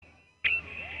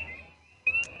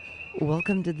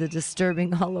Welcome to the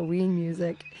disturbing Halloween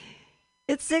music.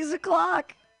 It's 6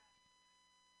 o'clock.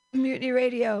 Mutiny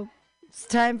Radio. It's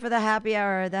time for the happy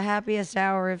hour, the happiest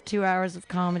hour of 2 hours of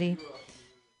comedy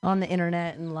on the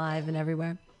internet and live and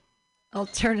everywhere. I'll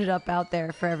turn it up out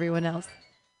there for everyone else.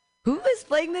 Who is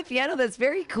playing the piano? That's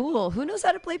very cool. Who knows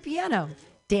how to play piano?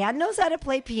 Dan knows how to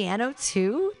play piano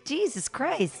too? Jesus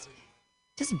Christ.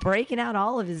 Just breaking out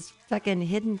all of his fucking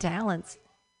hidden talents.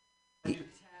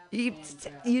 You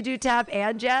do tap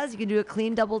and jazz? You can do a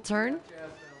clean double turn?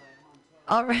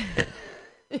 All right.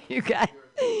 You guys.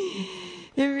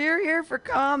 If you're here for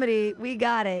comedy, we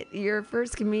got it. Your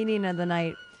first comedian of the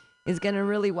night is going to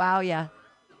really wow you.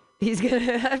 He's going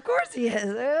to, of course he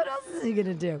is. What else is he going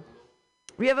to do?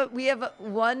 We have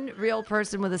one real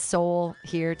person with a soul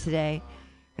here today.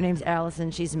 Her name's Allison.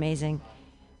 She's amazing.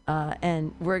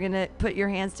 And we're going to put your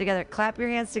hands together. Clap your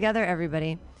hands together,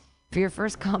 everybody, for your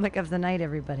first comic of the night,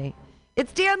 everybody.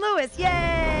 It's Dan Lewis. Yay!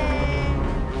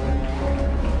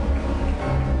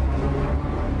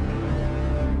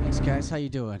 Thanks, guys. How you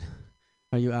doing?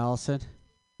 Are you Allison?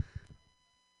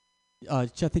 I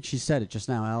think she said it just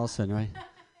now, Allison, right?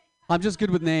 I'm just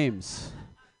good with names.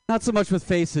 Not so much with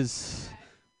faces.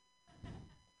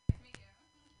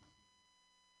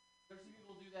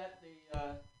 People do that.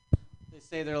 They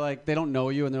say they're like, they don't know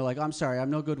you, and they're like, I'm sorry, I'm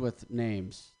no good with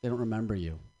names. They don't remember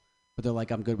you. But they're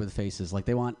like, I'm good with faces. Like,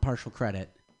 they want partial credit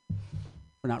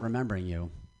for not remembering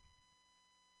you.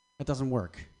 That doesn't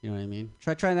work. You know what I mean?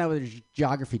 Try trying that with your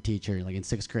geography teacher, like in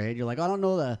 6th grade. You're like, I don't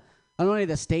know any of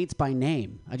the states by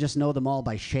name. I just know them all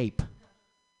by shape.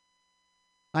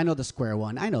 I know the square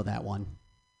one. I know that one.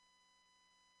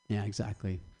 Yeah,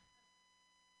 exactly.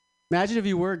 Imagine if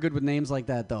you were good with names like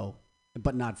that, though,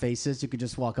 but not faces. You could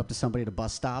just walk up to somebody at a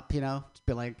bus stop, you know, just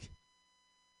be like,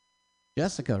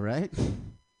 Jessica, right?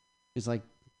 He's like,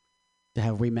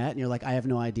 have we met? And you're like, I have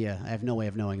no idea. I have no way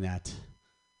of knowing that.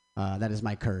 That is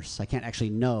my curse. I can't actually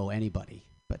know anybody.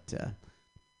 But say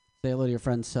hello to your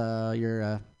friends,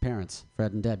 your parents,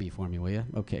 Fred and Debbie, for me, will you?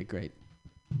 Okay, great.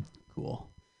 Cool.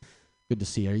 Good to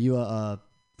see you. Are you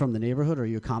from the neighborhood, or are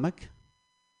you a comic?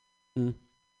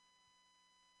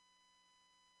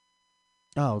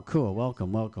 Oh, cool.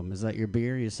 Welcome, welcome. Is that your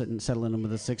beer? You're settling in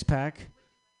with a 6-pack?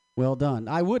 Well done.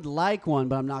 I would like one,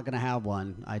 but I'm not going to have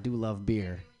one. I do love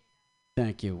beer.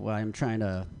 Thank you. Well, I'm trying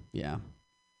to, yeah,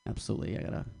 absolutely. I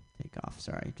got to take off.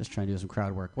 Sorry. Just trying to do some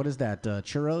crowd work. What is that?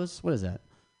 Churros? What is that?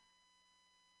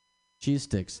 Cheese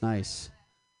sticks. Nice.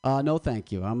 No,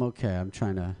 thank you. I'm okay. I'm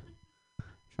trying to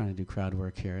do crowd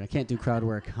work here. I can't do crowd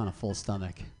work on a full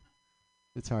stomach.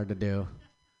 It's hard to do.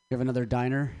 You have another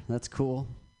diner? That's cool.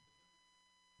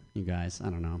 You guys, I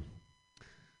don't know.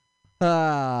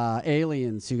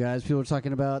 Aliens, you guys. People are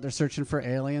talking about, they're searching for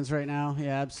aliens right now.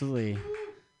 Yeah, absolutely.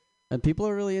 And people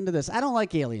are really into this. I don't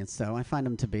like aliens, though. I find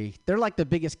them to be, they're like the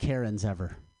biggest Karens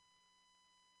ever.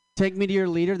 Take me to your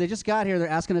leader. They just got here. They're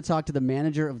asking to talk to the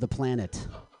manager of the planet.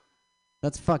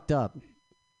 That's fucked up.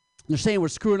 They're saying we're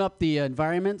screwing up the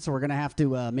environment, so we're going to have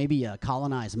to maybe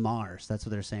colonize Mars. That's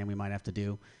what they're saying we might have to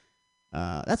do.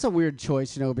 That's a weird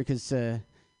choice, you know, because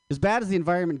as bad as the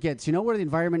environment gets, you know where the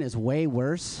environment is way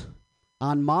worse?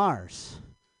 On Mars.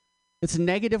 It's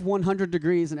negative 100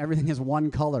 degrees and everything is one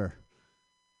color.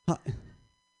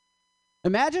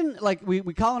 Imagine, like, we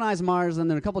colonize Mars,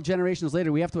 and then a couple generations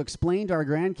later, we have to explain to our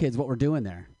grandkids what we're doing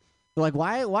there. They're like,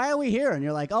 why are we here? And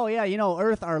you're like, oh, yeah, you know,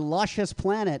 Earth, our luscious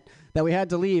planet that we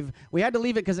had to leave. We had to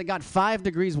leave it because it got 5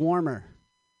 degrees warmer.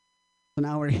 So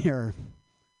now we're here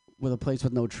with a place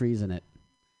with no trees in it.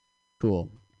 Cool.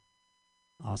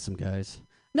 Awesome, guys.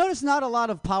 Notice not a lot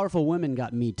of powerful women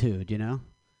got Me Too'd, you know?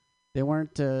 They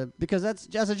weren't, because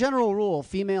that's, as a general rule,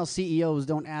 female CEOs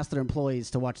don't ask their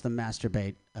employees to watch them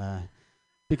masturbate.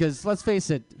 Because, let's face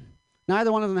it,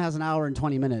 neither one of them has an hour and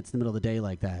 20 minutes in the middle of the day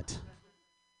like that.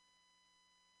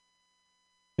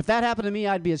 If that happened to me,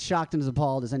 I'd be as shocked and as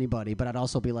appalled as anybody, but I'd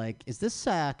also be like, is this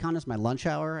count as my lunch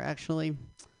hour, actually?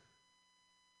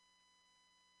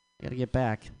 I gotta get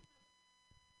back.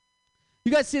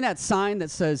 You guys seen that sign that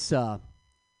says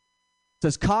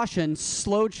caution,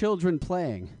 slow children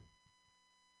playing?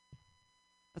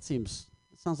 It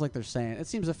sounds like they're saying, it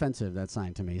seems offensive, that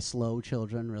sign to me. Slow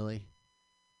children, really?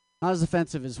 Not as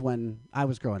offensive as when I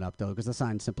was growing up, though, because the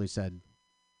sign simply said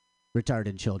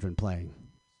retarded children playing.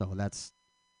 So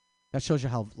that shows you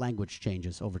how language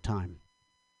changes over time.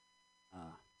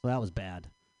 So that was bad.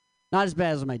 Not as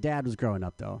bad as when my dad was growing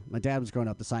up, though. My dad was growing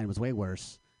up, the sign was way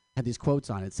worse. Had these quotes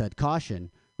on it. Said,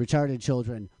 caution, retarded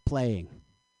children playing.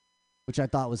 Which I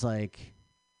thought was like,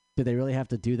 did they really have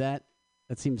to do that?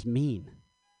 That seems mean.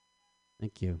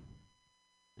 Thank you.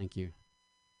 Thank you.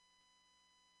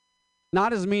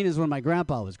 Not as mean as when my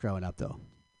grandpa was growing up, though.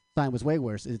 Sign was way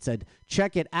worse. It said,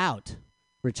 "Check it out,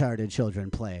 retarded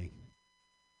children playing."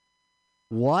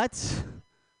 What?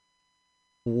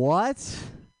 What?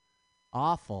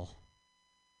 Awful.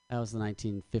 That was the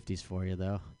 1950s for you,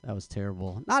 though. That was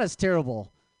terrible. Not as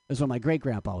terrible as when my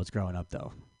great-grandpa was growing up,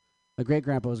 though. My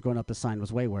great-grandpa was growing up, the sign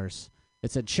was way worse.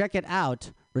 It said, "Check it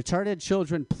out, retarded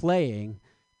children playing,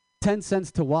 10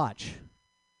 cents to watch."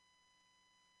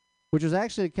 Which was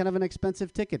actually kind of an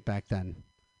expensive ticket back then.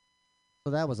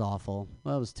 So that was awful.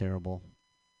 That was terrible.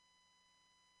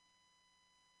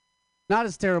 Not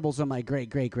as terrible as when my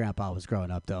great-great-grandpa was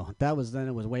growing up, though. It was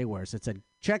way worse. It said,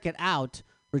 "Check it out,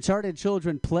 retarded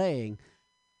children playing,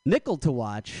 nickel to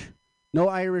watch, no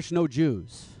Irish, no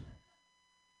Jews."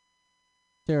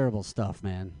 Terrible stuff,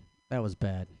 man. That was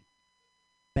bad.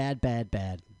 Bad, bad,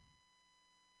 bad.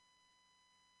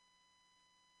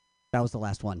 That was the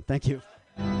last one. Thank you.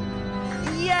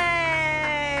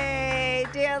 Yay!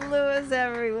 Dan Lewis,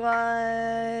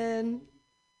 everyone.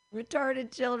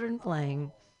 Retarded children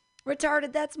playing.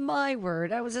 Retarded, that's my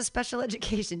word. I was a special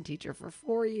education teacher for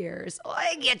 4 years. Oh,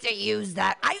 I get to use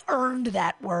that. I earned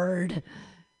that word.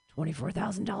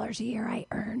 $24,000 a year. I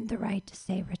earned the right to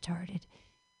say retarded.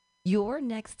 Your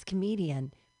next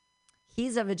comedian,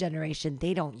 he's of a generation,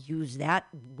 they don't use that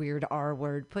weird R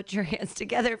word. Put your hands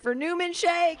together for Newman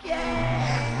Shake. Yay!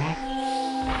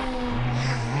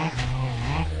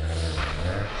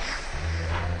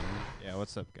 Yeah,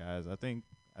 what's up, guys? I think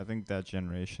that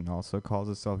generation also calls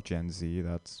itself Gen Z.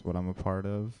 That's what I'm a part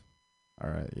of. All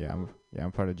right,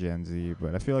 I'm part of Gen Z,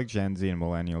 but I feel like Gen Z and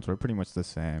millennials, we're pretty much the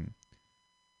same.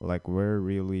 Like, we're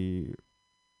really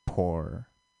poor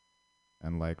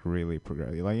and like really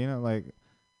progressive. Like, you know, like,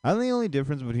 I think the only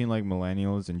difference between like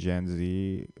millennials and Gen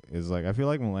Z is like, I feel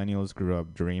like millennials grew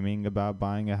up dreaming about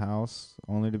buying a house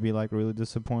only to be like really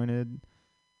disappointed.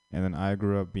 And then I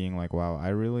grew up being like, wow, I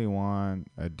really want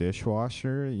a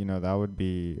dishwasher. You know, that would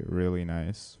be really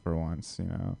nice for once, you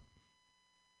know.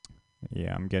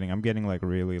 Yeah, I'm getting like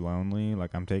really lonely.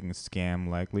 Like, I'm taking scam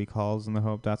likely calls in the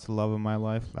hope that's the love of my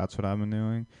life. That's what I've been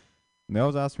doing. And they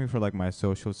always ask me for like my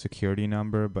social security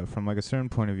number, but from like a certain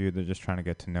point of view, they're just trying to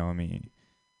get to know me.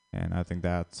 And I think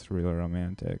that's really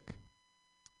romantic.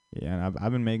 Yeah, and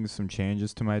I've been making some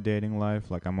changes to my dating life.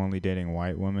 Like, I'm only dating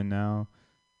white women now.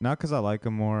 Not because I like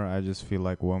them more, I just feel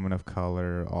like women of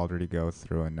color already go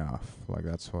through enough. Like,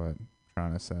 that's what I'm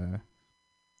trying to say.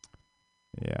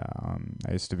 Yeah,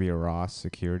 I used to be a Ross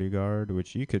security guard,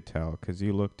 which you could tell because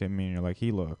you looked at me and you're like,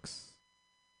 he looks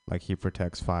like he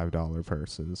protects $5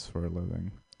 purses for a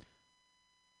living.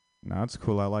 Now, it's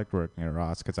cool. I liked working at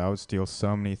Ross because I would steal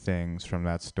so many things from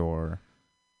that store.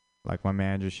 Like, my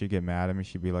manager, she'd get mad at me.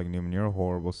 She'd be like, "Newman, you're a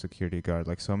horrible security guard.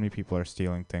 Like, so many people are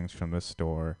stealing things from this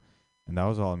store." And that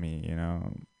was all me, you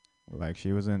know. Like,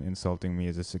 she wasn't insulting me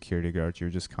as a security guard. She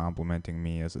was just complimenting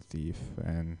me as a thief.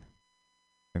 And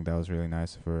I think that was really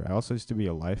nice of her. I also used to be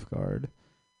a lifeguard.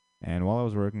 And while I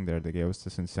was working there, they gave us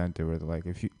this incentive where they're like,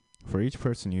 for each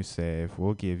person you save,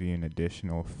 we'll give you an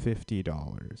additional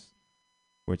 $50,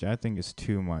 which I think is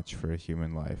too much for a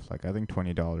human life. Like, I think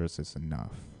 $20 is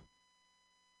enough.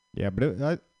 Yeah,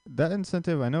 but that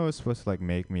incentive, I know it was supposed to like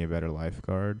make me a better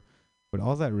lifeguard. But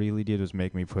all that really did was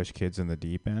make me push kids in the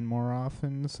deep end more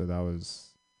often. So that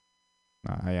was...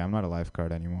 I'm not a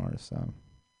lifeguard anymore, so... I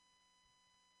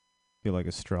feel like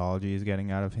astrology is getting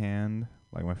out of hand.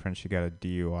 Like, my friend, she got a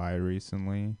DUI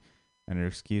recently. And her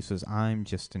excuse was, "I'm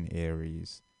just an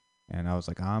Aries." And I was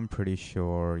like, "I'm pretty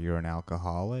sure you're an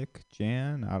alcoholic,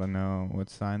 Jan. I don't know what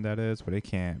sign that is, but it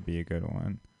can't be a good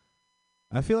one."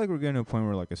 I feel like we're getting to a point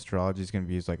where like astrology is going to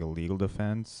be used like a legal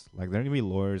defense. Like, there are going to be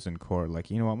lawyers in court. Like,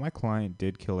 you know what? My client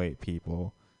did kill 8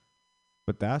 people.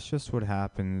 But that's just what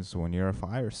happens when you're a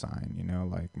fire sign, you know?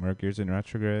 Like, Mercury's in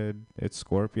retrograde. It's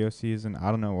Scorpio season.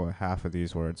 I don't know what half of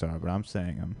these words are, but I'm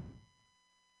saying them.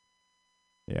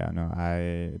 Yeah, no,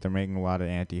 they're making a lot of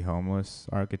anti-homeless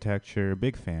architecture.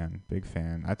 Big fan.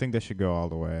 I think they should go all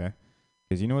the way.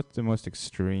 Because you know what the most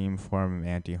extreme form of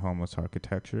anti-homeless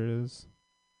architecture is?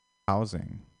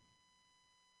 Housing.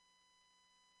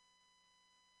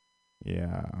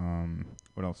 Yeah,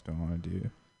 what else do I want to do?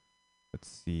 Let's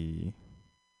see.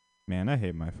 Man, I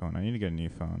hate my phone. I need to get a new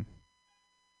phone.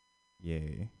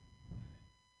 Yay.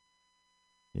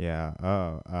 Yeah,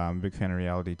 I'm a big fan of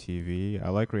reality TV. I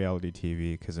like reality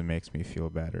TV because it makes me feel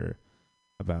better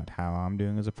about how I'm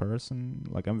doing as a person.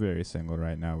 Like, I'm very single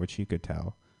right now, which you could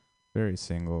tell. Very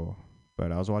single.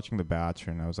 But I was watching The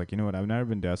Bachelor, and I was like, you know what? I've never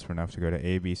been desperate enough to go to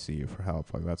ABC for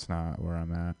help. Like, that's not where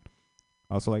I'm at.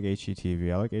 I also like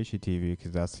HGTV. I like HGTV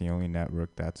because that's the only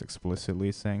network that's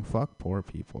explicitly saying, fuck poor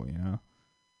people, you know?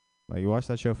 Like, you watch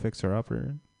that show Fixer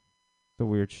Upper? It's a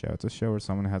weird show. It's a show where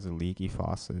someone has a leaky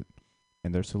faucet,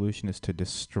 and their solution is to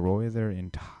destroy their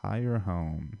entire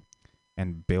home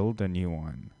and build a new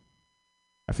one.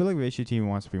 I feel like if HGTV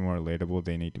wants to be more relatable,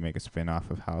 they need to make a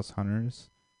spin-off of House Hunters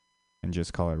and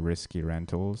just call it Risky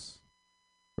Rentals.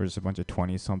 Where just a bunch of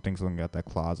 20-somethings looking at that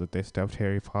closet they stuffed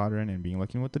Harry Potter in and being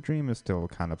like, you know what, the dream is still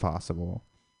kind of possible.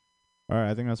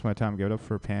 Alright, I think that's my time. Give it up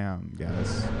for Pam,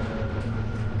 guys.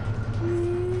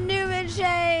 Newman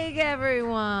Shake,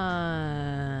 everyone.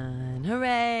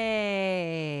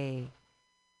 Hooray.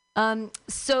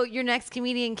 So your next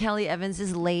comedian, Kelly Evans,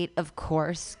 is late, of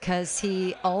course, because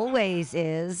he always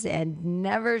is and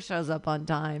never shows up on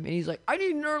time. And he's like, I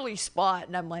need an early spot.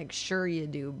 And I'm like, sure you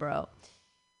do, bro.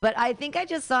 But I think I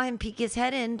just saw him peek his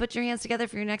head in. Put your hands together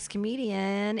for your next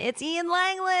comedian. It's Ian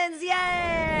Langlands.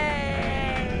 Yay!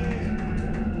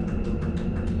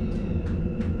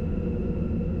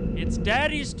 It's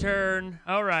Daddy's turn.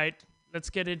 All right, let's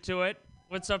get into it.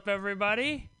 What's up,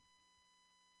 everybody?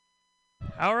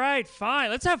 All right,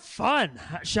 fine. Let's have fun,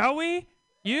 shall we?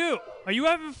 Are you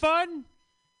having fun?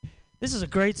 This is a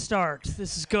great start.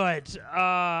 This is good.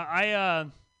 I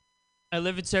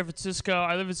live in San Francisco.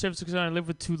 And I live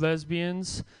with two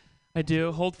lesbians. I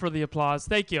do. Hold for the applause.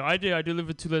 Thank you. I do live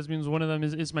with two lesbians. One of them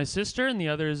is my sister, and the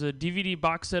other is a DVD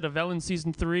box set of Ellen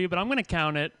Season 3, but I'm going to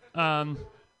count it. I'm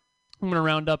going to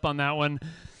round up on that one.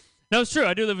 No, it's true.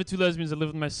 I do live with two lesbians. I live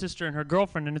with my sister and her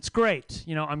girlfriend, and it's great.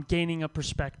 You know, I'm gaining a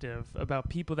perspective about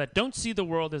people that don't see the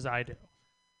world as I do.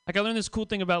 Like, I learned this cool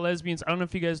thing about lesbians. I don't know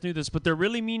if you guys knew this, but they're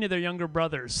really mean to their younger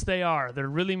brothers. They are. They're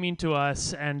really mean to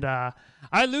us, and I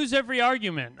lose every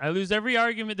argument.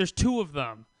 There's two of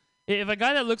them. If a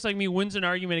guy that looks like me wins an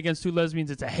argument against two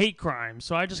lesbians, it's a hate crime,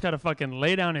 so I just got to fucking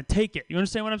lay down and take it. You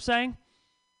understand what I'm saying?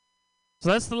 So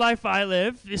that's the life I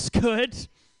live. It's good.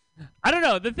 I don't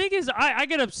know. The thing is, I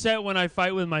get upset when I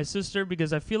fight with my sister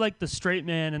because I feel like the straight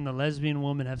man and the lesbian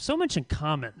woman have so much in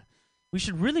common. We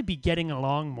should really be getting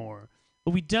along more.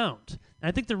 But we don't. And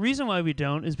I think the reason why we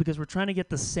don't is because we're trying to get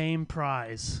the same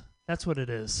prize. That's what it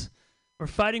is. We're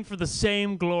fighting for the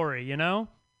same glory, you know?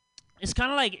 It's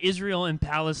kind of like Israel and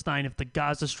Palestine if the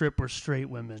Gaza Strip were straight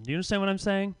women. Do you understand what I'm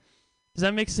saying? Does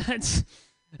that make sense?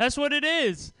 That's what it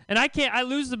is. And I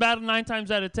lose the battle 9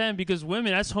 times out of 10 because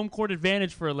women, that's home court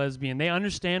advantage for a lesbian. They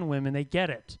understand women. They get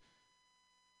it.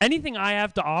 Anything I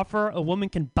have to offer, a woman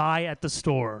can buy at the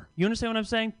store. You understand what I'm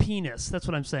saying? Penis. That's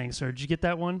what I'm saying, sir. Did you get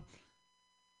that one?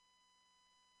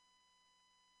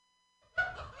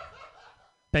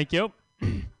 Thank you.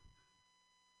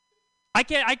 I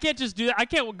can't just do that. I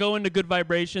can't go into Good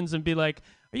Vibrations and be like,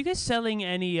 are you guys selling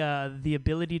any the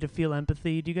ability to feel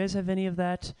empathy? Do you guys have any of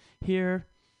that here?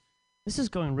 This is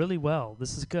going really well.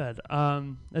 This is good.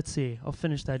 Let's see. I'll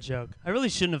finish that joke. I really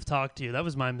shouldn't have talked to you. That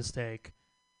was my mistake.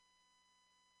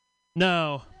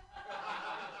 No.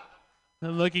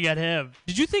 I'm looking at him.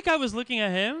 Did you think I was looking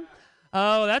at him?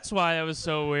 Oh, that's why that was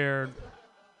so weird.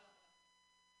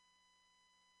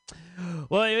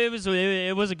 Well,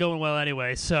 it wasn't going well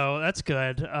anyway, so that's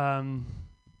good.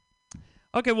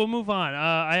 Okay, we'll move on.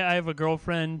 I have a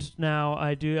girlfriend now.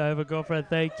 I have a girlfriend.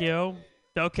 Thank you.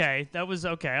 Okay, that was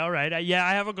okay. All right. Yeah,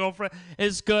 I have a girlfriend.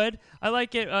 It's good. I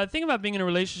like it. The thing about being in a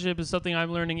relationship is something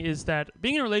I'm learning is that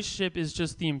being in a relationship is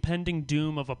just the impending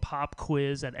doom of a pop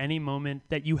quiz at any moment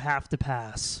that you have to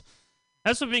pass.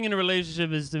 That's what being in a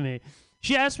relationship is to me.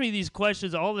 She asks me these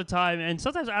questions all the time, and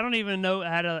sometimes I don't even know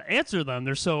how to answer them.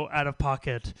 They're so out of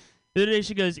pocket. The other day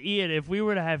she goes, Ian, if we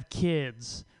were to have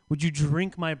kids, would you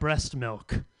drink my breast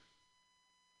milk?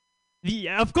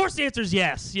 Of course the answer is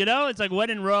yes. You know, it's like when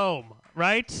in Rome,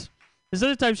 right? This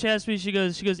other time she asked me, she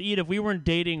goes, Ian, if we weren't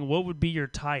dating, what would be your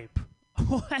type?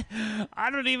 What?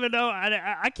 I don't even know.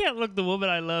 I can't look the woman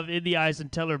I love in the eyes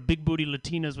and tell her big booty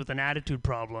Latinas with an attitude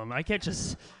problem. I can't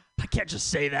just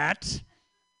say that.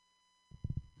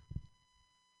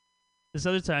 This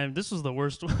other time, this was the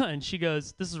worst one. She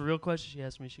goes, this is a real question she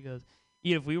asked me. She goes,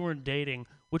 Ian, if we weren't dating,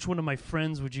 which one of my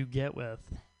friends would you get with?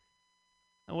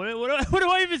 What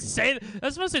do I even say?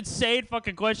 That's the most insane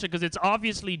fucking question because it's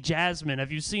obviously Jasmine.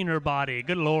 Have you seen her body?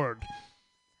 Good Lord.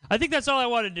 I think that's all I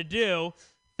wanted to do.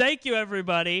 Thank you,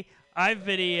 everybody. I've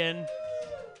been Ian.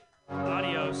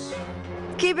 Adios.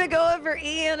 Keep it going for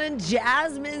Ian and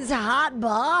Jasmine's hot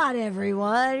bod,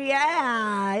 everyone.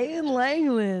 Yeah, Ian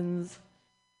Langlands.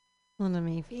 One of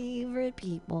my favorite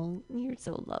people. You're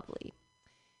so lovely.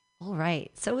 All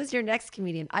right. So is your next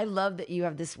comedian. I love that you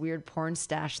have this weird porn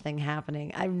stash thing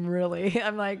happening. I'm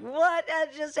like, what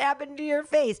has just happened to your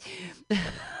face?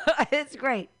 It's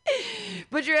great.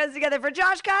 Put your hands together for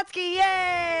Josh Kotsky.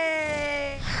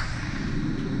 Yay!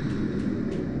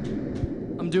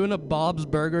 I'm doing a Bob's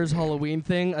Burgers Halloween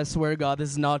thing. I swear to God,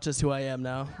 this is not just who I am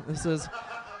now. This is,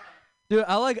 dude.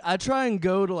 I try and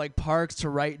go to like parks to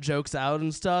write jokes out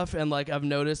and stuff, and like I've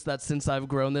noticed that since I've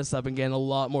grown this, I've been getting a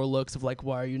lot more looks of like,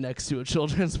 why are you next to a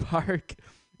children's park?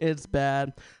 It's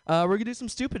bad. We're gonna do some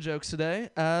stupid jokes today,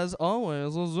 as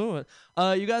always. Let's do it.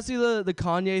 You guys see the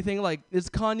Kanye thing? Like,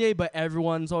 it's Kanye, but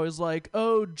everyone's always like,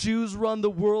 oh, Jews run the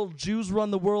world, Jews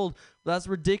run the world. That's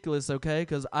ridiculous, okay?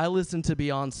 Because I listen to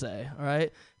Beyonce, all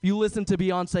right? If you listen to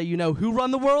Beyonce, you know who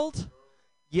run the world?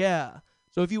 Yeah.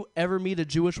 So if you ever meet a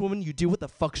Jewish woman, you do what the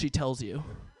fuck she tells you.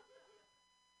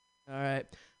 All right.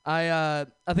 I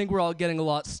think we're all getting a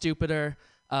lot stupider.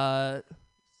 There's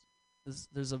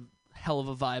a hell of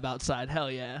a vibe outside. Hell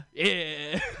yeah.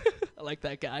 Yeah. I like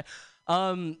that guy.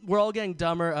 We're all getting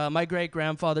dumber. My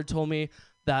great-grandfather told me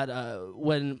that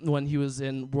when he was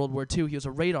in World War II, he was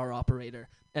a radar operator,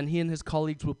 and he and his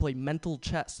colleagues would play mental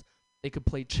chess. They could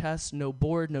play chess, no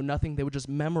board, no nothing. They would just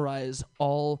memorize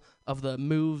all of the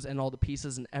moves and all the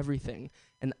pieces and everything.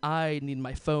 And I need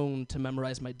my phone to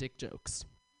memorize my dick jokes.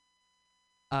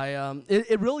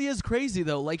 It really is crazy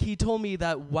though. Like, he told me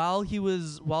that while he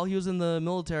was in the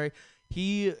military,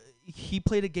 he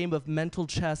played a game of mental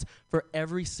chess for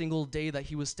every single day that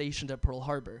he was stationed at Pearl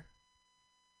Harbor.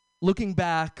 Looking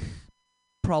back,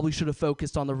 probably should have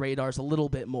focused on the radars a little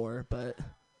bit more, but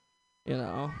you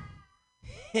know.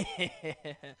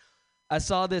 I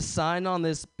saw this sign on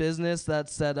this business that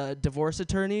said divorce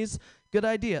attorneys. Good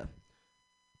idea.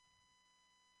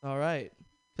 All right.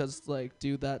 Because, like,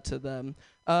 do that to them.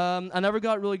 I never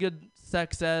got really good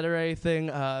sex ed or anything.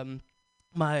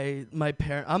 My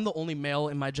parent, I'm the only male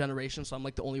in my generation, so I'm,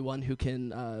 like, the only one who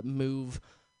can move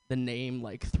the name,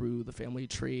 like, through the family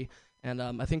tree. And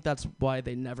I think that's why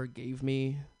they never gave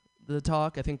me the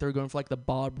talk. I think they were going for, like, the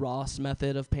Bob Ross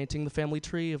method of painting the family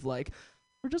tree of, like,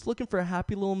 we're just looking for a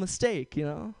happy little mistake, you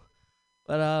know?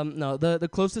 But no, the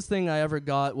closest thing I ever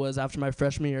got was after my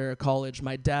freshman year of college.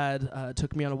 My dad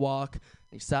took me on a walk.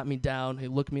 He sat me down. He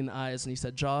looked me in the eyes, and he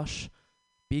said, Josh,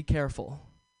 be careful.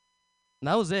 And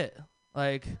that was it.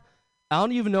 Like, I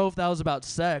don't even know if that was about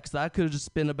sex. That could have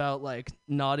just been about, like,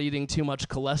 not eating too much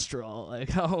cholesterol.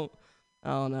 Like, I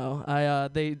don't know.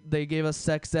 They gave us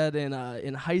sex ed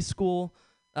in high school.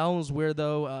 That one was weird,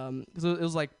 though, because it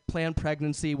was like Planned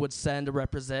Pregnancy would send a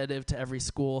representative to every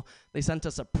school. They sent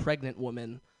us a pregnant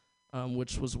woman,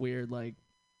 which was weird. Like,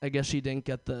 I guess she didn't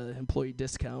get the employee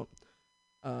discount.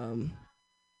 And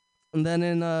then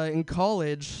in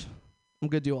college, I'm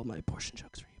going to do all my abortion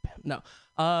jokes for you, Pam. No.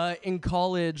 In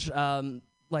college,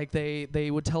 like,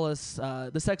 they would tell us,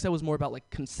 the sex ed was more about, like,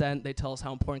 consent. They tell us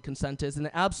how important consent is, and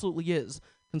it absolutely is.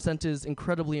 Consent is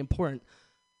incredibly important.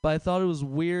 But I thought it was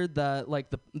weird that, like,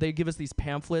 they give us these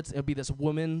pamphlets. It would be this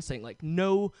woman saying, like,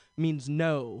 no means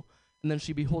no. And then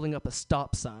she'd be holding up a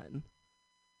stop sign.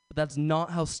 But that's not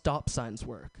how stop signs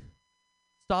work.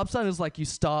 Stop sign is like you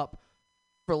stop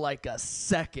for, like, a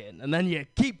second. And then you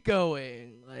keep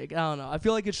going. Like, I don't know. I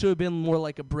feel like it should have been more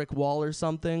like a brick wall or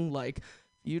something. Like,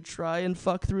 you try and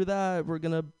fuck through that, we're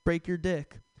going to break your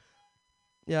dick.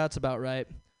 Yeah, that's about right.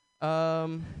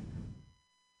 Swear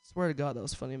to God, that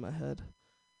was funny in my head.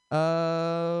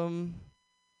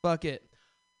 Fuck it.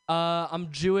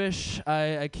 I'm Jewish.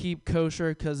 I keep kosher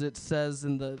because it says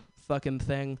in the fucking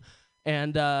thing.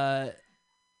 And I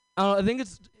think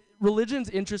religion's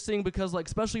interesting because, like,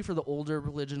 especially for the older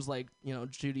religions like, you know,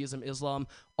 Judaism, Islam,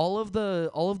 all of the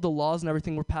laws and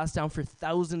everything were passed down for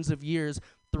thousands of years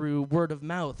through word of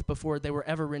mouth before they were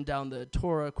ever written down, the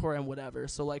Torah, Quran, whatever.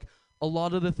 So, like, a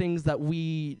lot of the things that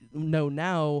we know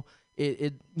now,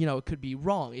 it you know, it could be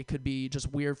wrong. It could be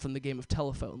just weird from the game of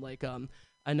telephone. Like,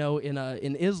 I know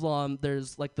in Islam,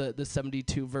 there's, like, the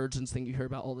 72 virgins thing you hear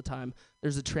about all the time.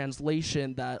 There's a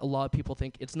translation that a lot of people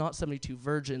think it's not 72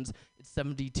 virgins, it's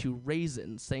 72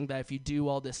 raisins, saying that if you do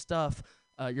all this stuff,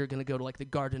 you're going to go to, like, the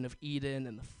Garden of Eden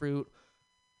and the fruit.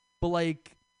 But,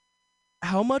 like,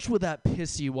 how much would that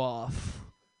piss you off?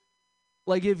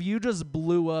 Like, if you just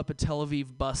blew up a Tel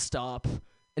Aviv bus stop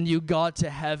and you got to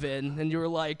heaven and you were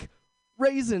like,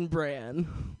 Raisin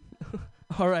Bran.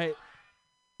 All right.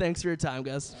 Thanks for your time,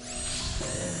 guys.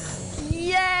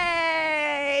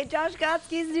 Yay! Josh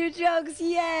Gotsky's new jokes.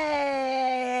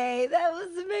 Yay! That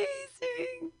was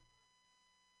amazing.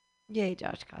 Yay,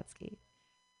 Josh Gotsky.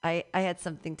 I had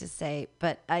something to say,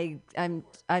 but I'm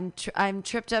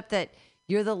tripped up that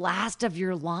you're the last of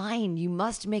your line. You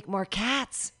must make more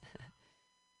cats.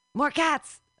 More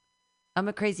cats. I'm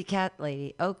a crazy cat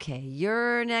lady. Okay,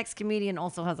 your next comedian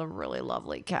also has a really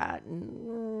lovely cat.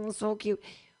 So cute.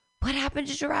 What happened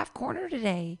to Giraffe Corner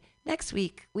today? Next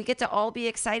week. We get to all be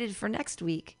excited for next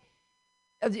week.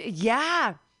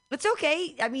 Yeah. It's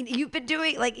okay. I mean, you've been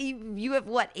doing like you have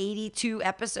what 82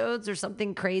 episodes or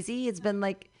something crazy. It's been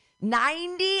like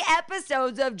 90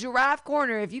 episodes of Giraffe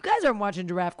Corner. If you guys aren't watching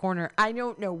Giraffe Corner, I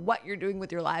don't know what you're doing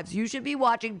with your lives. You should be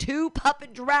watching two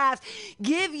puppet giraffes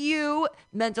give you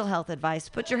mental health advice.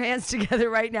 Put your hands together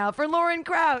right now for Lauren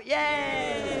Kraut.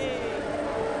 Yay!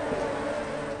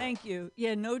 Thank you.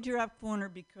 Yeah, no Giraffe Corner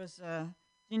because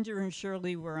Ginger and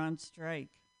Shirley were on strike.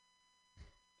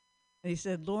 They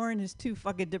said Lauren is too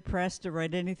fucking depressed to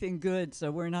write anything good, so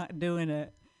we're not doing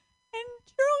it. And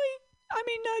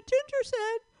Ginger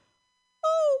said,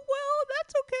 "Oh, well,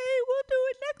 that's okay. We'll do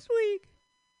it next week."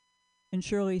 And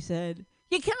Shirley said,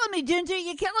 "You're killing me, Ginger.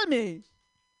 You're killing me."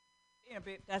 Yeah,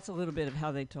 but that's a little bit of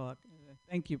how they talk.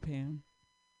 Thank you, Pam.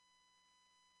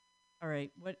 All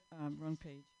right, wrong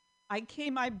page. I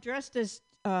dressed as,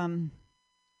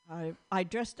 I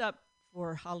dressed up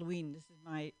for Halloween. This is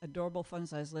my adorable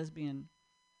fun-size lesbian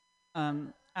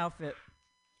outfit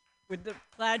with the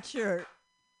plaid shirt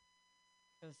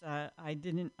because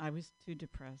I was too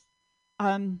depressed.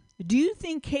 Do you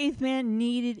think cavemen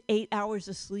needed 8 hours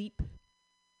of sleep?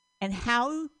 And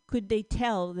how could they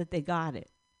tell that they got it?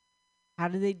 How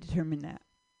do they determine that?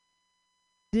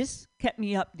 This kept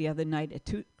me up the other night at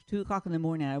 2 o'clock in the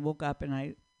morning. I woke up and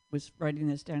I was writing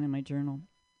this down in my journal.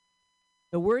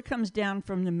 The word comes down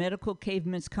from the Medical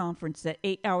Cavemen's Conference that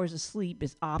 8 hours of sleep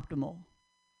is optimal.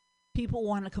 People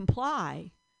want to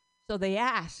comply, so they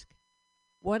ask,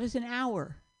 what is an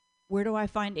hour? Where do I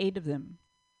find 8 of them?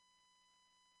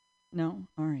 No?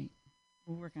 All right.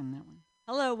 We'll work on that one.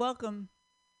 Hello, welcome.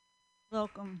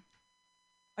 Welcome.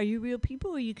 Are you real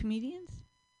people or are you comedians?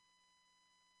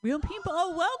 Real people?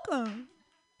 Oh, welcome.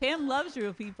 Pam loves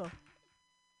real people.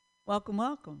 Welcome,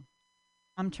 welcome.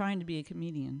 I'm trying to be a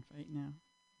comedian right now.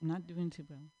 I'm not doing too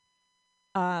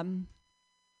well.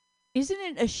 Isn't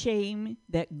it a shame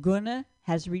that gonna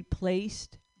has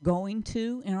replaced going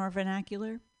to in our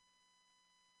vernacular?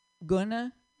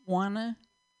 Gonna, wanna,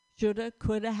 shoulda,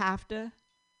 coulda, have-to.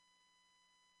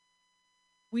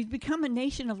 We've become a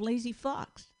nation of lazy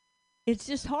fucks. It's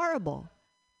just horrible.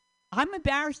 I'm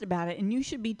embarrassed about it, and you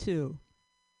should be too.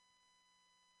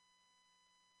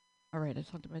 All right, I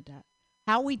talked about that.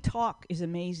 How we talk is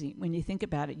amazing. When you think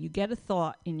about it, you get a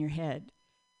thought in your head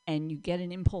and you get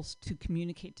an impulse to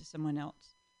communicate to someone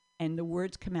else. And the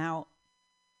words come out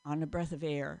on a breath of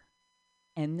air.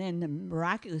 And then the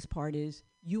miraculous part is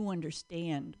you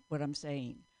understand what I'm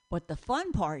saying. But the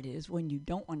fun part is when you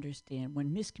don't understand, when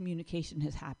miscommunication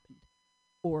has happened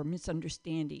or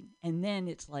misunderstanding. And then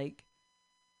it's like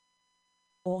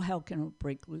all hell can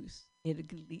break loose. And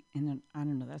then, I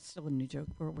don't know, that's still a new joke.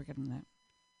 We're working on that.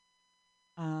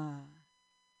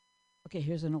 Okay,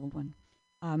 here's an old one.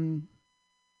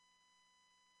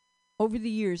 Over the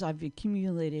years, I've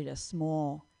accumulated a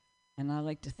small, and I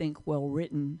like to think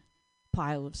well-written,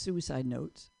 pile of suicide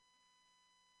notes.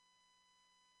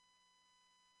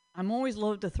 I'm always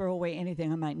loath to throw away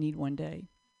anything I might need one day.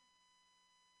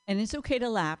 And it's okay to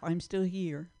laugh. I'm still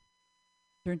here.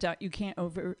 Turns out you can't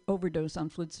overdose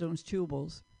on Flintstones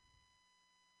chewables.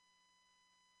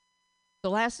 So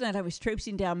last night I was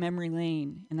traipsing down memory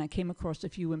lane and I came across a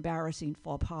few embarrassing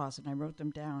faux pas and I wrote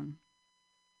them down.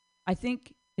 I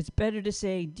think it's better to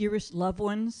say dearest loved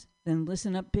ones than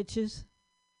listen up bitches.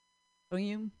 Don't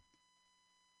you?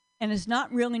 And it's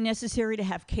not really necessary to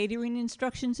have catering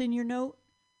instructions in your note.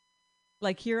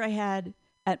 Like here I had,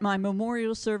 at my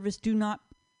memorial service, do not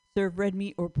serve red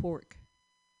meat or pork.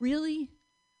 Really?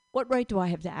 What right do I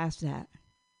have to ask that?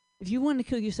 If you want to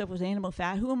kill yourself with animal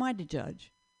fat, who am I to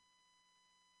judge?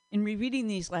 In rereading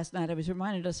these last night, I was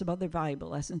reminded of some other valuable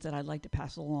lessons that I'd like to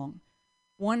pass along.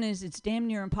 One is it's damn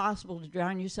near impossible to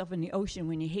drown yourself in the ocean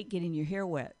when you hate getting your hair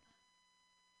wet.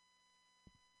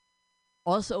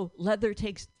 Also, leather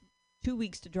takes 2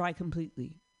 weeks to dry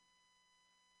completely.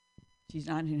 She's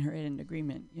nodding her head in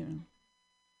agreement, you know.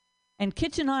 And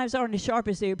kitchen knives aren't as sharp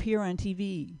as they appear on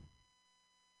TV.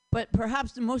 But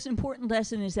perhaps the most important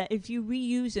lesson is that if you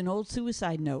reuse an old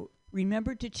suicide note,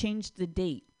 remember to change the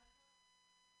date.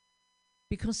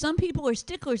 Because some people are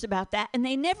sticklers about that, and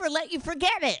they never let you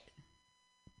forget it.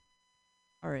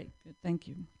 All right, good. Thank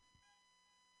you.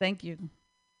 Thank you.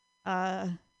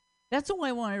 That's all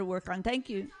I wanted to work on. Thank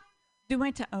you. Do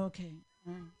my time. Oh, okay.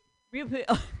 Real quick.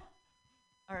 All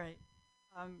right.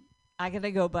 I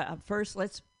gotta go, but first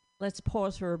let's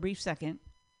pause for a brief second.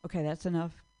 Okay, that's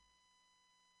enough.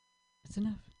 That's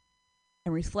enough.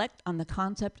 And reflect on the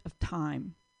concept of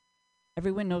time.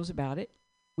 Everyone knows about it.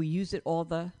 We use it all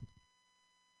the.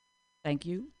 Thank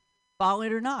you. Follow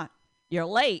it or not. You're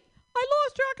late. I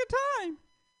lost track of time.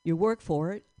 You work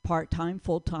for it, part-time,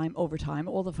 full-time, overtime,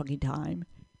 all the fucking time.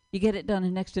 You get it done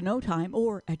in next to no time,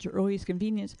 or at your earliest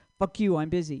convenience. Fuck you, I'm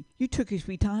busy. You took your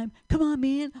sweet time. Come on,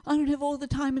 man. I don't have all the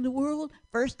time in the world.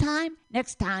 First time,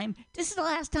 next time. This is the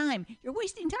last time. You're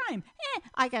wasting time.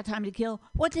 I got time to kill.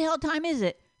 What the hell time is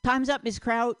it? Time's up, Miss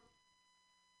Kraut.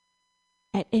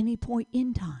 At any point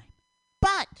in time.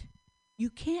 But you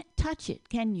can't touch it,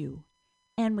 can you?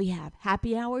 And we have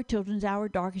happy hour, children's hour,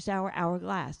 darkest hour,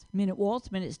 hourglass, minute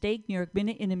waltz, minute steak, New York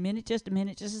minute, in a minute, just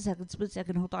a second, split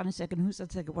second, hold on a second, who's on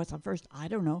second, what's on first? I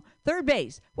don't know. Third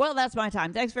base. Well, that's my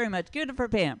time. Thanks very much. Good for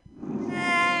Pam.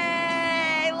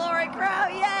 Yay, Lauren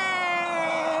Kraut. Yay.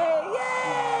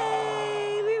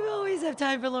 Yay. We always have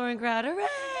time for Lauren Kraut.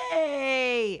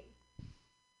 Hooray.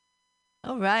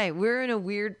 All right. We're in a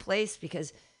weird place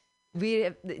because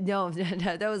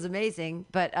that was amazing.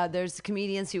 But there's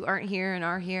comedians who aren't here and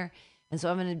are here. And so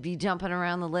I'm going to be jumping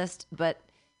around the list. But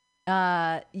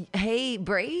hey,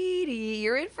 Brady,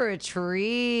 you're in for a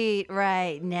treat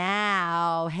right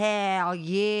now. Hell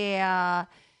yeah.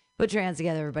 Put your hands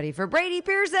together, everybody, for Brady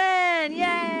Pearson.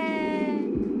 Yay.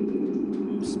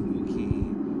 Ooh, spooky.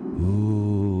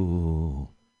 Ooh.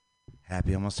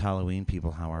 Happy almost Halloween,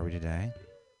 people. How are we today?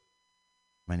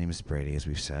 My name is Brady, as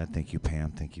we've said. Thank you,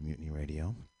 Pam. Thank you, Mutiny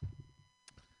Radio.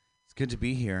 It's good to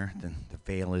be here. The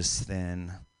veil is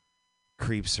thin.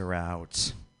 Creeps are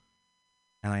out.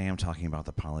 And I am talking about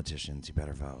the politicians. You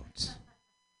better vote.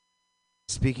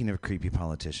 Speaking of creepy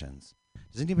politicians,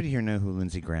 does anybody here know who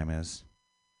Lindsey Graham is?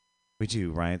 We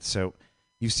do, right? So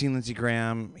you've seen Lindsey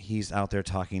Graham. He's out there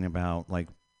talking about, like,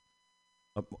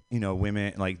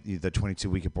 women, like the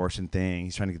 22-week abortion thing.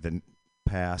 He's trying to get the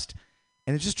passed.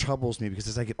 And it just troubles me because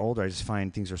as I get older, I just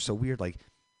find things are so weird. Like,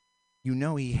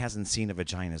 he hasn't seen a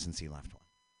vagina since he left one.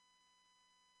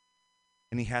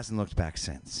 And he hasn't looked back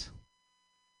since.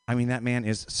 I mean, that man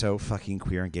is so fucking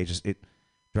queer and gay. It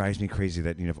drives me crazy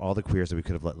that, of all the queers that we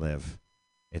could have let live,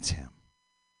 it's him.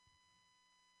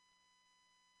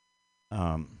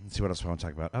 Let's see what else I want to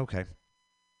talk about. Okay.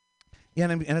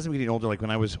 Yeah, and as I'm getting older, like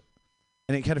and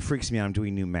it kind of freaks me out. I'm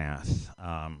doing new math.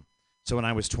 So when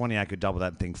I was 20, I could double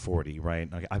that thing 40, right?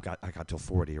 I got till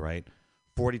 40, right?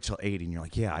 40 till 80, and you're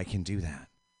like, yeah, I can do that.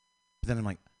 But then I'm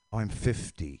like, oh, I'm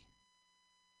 50.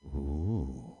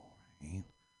 Ooh, right?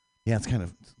 Yeah,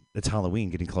 it's Halloween,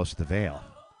 getting close to the veil.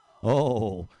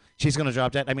 Oh, she's gonna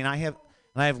drop dead. I mean, I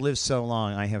have lived so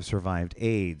long. I have survived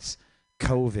AIDS,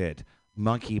 COVID,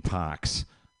 monkeypox.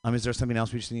 Is there something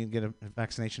else we just need to get a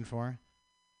vaccination for?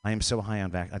 I am so high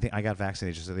on I think I got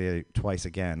vaccinated twice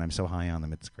again. I'm so high on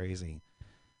them. It's crazy.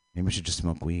 Maybe we should just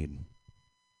smoke weed.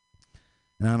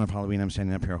 And on Halloween, I'm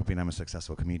standing up here hoping I'm a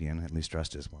successful comedian, at least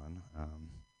dressed as one.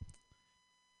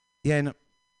 And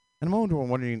I'm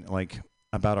wondering, like,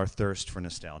 about our thirst for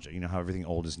nostalgia. You know how everything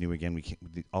old is new again.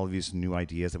 All of these new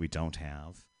ideas that we don't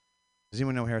have. Does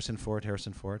anyone know Harrison Ford?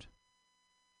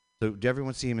 So did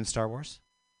everyone see him in Star Wars?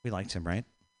 We liked him, right?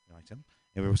 We liked him.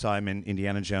 And we saw him in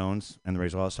Indiana Jones and the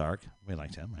Raiders of the Lost Ark. We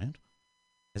liked him, right?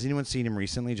 Has anyone seen him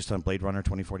recently, just on Blade Runner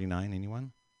 2049?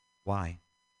 Anyone? Why?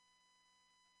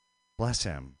 Bless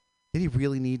him. Did he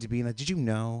really need to be in that? Did you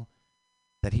know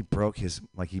that he broke his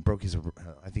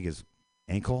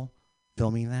ankle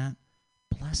filming that?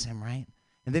 Bless him, right?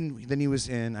 And then he was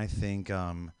in, I think,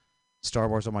 Star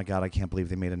Wars. Oh my God, I can't believe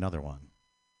they made another one.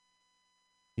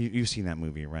 You've seen that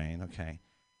movie, right? Okay.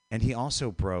 And he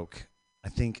also broke, I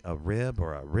think, a rib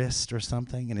or a wrist or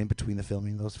something, and in between the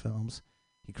filming of those films,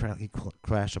 he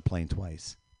crashed a plane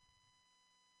twice.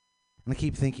 And I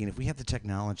keep thinking, if we have the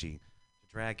technology to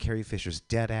drag Carrie Fisher's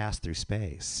dead ass through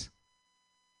space,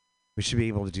 we should be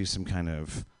able to do some kind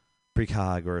of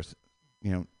precog or,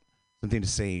 something to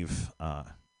save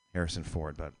Harrison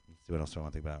Ford. But let's see what else I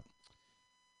want to think about.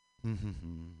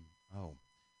 Oh,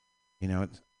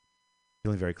 it's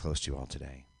feeling very close to you all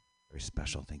today. Very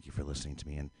special. Thank you for listening to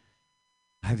me. And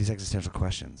I have these existential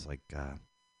questions, like,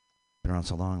 been around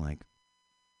so long, like,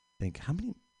 think, how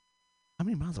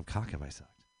many miles of cock have I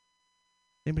sucked?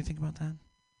 Anybody think about that?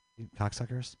 You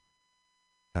cocksuckers?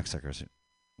 Cocksuckers.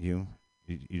 You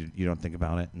don't think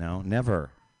about it? No? Never.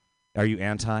 Are you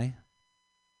anti?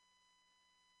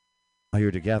 Oh,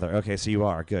 you're together. Okay, so you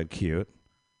are. Good. Cute.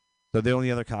 So the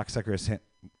only other cocksucker is him.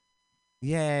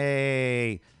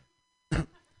 Yay!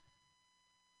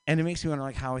 And it makes me wonder,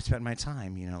 like, how I spend my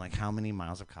time, like, how many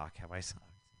miles of cock have I sucked?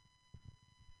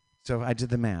 So I did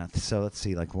the math. So let's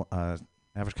see, like,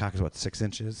 average cock is what, 6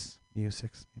 inches?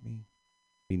 6, maybe?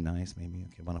 Be nice, maybe.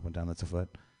 Okay, 1 up, 1 down, that's a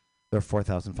foot. There are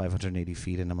 4,580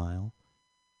 feet in a mile,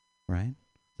 right?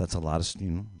 That's a lot of,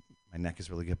 my neck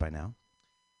is really good by now.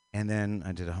 And then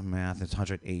I did a math, it's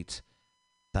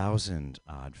 108,000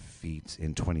 odd feet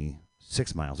in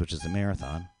 26 miles, which is a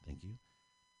marathon. Thank you.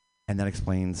 And that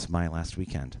explains my last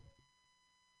weekend.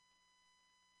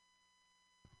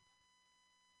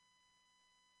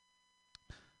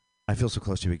 I feel so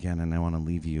close to you again, and I want to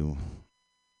leave you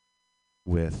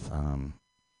with a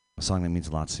song that means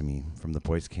a lot to me from the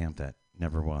boys' camp that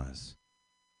never was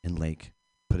in Lake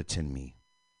Put-it-in-me,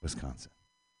 Wisconsin.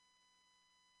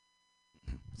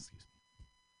 Excuse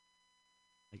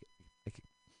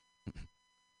me.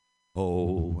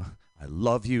 Oh, I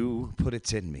love you, put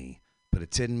it in me. Put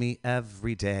it in me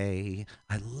every day.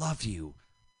 I love you,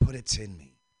 put it in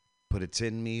me. Put it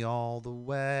in me all the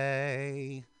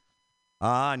way.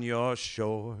 On your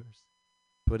shores,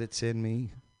 put it in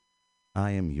me.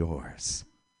 I am yours.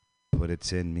 Put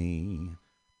it in me.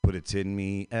 Put it in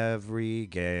me every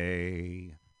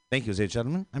day. Thank you, ladies and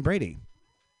gentlemen. I'm Brady.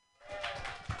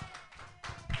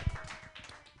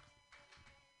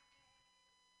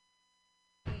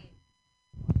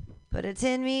 Put it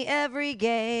in me every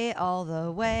day, all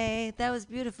the way. That was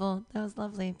beautiful. That was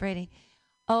lovely, Brady.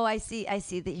 Oh, I see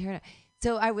that you're.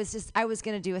 So I was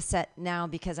gonna do a set now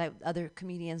because other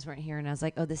comedians weren't here, and I was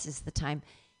like, oh, this is the time.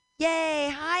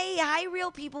 Yay! Hi,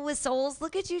 real people with souls.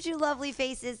 Look at you two lovely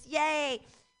faces. Yay!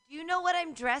 Do you know what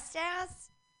I'm dressed as?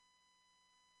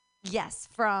 Yes,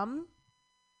 from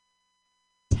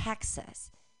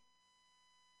Texas.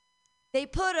 They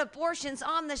put abortions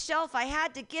on the shelf. I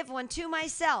had to give one to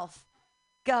myself.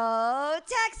 Go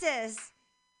Texas!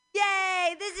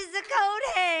 Yay! This is a coat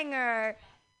hanger.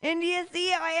 And do you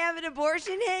see how I have an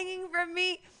abortion hanging from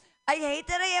me? I hate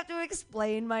that I have to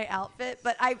explain my outfit,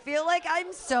 but I feel like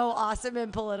I'm so awesome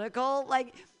and political.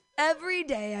 Like, every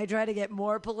day I try to get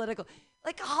more political.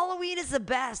 Like, Halloween is the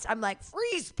best. I'm like,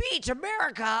 free speech,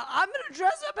 America. I'm going to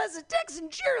dress up as a Texan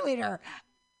cheerleader.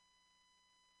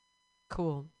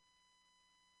 Cool.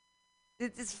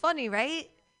 It's funny, right?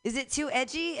 Is it too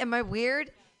edgy? Am I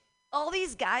weird? All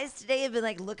these guys today have been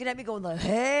like looking at me going like,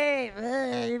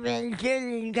 hey, you've been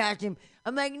kidding costume.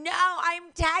 I'm like, no, I'm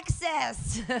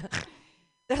Texas.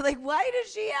 They're like, why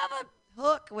does she have a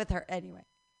hook with her? Anyway,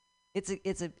 it's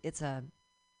a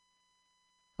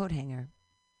coat hanger.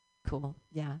 Cool.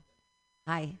 Yeah.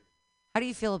 Hi. How do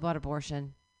you feel about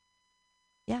abortion?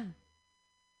 Yeah.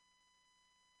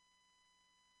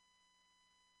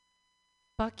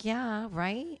 Fuck yeah,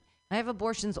 right? I have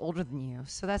abortions older than you,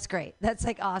 so that's great. That's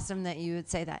like awesome that you would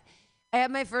say that. I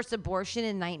had my first abortion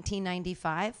in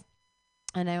 1995,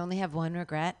 and I only have one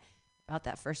regret about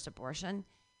that first abortion,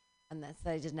 and that's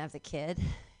that I didn't have the kid.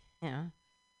 Yeah.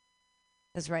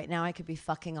 Because right now I could be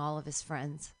fucking all of his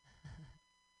friends.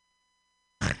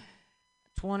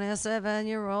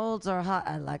 27-year-olds are hot.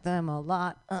 I like them a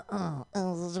lot.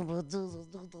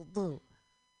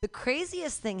 The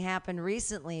craziest thing happened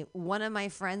recently. One of my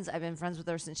friends, I've been friends with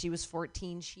her since she was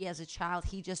 14. She has a child.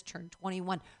 He just turned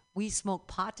 21. We smoked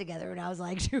pot together, and I was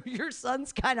like, dude, your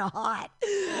son's kind of hot.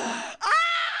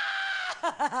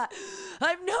 Ah!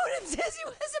 I've known him since he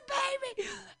was a baby.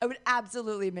 I would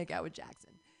absolutely make out with Jackson.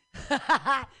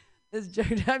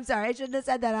 I'm sorry, I shouldn't have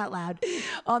said that out loud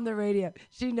on the radio.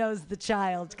 She knows the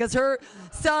child because her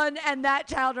son and that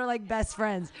child are like best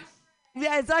friends.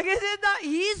 Yeah, it's like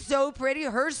he's so pretty.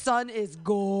 Her son is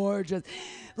gorgeous.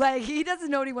 Like, he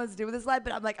doesn't know what he wants to do with his life,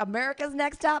 but I'm like, America's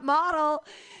Next Top Model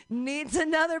needs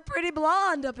another pretty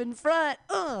blonde up in front.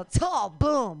 Tall,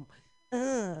 boom.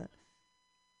 My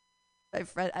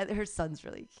friend, her son's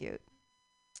really cute.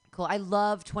 Cool. I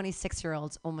love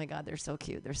 26-year-olds. Oh my God, they're so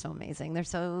cute. They're so amazing. They're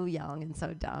so young and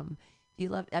so dumb.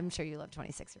 I'm sure you love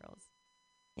 26-year-olds.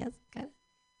 Yes, kind of.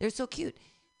 They're so cute.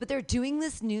 But they're doing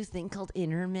this new thing called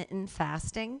intermittent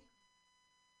fasting.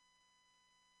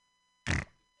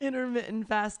 Intermittent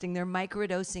fasting. They're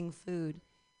microdosing food.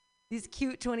 These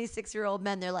cute 26-year-old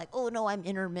men, they're like, oh, no, I'm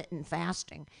intermittent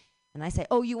fasting. And I say,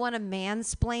 oh, you want to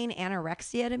mansplain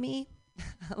anorexia to me?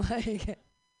 Like, I've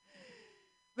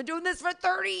been doing this for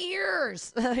 30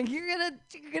 years. You're gonna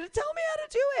tell me how to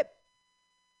do it.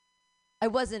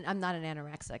 I'm not an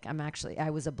anorexic.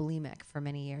 I was a bulimic for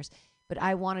many years. But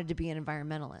I wanted to be an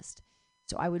environmentalist.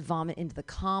 So I would vomit into the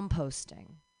composting.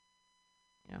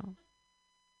 You know?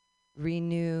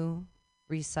 Renew,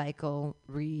 recycle,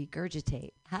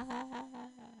 regurgitate.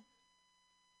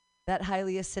 That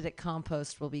highly acidic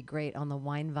compost will be great on the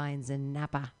wine vines in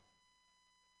Napa.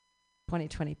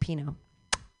 2020 Pinot.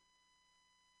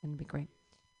 It'll be great.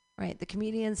 All right, the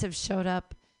comedians have showed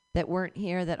up that weren't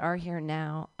here, that are here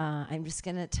now. I'm just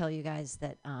going to tell you guys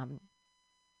that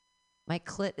my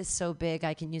clit is so big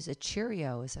I can use a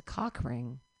Cheerio as a cock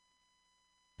ring.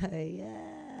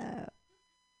 Yeah.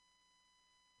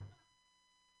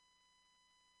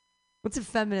 What's a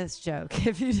feminist joke,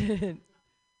 if you didn't?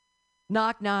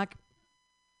 Knock, knock.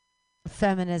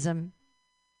 Feminism.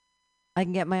 I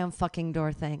can get my own fucking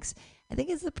door, thanks. I think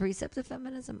it's the precept of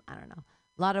feminism. I don't know.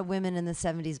 A lot of women in the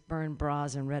 70s burned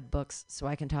bras and read books so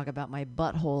I can talk about my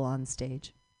butthole on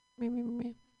stage.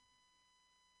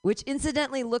 Which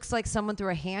incidentally looks like someone threw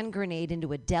a hand grenade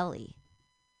into a deli.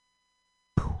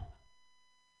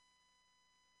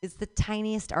 It's the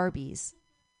tiniest Arby's.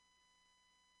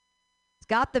 It's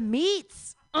got the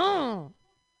meats.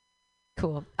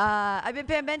 Cool. I've been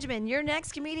Pam Benjamin. Your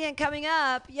next comedian coming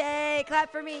up. Yay.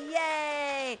 Clap for me.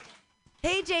 Yay.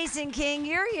 Hey, Jason King.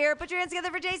 You're here. Put your hands together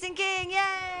for Jason King. Yay.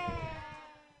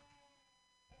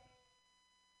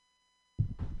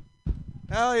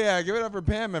 Hell yeah. Give it up for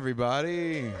Pam,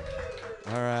 everybody.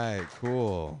 All right.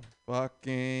 Cool.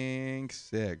 Fucking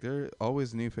sick. There are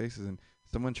always new faces. And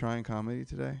someone trying comedy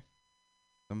today?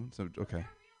 Okay.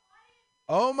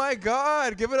 Oh, my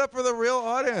God. Give it up for the real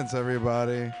audience,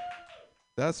 everybody.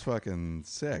 That's fucking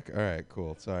sick. All right,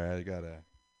 cool. Sorry, I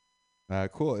gotta.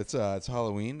 Cool. It's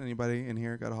Halloween. Anybody in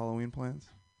here got Halloween plans?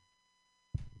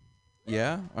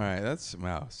 Yeah. All right. That's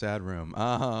sad room.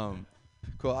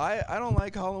 Cool. I don't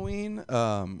like Halloween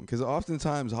because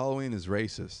oftentimes Halloween is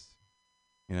racist.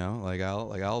 You know, like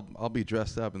I'll be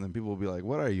dressed up and then people will be like,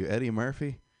 "What are you, Eddie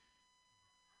Murphy?"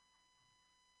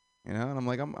 You know, and I'm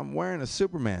like, I'm wearing a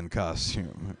Superman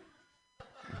costume.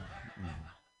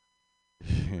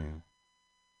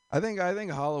 I think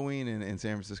Halloween in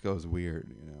San Francisco is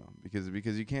weird, you know, because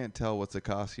you can't tell what's a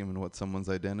costume and what's someone's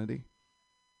identity.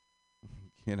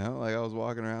 You know, like I was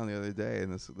walking around the other day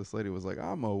and this lady was like,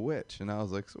 "I'm a witch," and I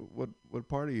was like, "So what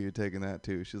part are you taking that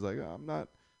to?" She's like, "Oh, I'm not.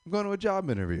 I'm going to a job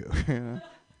interview." You know,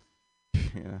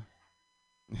 you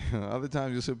know. Other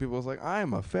times you see people was like,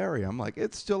 "I'm a fairy." I'm like,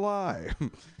 "It's July.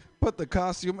 Put the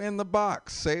costume in the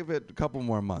box. Save it a couple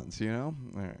more months." You know.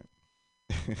 All right.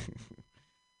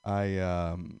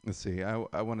 Let's see.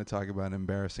 I want to talk about an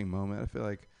embarrassing moment. I feel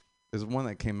like there's one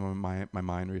that came to my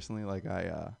mind recently. Like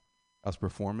I was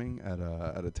performing at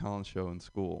a talent show in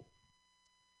school,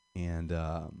 and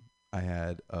I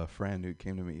had a friend who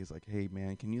came to me. He's like, "Hey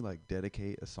man, can you like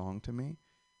dedicate a song to me?"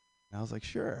 And I was like,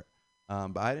 "Sure,"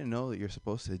 but I didn't know that you're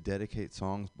supposed to dedicate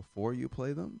songs before you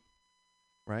play them,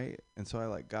 right? And so I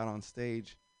like got on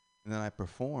stage, and then I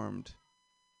performed,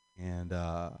 and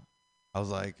I was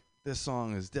like, "This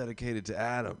song is dedicated to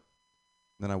Adam."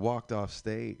 And then I walked off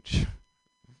stage.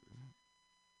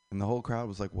 And the whole crowd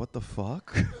was like, "What the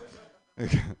fuck?"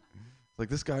 It's like,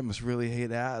 this guy must really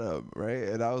hate Adam, right?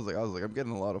 And I was like, I'm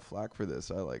getting a lot of flack for this.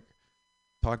 So I like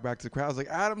talked back to the crowd. I was like,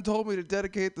 "Adam told me to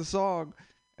dedicate the song."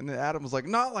 And then Adam was like,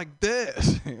 "Not like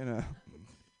this." You know.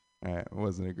 All right, it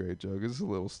wasn't a great joke. It's just a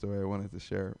little story I wanted to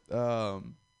share.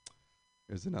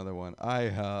 Here's another one.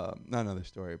 Not another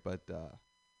story, but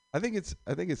I think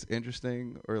it's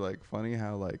interesting or like funny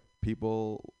how like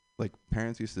people like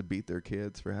parents used to beat their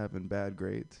kids for having bad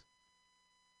grades.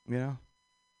 You know,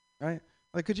 right?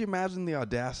 Like, could you imagine the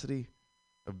audacity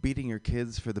of beating your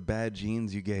kids for the bad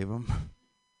genes you gave them?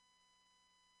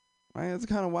 Right? It's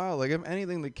kind of wild. Like, if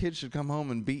anything, the kids should come home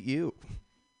and beat you.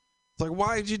 It's like,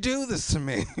 why'd you do this to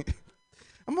me?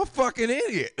 I'm a fucking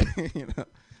idiot. You know,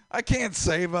 I can't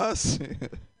save us.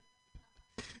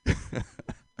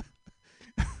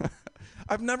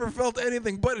 I've never felt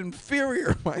anything but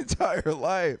inferior my entire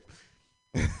life.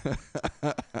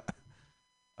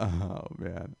 Oh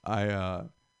man,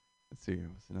 let's see.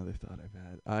 What's another thought I've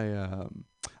had?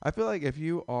 I feel like if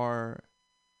you are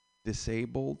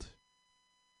disabled,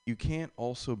 you can't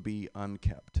also be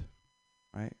unkept,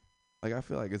 right? Like I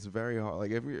feel like it's very hard.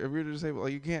 Like if you're disabled,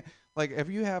 like you can't. Like if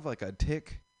you have like a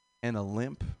tick and a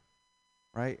limp,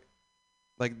 right?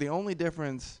 Like the only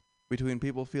difference between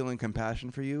people feeling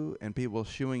compassion for you and people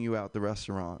shooing you out the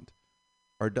restaurant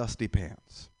are dusty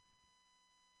pants.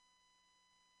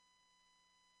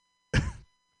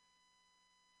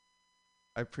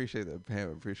 I appreciate that, Pam.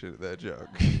 I appreciated that joke.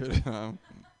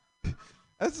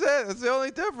 That's it. That's the only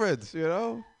difference, you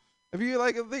know? If you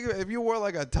like, if you wore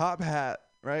like a top hat,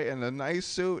 right, and a nice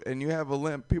suit, and you have a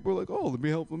limp, people are like, "Oh, let me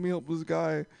help this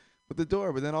guy with the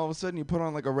door." But then all of a sudden, you put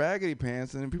on like a raggedy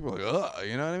pants, and then people are like, "Ugh,"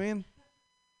 you know what I mean?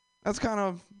 That's kind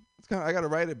of. I gotta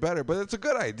write it better, but it's a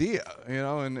good idea, you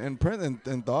know, and print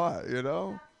and thought, you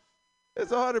know.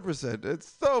 It's 100%.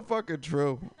 It's so fucking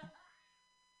true.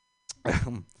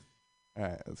 All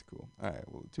right, that's cool. All right,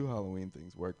 well, 2 Halloween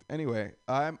things worked. Anyway,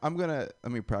 I'm gonna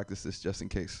let me practice this just in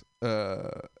case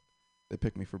they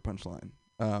pick me for punchline.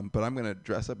 But I'm gonna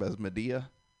dress up as Medea.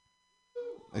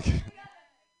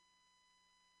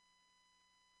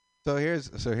 So here's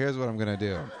what I'm gonna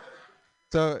do.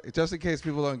 So just in case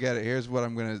people don't get it, here's what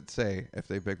I'm gonna say if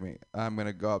they pick me. I'm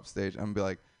gonna go up stage. I'm gonna be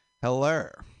like, "Hello."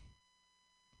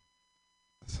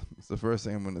 It's the first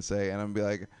thing I'm gonna say, and I'm gonna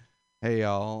be like, Hey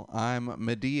y'all, I'm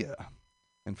Medea,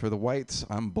 and for the whites,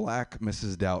 I'm Black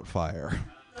Mrs. Doubtfire.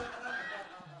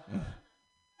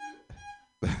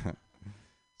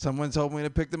 Someone told me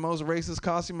to pick the most racist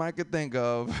costume I could think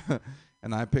of,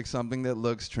 and I picked something that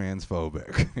looks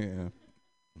transphobic. Yeah.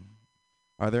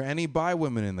 Are there any bi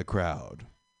women in the crowd?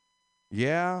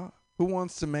 Yeah? Who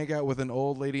wants to make out with an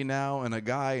old lady now and a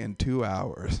guy in 2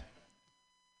 hours?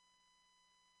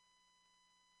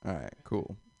 All right,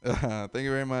 cool. Thank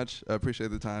you very much. I appreciate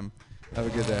the time. Have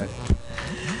a good day.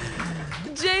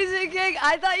 Jason King,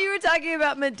 I thought you were talking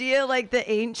about Medea, like the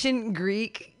ancient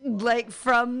Greek, like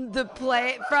from the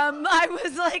play. I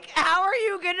was like, how are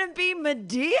you gonna be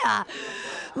Medea?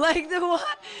 Like the one,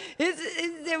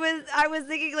 I was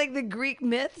thinking like the Greek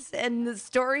myths and the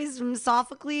stories from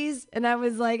Sophocles, and I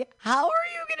was like, how are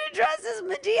you gonna dress as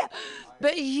Medea?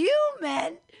 But you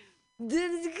meant the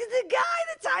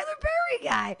guy, the Tyler Perry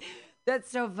guy.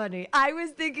 That's so funny. I was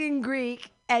thinking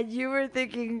Greek, and you were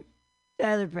thinking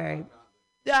Tyler Perry.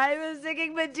 I was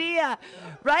thinking Medea.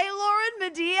 Right, Lauren?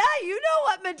 Medea? You know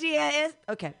what Medea is.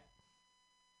 Okay.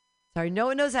 Sorry, no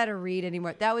one knows how to read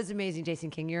anymore. That was amazing,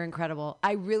 Jason King. You're incredible.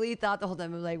 I really thought the whole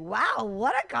time, I was like, wow,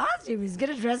 what a costume. He's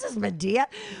going to dress as Medea.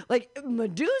 Like,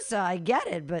 Medusa, I get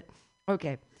it, but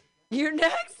okay. Your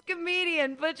next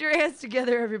comedian, put your hands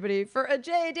together, everybody, for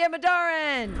Ajay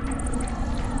Damadaran.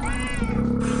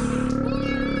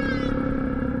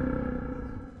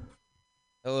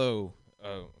 Hello.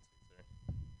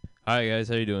 Hi guys,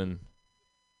 how you doing?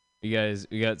 You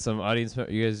got some audience?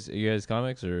 You guys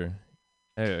comics or?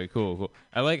 Anyway, cool.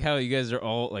 I like how you guys are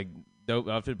all like dope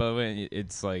outfit. By the way, and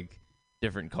it's like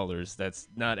different colors. That's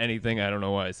not anything. I don't know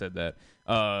why I said that.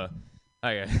 Hi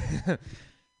guys.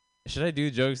 Should I do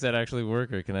jokes that actually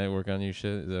work, or can I work on you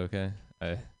shit? Is that okay?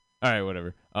 All right,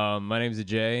 whatever. My name's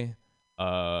Ajay.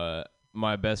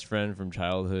 My best friend from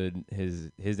childhood.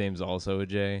 His name's also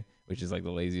Ajay, which is like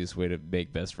the laziest way to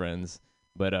make best friends.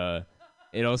 But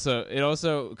it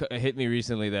also hit me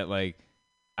recently that like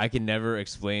I can never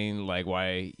explain like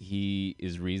why he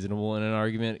is reasonable in an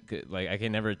argument. Like I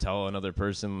can never tell another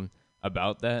person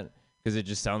about that because it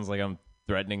just sounds like I'm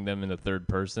threatening them in the third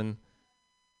person.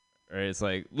 Right? It's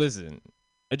like, listen,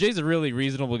 Ajay's a really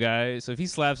reasonable guy, so if he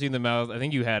slaps you in the mouth, I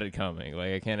think you had it coming.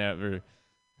 Like I can't ever.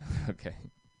 Okay,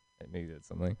 maybe that's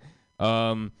something.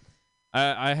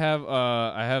 I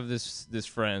have this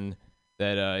friend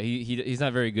that he's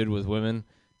not very good with women.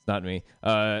 It's not me.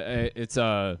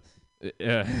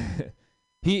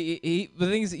 He the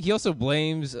thing is he also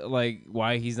blames like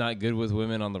why he's not good with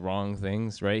women on the wrong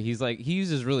things, right? He's like he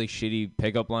uses really shitty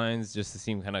pickup lines just to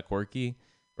seem kind of quirky,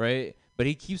 right? But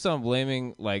he keeps on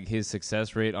blaming like his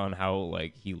success rate on how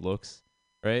like he looks,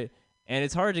 right? And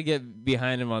it's hard to get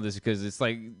behind him on this because it's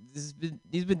like he's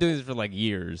been doing this for like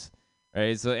years,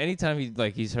 right? So anytime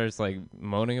he starts like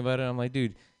moaning about it, I'm like,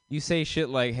 dude, you say shit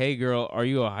like, "Hey girl, are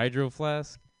you a hydro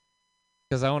flask?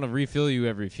 Because I want to refill you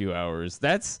every few hours."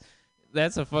 That's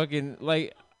a fucking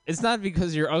like. It's not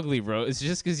because you're ugly, bro. It's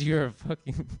just because you're a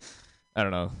fucking. I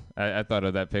don't know. I thought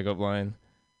of that pickup line.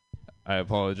 I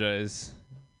apologize.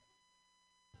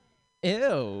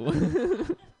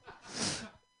 Ew.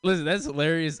 Listen, that's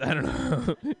hilarious. I don't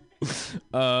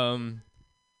know.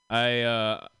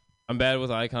 I'm bad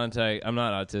with eye contact. I'm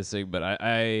not autistic, but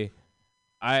I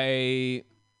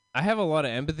have a lot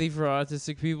of empathy for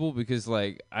autistic people because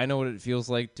like I know what it feels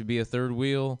like to be a third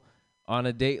wheel on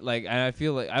a date. Like I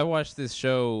feel like I watched this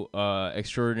show,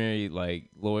 Extraordinary like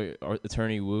Lawyer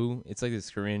Attorney Woo. It's like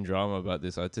this Korean drama about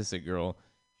this autistic girl.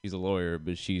 She's a lawyer,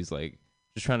 but she's like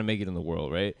just trying to make it in the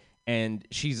world, right? And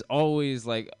she's always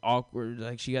like awkward,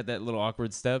 like she got that little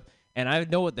awkward step, and I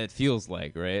know what that feels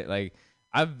like, right? Like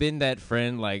I've been that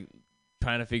friend, like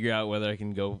trying to figure out whether I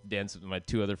can go dance with my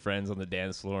two other friends on the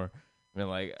dance floor. And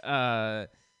like, I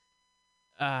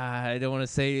don't want to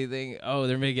say anything. Oh,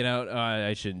 they're making out.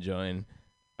 I shouldn't join.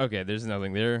 Okay, there's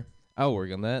nothing there. I'll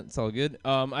work on that. It's all good.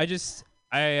 I just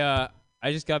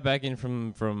got back in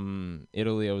from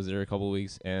Italy. I was there a couple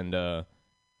weeks, and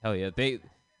hell yeah, they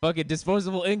fucking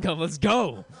disposable income. Let's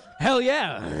go. Hell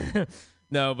yeah.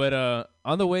 No, but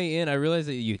on the way in, I realized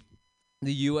that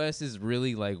the U.S. is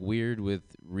really like weird with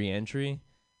re-entry,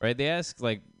 right? They ask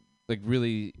like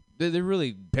really. They're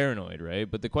really paranoid, right?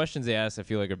 But the questions they ask, I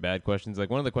feel like, are bad questions.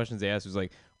 Like, one of the questions they asked was,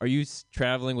 like, are you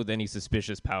traveling with any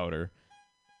suspicious powder,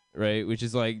 right? Which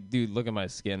is like, dude, look at my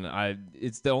skin.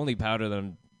 It's the only powder that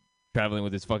I'm traveling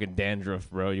with is fucking dandruff,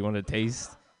 bro. You want to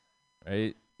taste,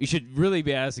 right? You should really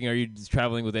be asking, are you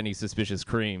traveling with any suspicious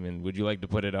cream? And would you like to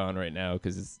put it on right now?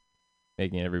 Because it's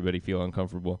making everybody feel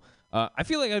uncomfortable. I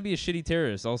feel like I'd be a shitty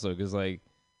terrorist also because, like,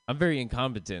 I'm very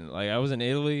incompetent. Like, I was in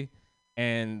Italy.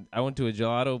 and I went to a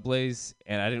gelato place,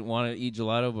 and I didn't want to eat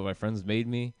gelato, but my friends made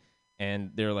me,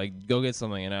 and they were like, "Go get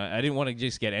something," and I didn't want to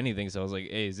just get anything, so I was like,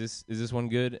 "Hey, is this one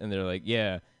good?" And they're like,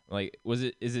 "Yeah." I'm like,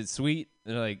 is it sweet?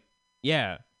 And they're like,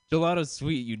 "Yeah, gelato's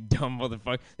sweet, you dumb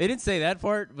motherfucker." They didn't say that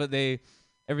part, but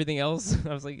everything else,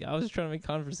 I was like, I was just trying to make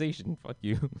conversation. Fuck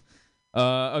you.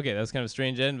 Okay, that was kind of a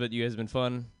strange end, but you guys have been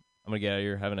fun. I'm gonna get out of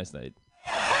here. Have a nice night.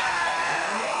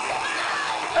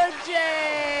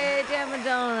 Jay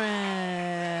Damodoran.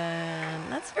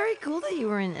 That's very cool that you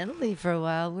were in Italy for a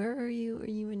while. Where were you? Were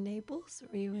you in Naples?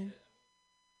 Were you in?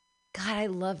 God, I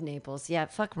love Naples. Yeah,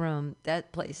 fuck Rome.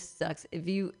 That place sucks.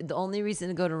 The only reason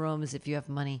to go to Rome is if you have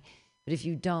money. But if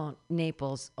you don't,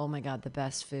 Naples, oh my God, the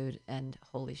best food, and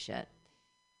holy shit.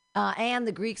 And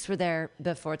the Greeks were there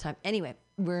before time. Anyway,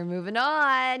 we're moving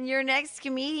on. Your next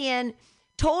comedian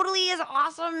totally is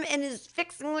awesome and is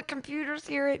fixing the computers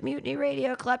here at Mutiny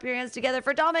Radio. Clap your hands together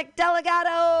for Dominic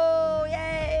Delgado.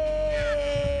 Yay!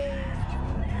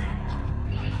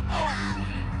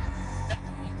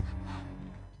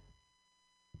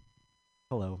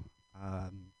 Hello.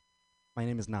 My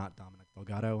name is not Dominic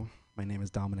Delgado. My name is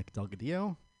Dominic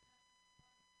Delgadillo.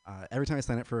 Every time I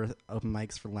sign up for open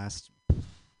mics for the last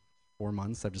 4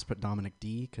 months, I've just put Dominic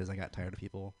D because I got tired of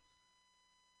people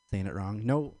saying it wrong.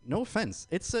 No offense.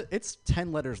 It's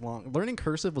 10 letters long. Learning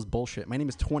cursive was bullshit. My name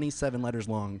is 27 letters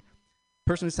long.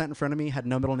 Person who sat in front of me had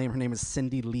no middle name. Her name is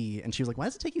Cindy Lee, and she was like, "Why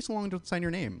does it take you so long to sign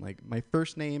your name? Like, my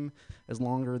first name is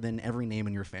longer than every name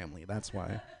in your family. That's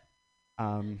why."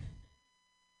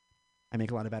 I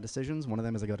make a lot of bad decisions. One of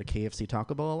them is I go to KFC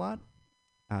Taco Bell a lot,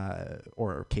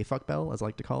 or K-Fuck Bell, as I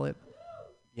like to call it.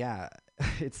 Yeah,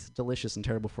 it's delicious and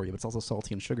terrible for you, but it's also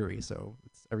salty and sugary, so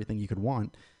it's everything you could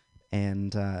want.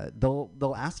 And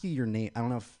they'll ask you your name. I don't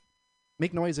know if...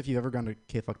 Make noise if you've ever gone to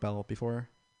K-Fuck Bell before.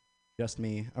 Just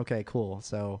me. Okay, cool.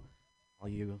 So all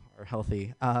you are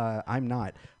healthy. I'm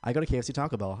not. I go to KFC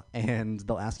Taco Bell, and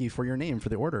they'll ask you for your name for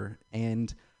the order.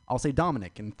 And I'll say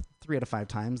Dominic, and 3 out of 5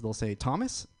 times they'll say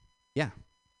Thomas. Yeah,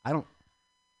 I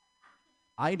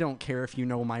don't care if you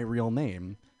know my real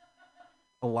name.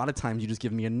 A lot of times you just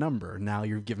give me a number. Now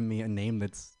you're giving me a name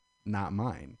that's not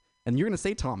mine. And you're going to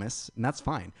say Thomas, and that's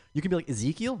fine. You can be like,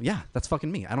 Ezekiel? Yeah, that's fucking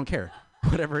me. I don't care.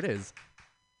 Whatever it is.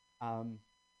 But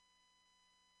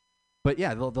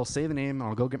yeah, they'll say the name, and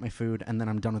I'll go get my food, and then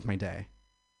I'm done with my day.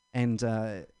 And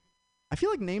I feel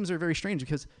like names are very strange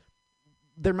because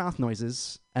they're mouth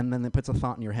noises, and then it puts a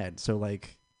thought in your head. So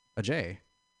like a J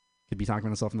could be talking about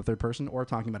himself in the third person or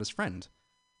talking about his friend.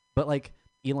 But like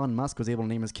Elon Musk was able to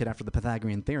name his kid after the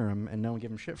Pythagorean theorem, and no one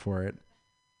gave him shit for it.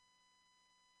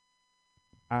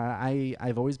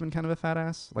 I've always been kind of a fat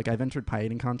ass. Like, I've entered pie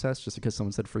eating contests just because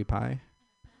someone said free pie.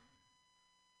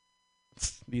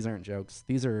 These aren't jokes.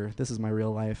 This is my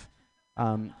real life.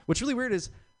 What's really weird is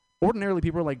ordinarily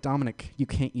people are like, Dominic, you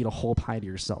can't eat a whole pie to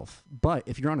yourself. But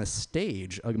if you're on a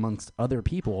stage amongst other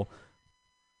people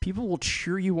will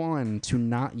cheer you on to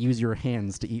not use your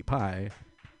hands to eat pie.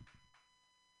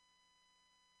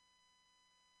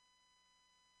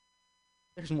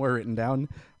 There's more written down.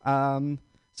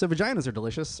 So vaginas are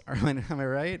delicious. Am I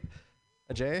right?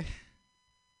 Ajay?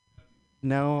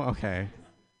 No? Okay.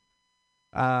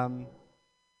 That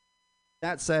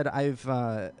said, I've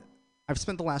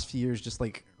spent the last few years just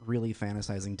like really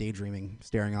fantasizing, daydreaming,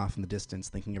 staring off in the distance,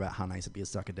 thinking about how nice it'd be to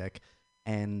suck a dick.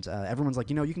 And everyone's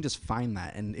like, you can just find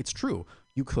that. And it's true.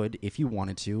 You could, if you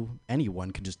wanted to,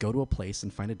 anyone could just go to a place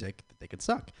and find a dick that they could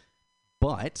suck.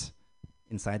 But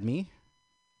inside me,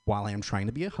 while I am trying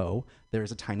to be a hoe,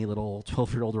 there's a tiny little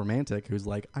 12-year-old romantic who's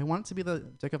like, I want it to be the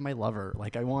dick of my lover.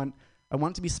 Like, I want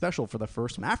it to be special for the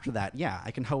first one. After that, yeah,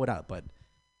 I can hoe it up. But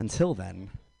until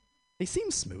then, they seem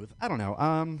smooth. I don't know.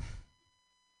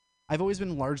 I've always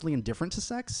been largely indifferent to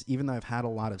sex, even though I've had a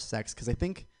lot of sex, because I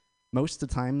think most of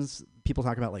the times people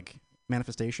talk about like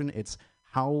manifestation, it's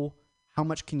how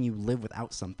much can you live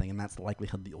without something, and that's the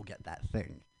likelihood that you'll get that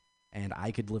thing. And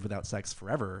I could live without sex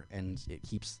forever, and it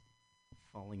keeps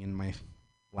falling in my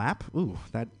lap. Ooh,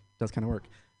 that does kind of work.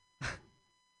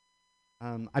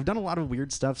 I've done a lot of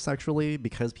weird stuff sexually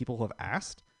because people have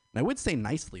asked, and I would say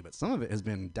nicely, but some of it has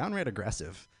been downright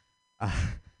aggressive.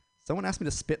 Someone asked me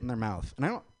to spit in their mouth,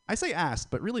 and I say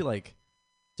asked, but really like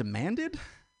demanded.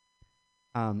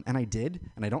 And I did,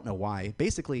 and I don't know why.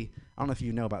 Basically, I don't know if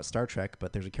you know about Star Trek,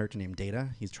 but there's a character named Data.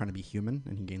 He's trying to be human,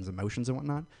 and he gains emotions and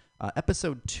whatnot.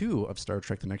 Episode 2 of Star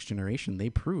Trek The Next Generation, they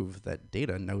prove that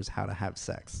Data knows how to have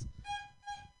sex.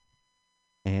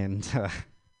 And,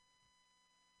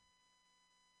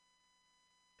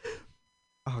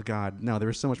 oh God, no, there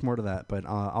was so much more to that, but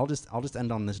I'll just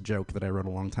end on this joke that I wrote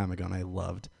a long time ago and I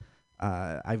loved.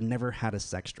 I've never had a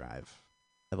sex drive.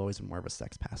 I've always been more of a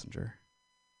sex passenger.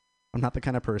 I'm not the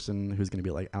kind of person who's going to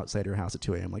be like outside your house at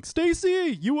 2 a.m. like,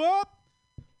 Stacy, you up?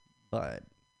 But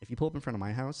if you pull up in front of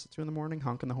my house at 2 in the morning,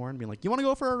 honking the horn, being like, you want to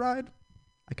go for a ride?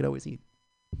 I could always eat.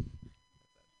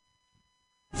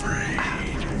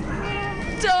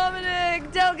 Dominic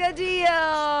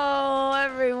Delgadillo,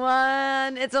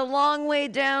 everyone. It's a long way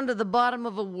down to the bottom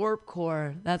of a warp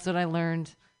core. That's what I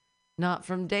learned. Not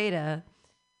from Data,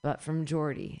 but from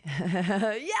Geordi. Yes,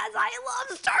 I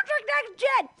love Star Trek Next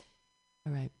Gen.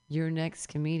 All right, your next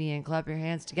comedian. Clap your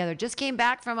hands together. Just came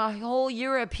back from a whole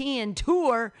European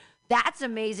tour. That's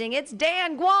amazing. It's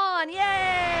Dan Guan. Yay!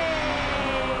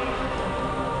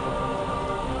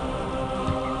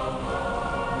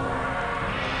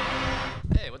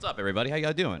 Hey, what's up, everybody? How you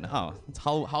guys doing? Oh, it's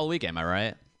Hall weekend, am I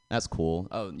right? That's cool.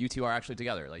 Oh, you two are actually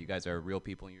together. Like, you guys are real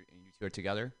people and you two are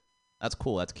together? That's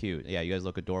cool. That's cute. Yeah, you guys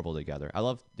look adorable together.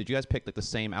 Did you guys pick like the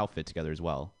same outfit together as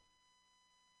well?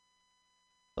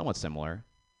 Somewhat similar.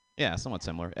 Yeah, somewhat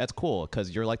similar. That's cool because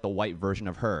you're like the white version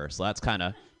of her. So that's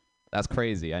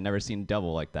crazy. I never seen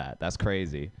double like that. That's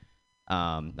crazy.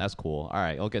 That's cool. All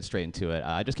right, I'll get straight into it.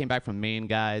 I just came back from Maine,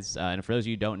 guys. And for those of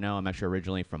you who don't know, I'm actually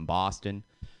originally from Boston.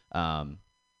 All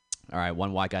right,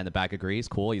 one white guy in the back agrees.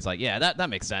 Cool. He's like, yeah, that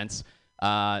makes sense.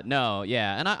 No,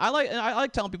 yeah, and I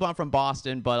like telling people I'm from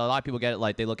Boston, but a lot of people get it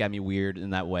like they look at me weird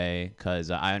in that way because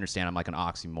I understand I'm like an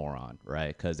oxymoron,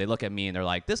 right? Because they look at me and they're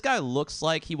like, this guy looks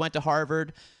like he went to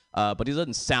Harvard, but he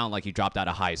doesn't sound like he dropped out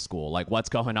of high school. Like, what's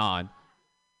going on?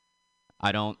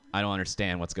 I don't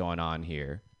understand what's going on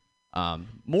here.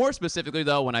 More specifically,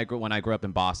 though, when I grew up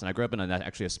in Boston, I grew up in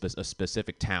a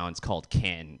specific town. It's called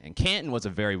Canton, and Canton was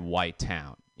a very white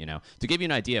town. You know, to give you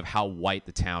an idea of how white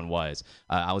the town was,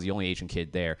 I was the only Asian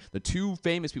kid there. The two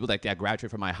famous people that graduated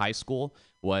from my high school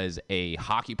was a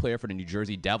hockey player for the New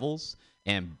Jersey Devils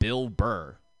and Bill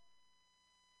Burr.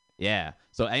 Yeah.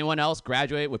 So anyone else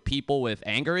graduate with people with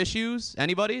anger issues?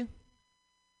 Anybody?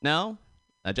 No?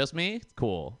 Just me?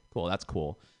 Cool. That's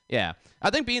cool. Yeah.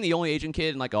 I think being the only Asian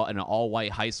kid in like an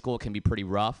all-white high school can be pretty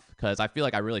rough because I feel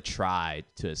like I really tried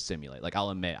to assimilate. Like,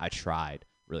 I'll admit, I tried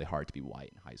really hard to be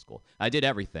white in high school. I did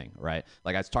everything, right?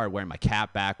 Like, I started wearing my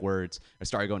cap backwards. I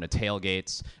started going to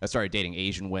tailgates. I started dating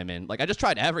Asian women. Like, I just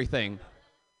tried everything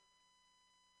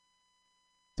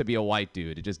to be a white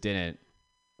dude. It just didn't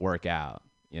work out,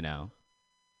 you know?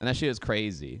 And that shit is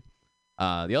crazy.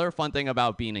 The other fun thing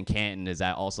about being in Canton is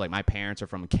that also, like, my parents are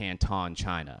from Canton,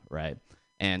 China, right?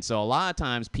 And so a lot of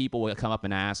times people will come up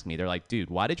and ask me, they're like, dude,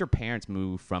 why did your parents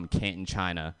move from Canton,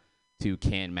 China to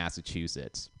Canton,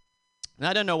 Massachusetts? And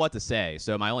I didn't know what to say,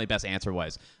 so my only best answer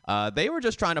was, they were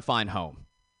just trying to find home.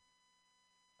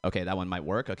 Okay, that one might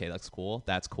work. Okay, that's cool.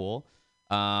 That's cool.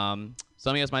 Some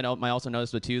of you guys might also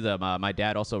notice it too that my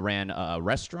dad also ran a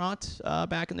restaurant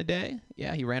back in the day.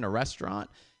 Yeah, he ran a restaurant.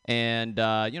 And,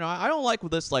 you know, I don't like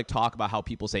this like talk about how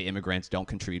people say immigrants don't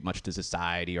contribute much to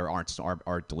society or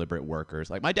aren't deliberate workers.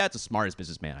 Like, my dad's the smartest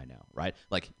businessman I know, right?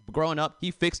 Like, growing up,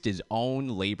 he fixed his own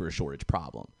labor shortage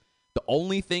problem. The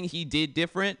only thing he did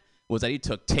different was that he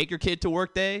took take your kid to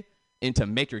work day into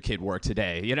make your kid work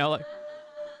today. You know,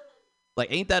 like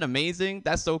ain't that amazing?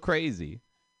 That's so crazy.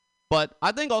 But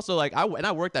I think also, like, I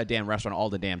worked that damn restaurant all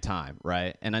the damn time,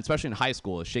 right? And especially in high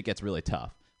school, shit gets really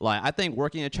tough. Like, I think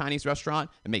working at a Chinese restaurant,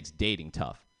 it makes dating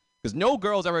tough. Because no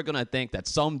girl's ever going to think that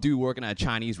some dude working at a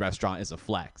Chinese restaurant is a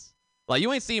flex. Like,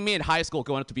 you ain't seen me in high school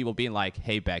going up to people being like,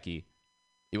 hey, Becky,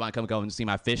 you want to come go and see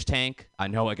my fish tank? I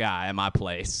know a guy at my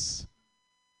place.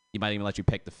 He might even let you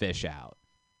pick the fish out.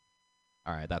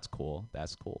 All right, that's cool.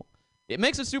 That's cool. It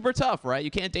makes it super tough, right?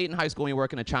 You can't date in high school when you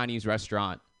work in a Chinese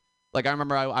restaurant. Like, I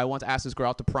remember I once asked this girl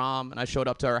out to prom, and I showed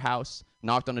up to her house,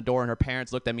 knocked on the door, and her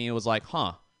parents looked at me and was like,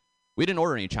 huh, we didn't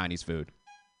order any Chinese food.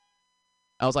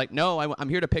 I was like, no, I'm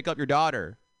here to pick up your daughter.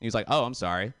 And he was like, oh, I'm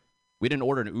sorry. We didn't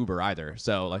order an Uber either.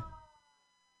 So, like,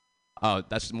 oh,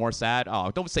 that's just more sad?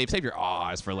 Oh, don't save your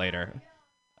ahs for later.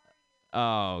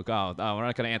 Oh, God. Oh, we're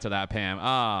not going to answer that, Pam.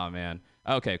 Oh, man.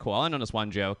 Okay, cool. I'll end on this one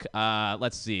joke.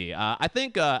 Let's see. I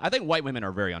think white women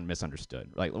are very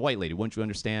misunderstood. Like, white lady, wouldn't you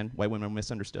understand? White women are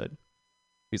misunderstood.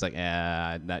 He's like,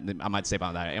 I might say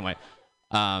about that. Anyway,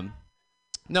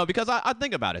 no, because I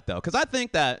think about it, though. Because I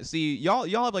think that, see, y'all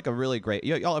have like a really great,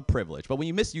 y'all have privilege. But when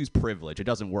you misuse privilege, it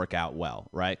doesn't work out well,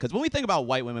 right? Because when we think about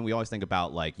white women, we always think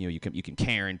about, like, you know, you can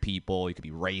Karen people, you can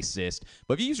be racist.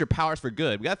 But if you use your powers for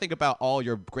good, we got to think about all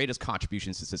your greatest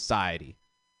contributions to society,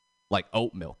 like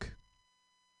oat milk.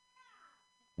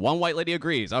 One white lady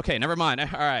agrees. Okay, never mind. All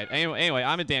right. Anyway,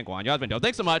 I'm in Dan Guan. Y'all have been dope.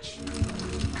 Thanks so much.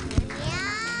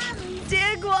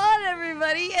 Dan Guan,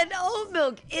 everybody, and oat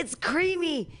milk. It's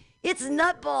creamy. It's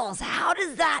nut balls. How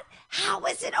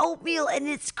is it oatmeal and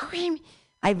it's creamy?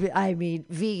 I mean,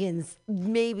 vegans,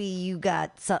 maybe you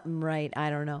got something right. I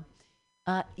don't know.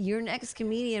 Your next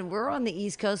comedian, we're on the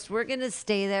East Coast. We're going to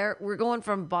stay there. We're going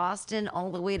from Boston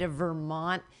all the way to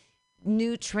Vermont.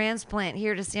 New transplant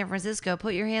here to San Francisco.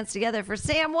 Put your hands together for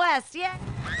Sam West. Yeah.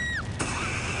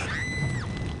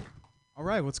 All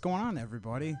right, what's going on,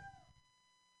 everybody?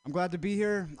 I'm glad to be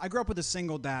here. I grew up with a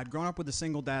single dad. Growing up with a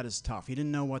single dad is tough. He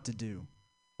didn't know what to do.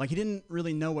 Like, he didn't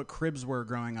really know what cribs were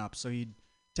growing up, so he'd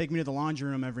take me to the laundry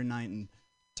room every night and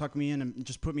tuck me in and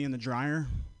just put me in the dryer.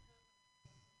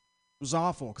 It was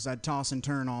awful because I'd toss and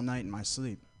turn all night in my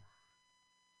sleep.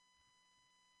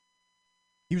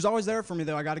 He was always there for me,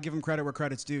 though. I got to give him credit where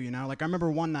credit's due, you know? Like, I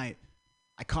remember one night,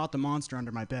 I caught the monster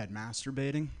under my bed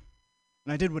masturbating.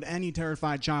 And I did what any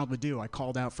terrified child would do. I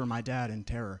called out for my dad in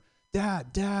terror.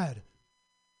 Dad, Dad.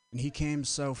 And he came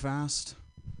so fast.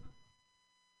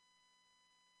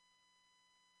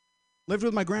 Lived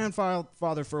with my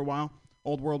grandfather for a while,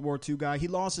 old World War II guy. He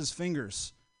lost his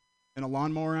fingers in a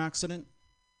lawnmower accident.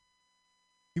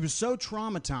 He was so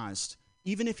traumatized,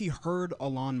 even if he heard a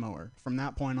lawnmower, from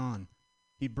that point on,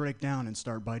 he'd break down and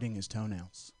start biting his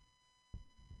toenails.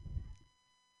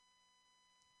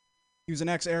 He was an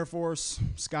ex-Air Force,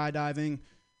 skydiving.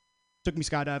 Took me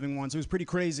skydiving once. It was pretty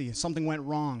crazy. Something went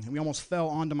wrong, and we almost fell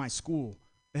onto my school.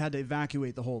 They had to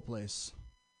evacuate the whole place.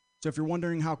 So if you're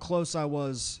wondering how close I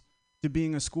was to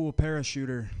being a school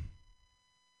parachuter,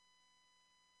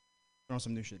 throwing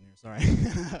some new shit in here,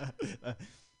 sorry.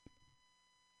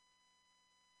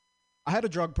 I had a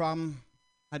drug problem.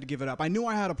 I had to give it up. I knew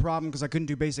I had a problem because I couldn't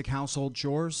do basic household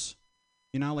chores.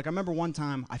 You know, like I remember one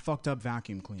time I fucked up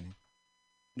vacuum cleaning.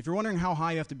 If you're wondering how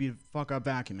high you have to be to fuck up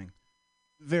vacuuming,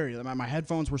 my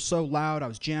headphones were so loud, I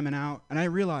was jamming out, and I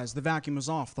realized the vacuum was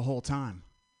off the whole time.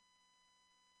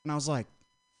 And I was like,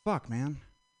 fuck, man.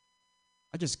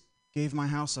 I just gave my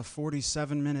house a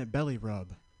 47-minute belly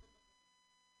rub.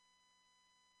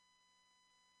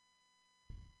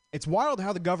 It's wild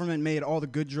how the government made all the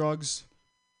good drugs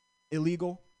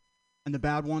illegal and the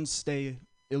bad ones stay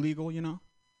illegal, you know?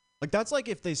 Like, that's like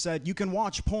if they said, you can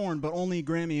watch porn, but only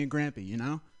Grammy and Grampy, you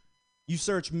know? You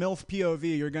search MILF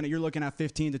POV, you're looking at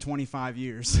 15 to 25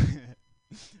 years.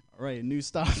 All right, new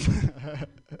stuff. All right.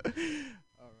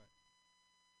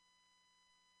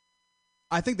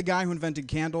 I think the guy who invented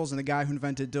candles and the guy who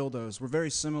invented dildos were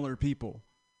very similar people.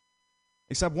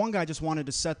 Except one guy just wanted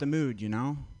to set the mood, you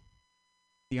know?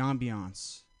 The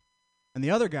ambiance. And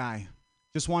the other guy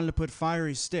just wanted to put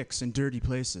fiery sticks in dirty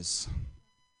places.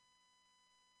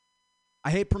 I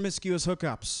hate promiscuous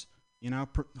hookups, you know,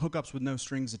 hookups with no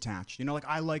strings attached. You know, like,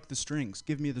 I like the strings.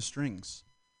 Give me the strings.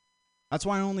 That's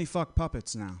why I only fuck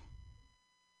puppets now.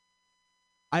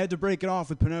 I had to break it off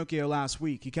with Pinocchio last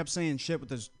week. He kept saying shit with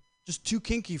this, just too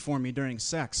kinky for me during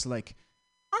sex, like,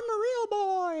 I'm a real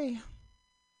boy.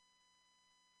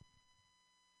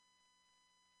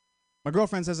 My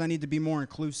girlfriend says I need to be more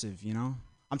inclusive, you know?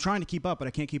 I'm trying to keep up, but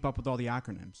I can't keep up with all the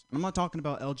acronyms. And I'm not talking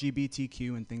about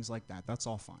LGBTQ and things like that. That's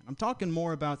all fine. I'm talking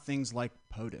more about things like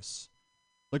POTUS.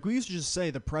 Like, we used to just say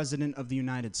the President of the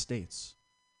United States.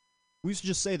 We used to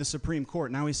just say the Supreme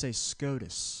Court. Now we say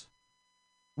SCOTUS.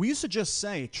 We used to just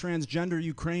say transgender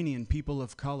Ukrainian people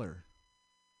of color.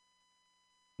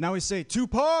 Now we say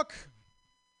Tupac.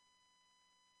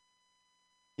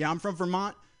 Yeah, I'm from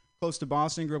Vermont, close to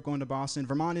Boston. Grew up going to Boston.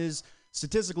 Vermont is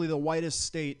statistically the whitest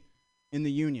state in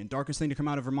the Union. Darkest thing to come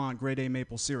out of Vermont, grade A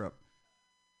maple syrup.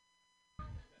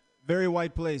 Very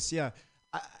white place, yeah.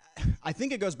 I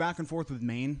think it goes back and forth with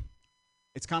Maine.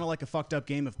 It's kind of like a fucked up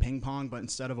game of ping pong, but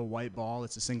instead of a white ball,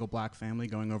 it's a single black family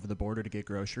going over the border to get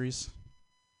groceries.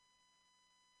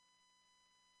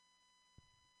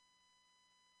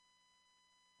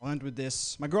 I'll end with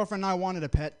this. My girlfriend and I wanted a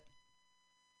pet.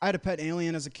 I had a pet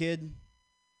alien as a kid.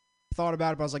 Thought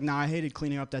about it, but I was like, nah, I hated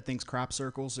cleaning up that thing's crap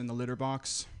circles in the litter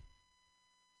box.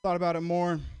 Thought about it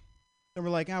more. Then we're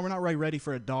like, we're not really ready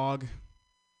for a dog.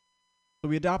 So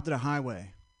we adopted a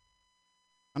highway.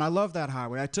 And I love that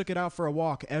highway. I took it out for a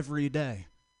walk every day.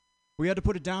 We had to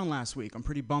put it down last week. I'm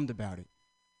pretty bummed about it.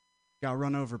 Got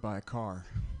run over by a car.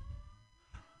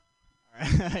 All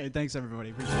right. Thanks, everybody.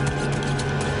 Appreciate it.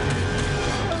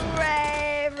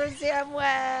 Hooray for Sam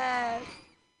West.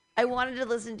 I wanted to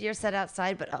listen to your set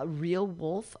outside, but a real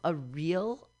wolf, a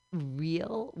real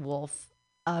wolf,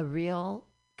 a real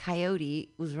coyote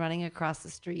was running across the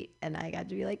street, and I got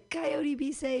to be like, coyote,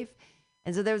 be safe.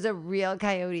 And so there was a real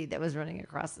coyote that was running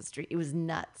across the street. It was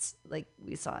nuts. Like,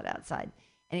 we saw it outside.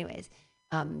 Anyways,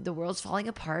 the world's falling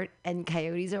apart, and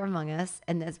coyotes are among us,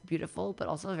 and that's beautiful, but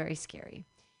also very scary.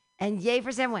 And yay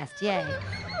for Sam West. Yay.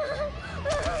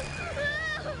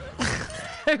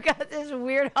 I've got this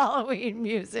weird Halloween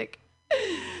music.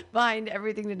 behind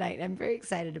everything tonight. I'm very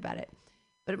excited about it.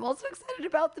 But I'm also excited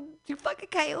about the fucking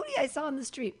coyote I saw on the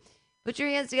street. Put your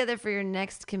hands together for your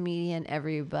next comedian,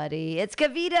 everybody. It's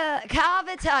Kavita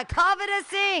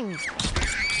Singh.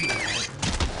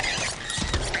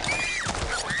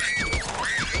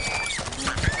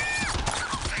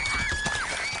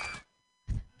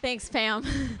 Thanks, fam.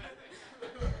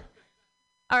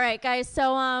 All right, guys.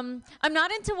 So I'm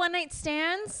not into one-night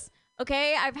stands.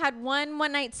 Okay, I've had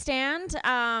one-night stand,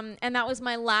 and that was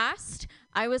my last.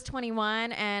 I was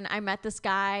 21, and I met this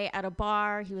guy at a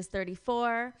bar. He was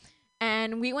 34,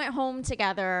 and we went home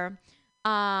together.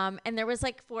 And there was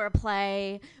like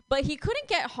foreplay, but he couldn't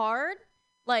get hard.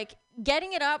 Like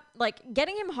getting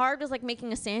him hard was like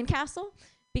making a sandcastle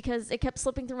because it kept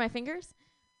slipping through my fingers.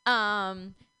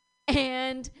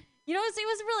 And you know, it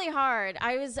was really hard.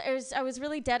 I was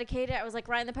really dedicated. I was like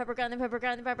grinding the pepper,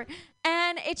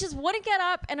 and it just wouldn't get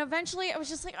up. And eventually, I was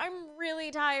just like, I'm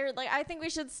really tired. Like, I think we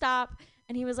should stop.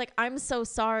 And he was like, I'm so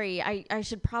sorry. I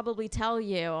should probably tell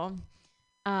you.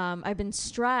 I've been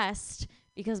stressed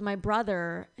because my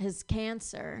brother has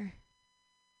cancer.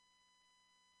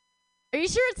 Are you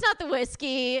sure it's not the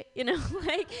whiskey? You know,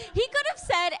 like he could have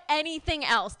said anything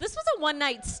else. This was a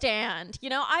one-night stand. You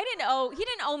know, he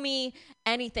didn't owe me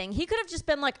anything. He could have just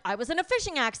been like, I was in a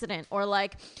fishing accident, or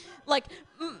like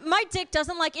my dick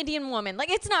doesn't like Indian woman. Like,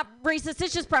 it's not racist,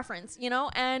 it's just preference, you know?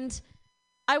 And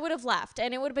I would have left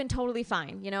and it would have been totally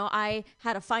fine. You know, I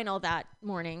had a final that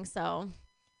morning, so,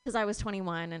 because I was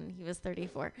 21 and he was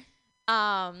 34.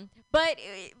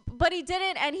 But he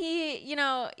didn't, and he, you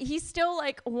know, he still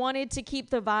like wanted to keep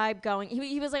the vibe going.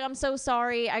 He was like, I'm so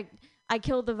sorry, I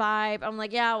killed the vibe. I'm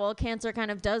like, yeah, well, cancer kind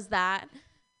of does that.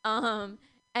 And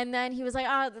then he was like,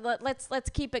 let's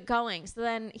keep it going. So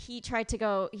then he tried to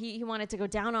go, he wanted to go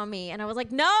down on me, and I was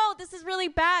like, no, this is really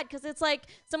bad, because it's like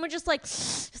someone just like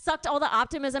sucked all the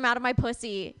optimism out of my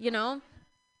pussy, you know?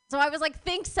 So I was like,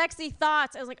 think sexy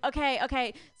thoughts. I was like,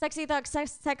 okay, sexy thoughts.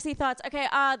 Okay,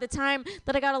 the time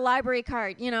that I got a library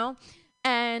card, you know?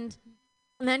 And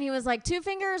then he was like, 2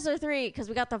 fingers or 3? Because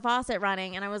we got the faucet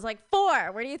running. And I was like,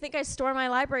 4. Where do you think I store my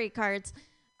library cards?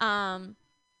 And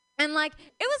like,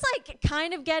 it was like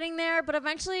kind of getting there, but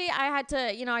eventually I had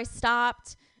to, you know, I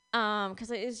stopped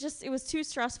because it was too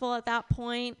stressful at that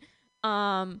point.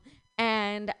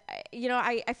 And, you know,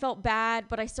 I felt bad,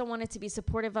 but I still wanted to be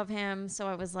supportive of him. So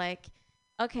I was like,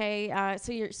 okay,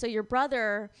 so your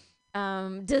brother,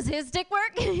 does his dick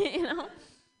work? You know?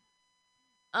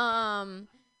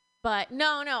 But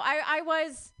no, I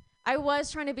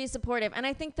was trying to be supportive. And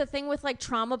I think the thing with like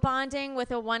trauma bonding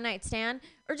with a one-night stand,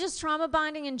 or just trauma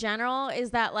bonding in general, is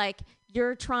that like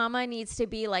your trauma needs to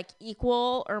be like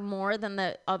equal or more than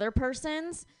the other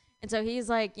person's. And so he's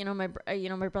like, you know, my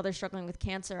brother's struggling with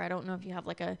cancer. I don't know if you have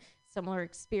like a similar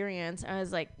experience. I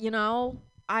was like, you know,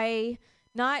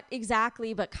 not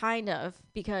exactly, but kind of,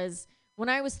 because when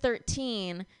I was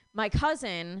 13, my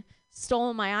cousin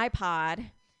stole my iPod,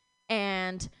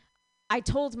 and I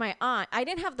told my aunt. I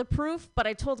didn't have the proof, but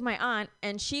I told my aunt,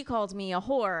 and she called me a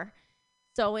whore.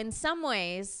 So in some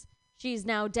ways, she's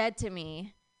now dead to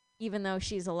me, even though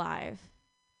she's alive.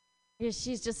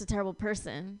 She's just a terrible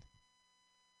person.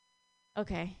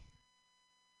 Okay.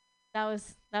 That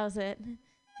was it.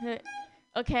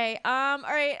 Okay. All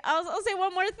right. I'll say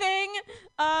one more thing.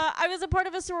 I was a part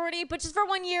of a sorority, but just for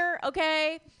 1 year.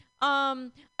 Okay.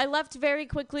 I left very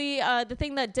quickly. The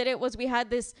thing that did it was we had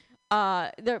this.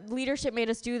 The leadership made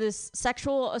us do this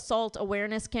sexual assault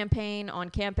awareness campaign on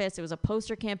campus. It was a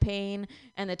poster campaign,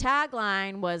 and the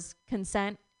tagline was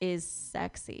 "Consent is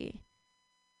sexy."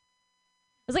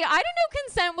 I was like, I didn't know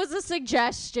consent was a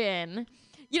suggestion.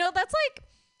 You know, that's like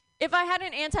if I had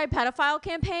an anti-pedophile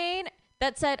campaign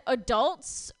that said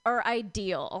adults are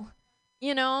ideal,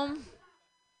 you know?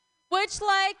 Which,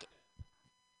 like,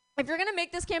 if you're going to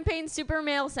make this campaign super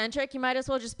male-centric, you might as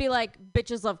well just be like,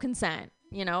 bitches love consent,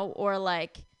 you know? Or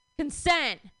like,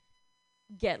 consent,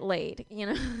 get laid, you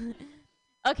know?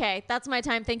 Okay, that's my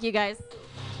time. Thank you, guys.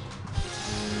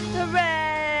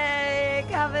 Hooray!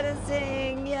 Confidence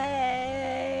sing! Yay!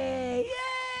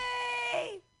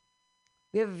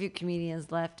 We have a few comedians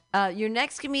left. Your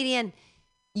next comedian,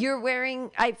 you're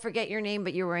wearing, I forget your name,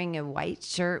 but you're wearing a white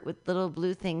shirt with little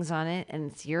blue things on it,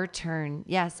 and it's your turn.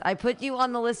 Yes, I put you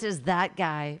on the list as that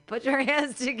guy. Put your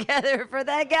hands together for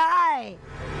that guy.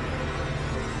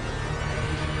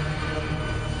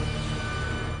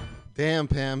 Damn,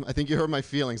 Pam. I think you hurt my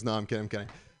feelings. No, I'm kidding.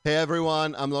 Hey,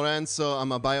 everyone. I'm Lorenzo.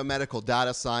 I'm a biomedical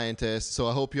data scientist, so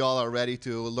I hope you all are ready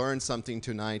to learn something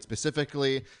tonight.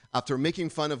 Specifically, after making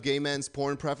fun of gay men's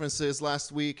porn preferences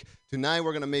last week, tonight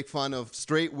we're going to make fun of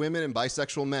straight women and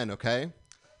bisexual men, okay?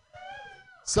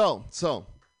 So,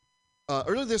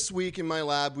 earlier this week in my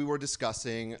lab, we were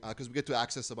discussing, because we get to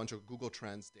access a bunch of Google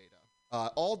Trends data,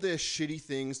 all the shitty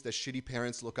things that shitty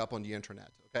parents look up on the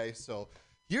internet, okay? So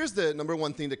here's the number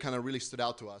one thing that kind of really stood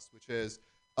out to us, which is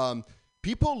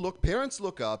parents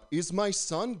look up, is my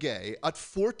son gay, at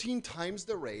 14 times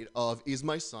the rate of, is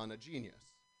my son a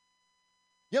genius?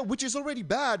 Yeah, which is already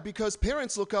bad because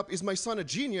parents look up, is my son a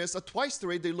genius, at twice the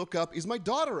rate they look up, is my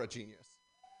daughter a genius?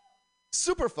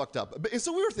 Super fucked up. And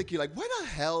so we were thinking, like, why the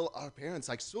hell are parents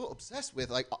like so obsessed with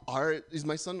like, is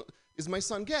my son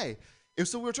gay? And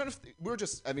so we were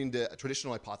just having the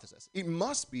traditional hypothesis. It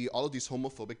must be all of these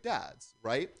homophobic dads,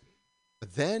 right?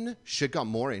 But then shit got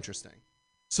more interesting.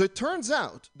 So it turns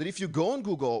out that if you go on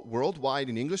Google worldwide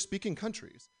in English-speaking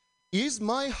countries, is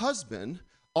my husband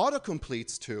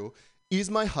autocompletes to,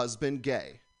 is my husband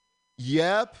gay?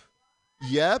 Yep.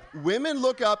 Women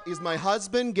look up, is my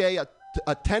husband gay,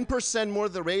 at 10% more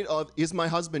the rate of, is my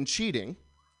husband cheating?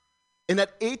 And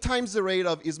at 8 times the rate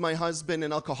of, is my husband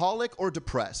an alcoholic or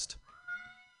depressed?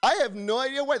 I have no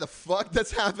idea why the fuck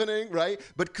that's happening, right?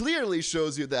 But clearly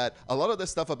shows you that a lot of the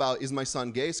stuff about, is my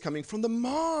son gay, is coming from the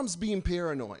moms being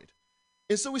paranoid.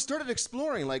 And so we started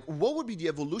exploring, like, what would be the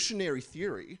evolutionary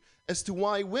theory as to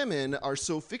why women are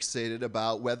so fixated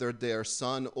about whether their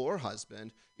son or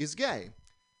husband is gay.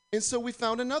 And so we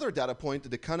found another data point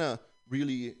that kind of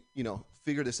really,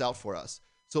 figured this out for us.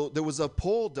 So there was a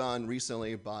poll done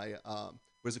recently by, what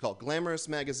is it called? Glamorous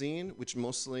Magazine, which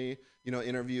mostly,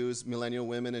 interviews millennial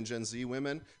women and Gen Z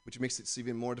women, which makes it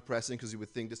even more depressing because you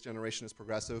would think this generation is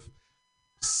progressive.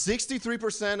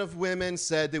 63% of women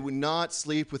said they would not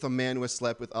sleep with a man who has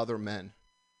slept with other men.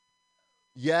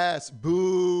 Yes,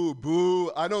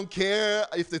 boo. I don't care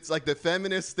if it's like the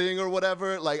feminist thing or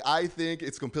whatever. Like, I think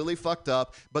it's completely fucked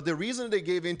up. But the reason they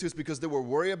gave into is because they were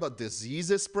worried about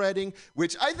diseases spreading,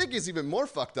 which I think is even more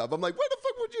fucked up. I'm like, why the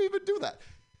fuck would you even do that?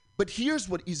 But here's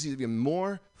what is even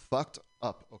more fucked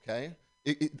up, okay?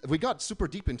 We got super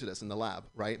deep into this in the lab,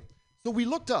 right? So we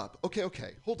looked up,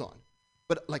 okay, hold on.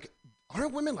 But like,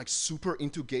 aren't women like super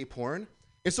into gay porn?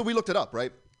 And so we looked it up,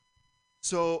 right?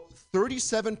 So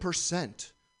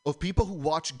 37% of people who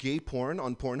watch gay porn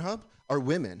on Pornhub are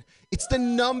women. It's the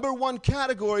 #1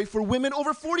 category for women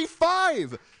over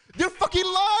 45. They're fucking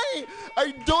lying.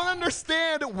 I don't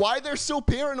understand why they're so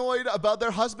paranoid about their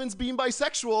husbands being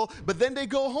bisexual, but then they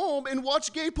go home and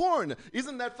watch gay porn.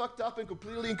 Isn't that fucked up and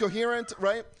completely incoherent,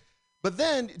 right? But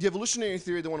then the evolutionary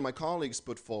theory that one of my colleagues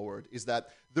put forward is that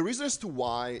the reason as to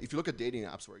why, if you look at dating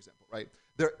apps, for example, right,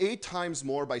 there are 8 times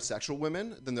more bisexual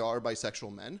women than there are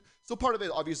bisexual men. So part of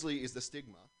it, obviously, is the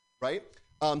stigma, right?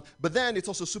 But then it's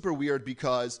also super weird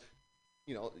because,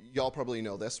 y'all probably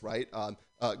know this, right?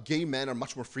 Gay men are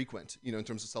much more frequent, in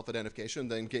terms of self-identification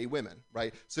than gay women,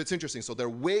 right? So it's interesting. So there are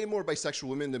way more bisexual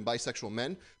women than bisexual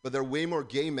men, but there are way more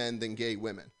gay men than gay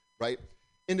women, right?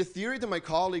 In the theory that my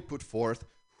colleague put forth,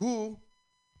 who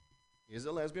is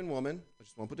a lesbian woman, I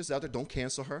just want to put this out there, don't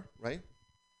cancel her, right?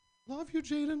 Love you,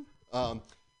 Jaden.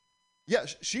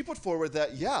 She put forward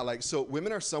that, so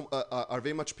women are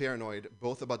very much paranoid,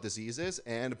 both about diseases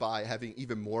and by having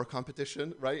even more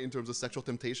competition, right, in terms of sexual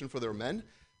temptation for their men,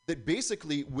 that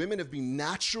basically women have been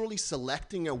naturally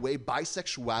selecting away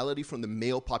bisexuality from the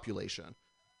male population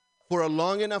for a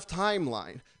long enough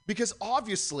timeline. Because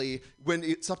obviously, when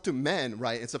it's up to men,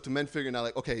 right, it's up to men figuring out,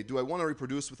 like, okay, do I want to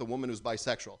reproduce with a woman who's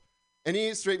bisexual?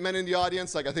 Any straight men in the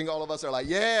audience, like, I think all of us are like,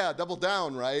 yeah, double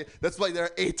down, right? That's why there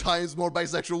are 8 times more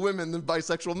bisexual women than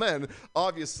bisexual men,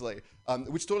 obviously,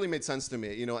 which totally made sense to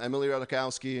me. Emily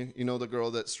Ratajkowski, the girl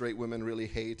that straight women really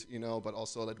hate, but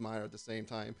also admire at the same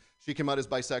time. She came out as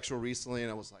bisexual recently,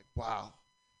 and I was like, wow,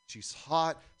 she's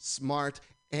hot, smart,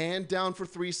 and down for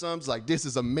threesomes. Like, this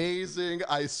is amazing,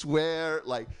 I swear.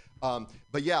 Like,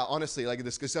 but yeah, honestly, like,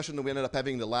 this discussion that we ended up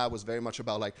having in the lab was very much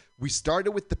about, like, we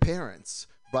started with the parents,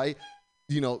 right?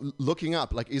 Looking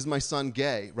up, like, is my son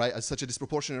gay, right? At such a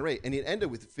disproportionate rate. And it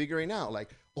ended with figuring out, like,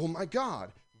 oh my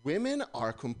God, women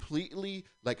are completely,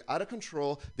 like, out of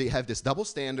control. They have this double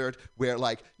standard where,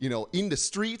 like, in the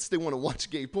streets, they want to watch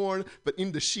gay porn, but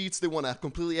in the sheets, they want a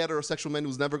completely heterosexual man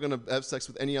who's never going to have sex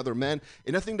with any other men.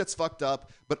 And I think that's fucked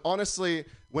up. But honestly,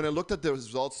 when I looked at the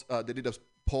results, they did a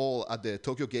poll at the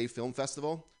Tokyo Gay Film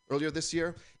Festival earlier this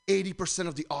year, 80%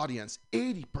 of the audience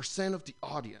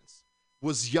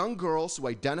was young girls who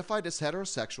identified as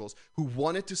heterosexuals who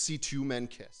wanted to see 2 men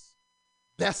kiss.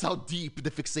 That's how deep the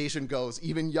fixation goes.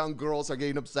 Even young girls are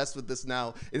getting obsessed with this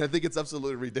now, and I think it's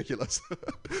absolutely ridiculous.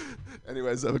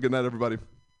 Anyways, have a good night, everybody.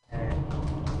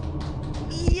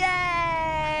 Yay!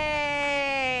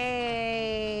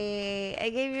 I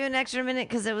gave you an extra minute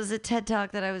because it was a TED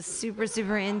Talk that I was super,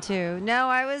 super into. No,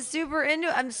 I was super into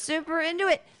it. I'm super into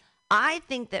it. I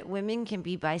think that women can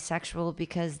be bisexual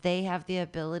because they have the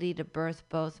ability to birth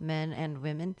both men and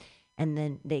women, and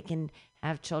then they can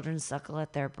have children suckle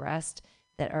at their breast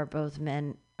that are both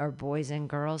men or boys and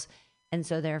girls. And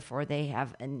so therefore they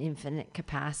have an infinite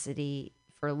capacity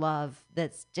for love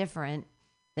that's different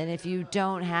than if you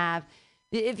don't have,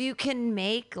 if you can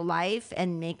make life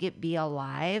and make it be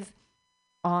alive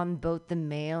on both the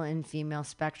male and female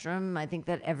spectrum. I think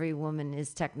that every woman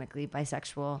is technically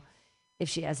bisexual if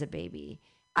she has a baby.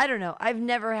 I don't know. I've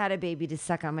never had a baby to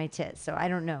suck on my tits, so I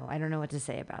don't know. I don't know what to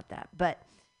say about that. But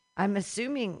I'm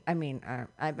assuming, I'm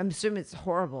assuming it's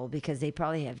horrible because they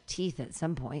probably have teeth at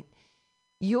some point.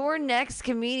 Your next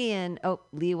comedian, oh,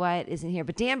 Lee Wyatt isn't here,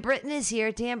 but Dan Britton is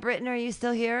here. Dan Britton, are you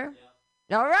still here?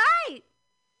 Yeah. All right.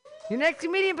 Your next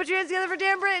comedian, put your hands together for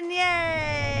Dan Britton.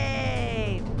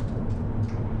 Yay!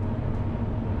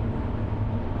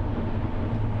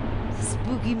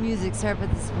 Spooky music. Start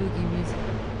with the spooky music.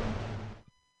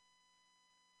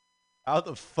 How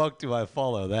the fuck do I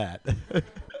follow that?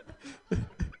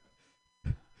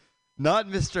 Not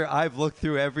Mr. I've looked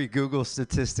through every Google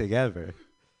statistic ever.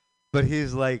 But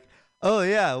he's like, oh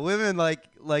yeah, women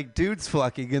like dudes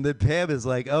fucking, and then Pam is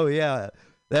like, oh yeah,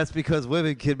 that's because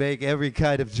women can make every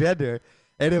kind of gender,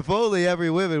 and if only every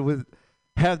woman would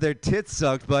have their tits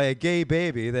sucked by a gay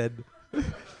baby, then.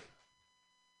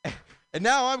 And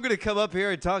now I'm gonna come up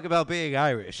here and talk about being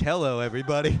Irish. Hello,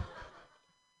 everybody.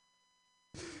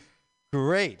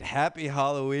 Great, happy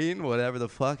Halloween, whatever the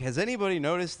fuck. Has anybody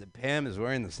noticed that Pam is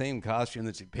wearing the same costume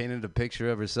that she painted a picture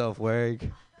of herself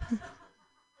wearing?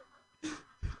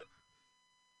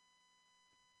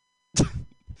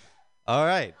 All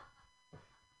right.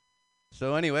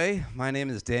 So anyway, my name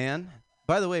is Dan.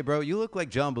 By the way, bro, you look like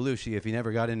John Belushi if he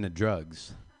never got into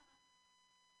drugs.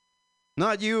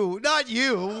 Not you. Not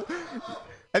you.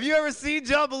 Have you ever seen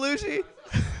John Belushi?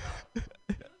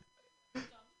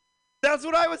 That's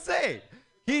what I was saying.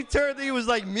 He was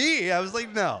like me. I was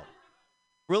like, no.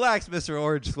 Relax, Mr.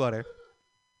 Orange Sweater.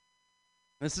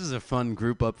 This is a fun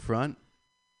group up front.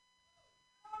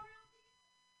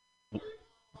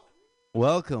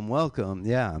 Welcome, welcome.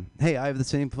 Yeah. Hey, I have the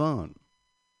same phone.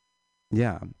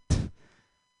 Yeah.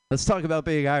 Let's talk about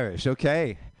being Irish,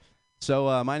 okay?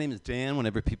 So my name is Dan.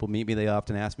 Whenever people meet me, they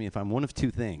often ask me if I'm one of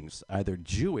two things, either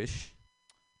Jewish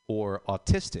or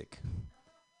autistic.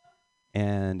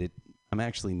 And I'm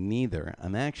actually neither.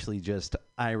 I'm actually just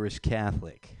Irish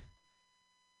Catholic.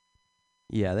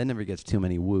 Yeah, that never gets too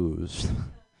many woos.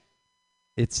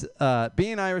 It's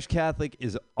being Irish Catholic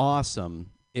is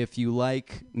awesome if you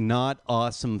like not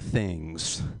awesome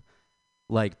things,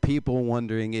 like people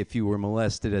wondering if you were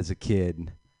molested as a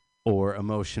kid or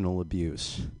emotional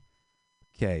abuse.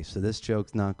 Okay, so this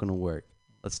joke's not going to work.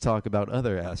 Let's talk about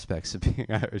other aspects of being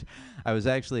Irish. I was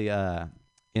actually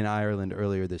in Ireland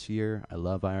earlier this year. I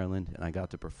love Ireland, and I got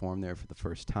to perform there for the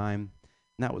first time,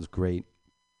 and that was great.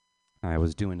 I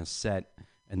was doing a set,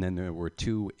 and then there were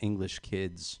two English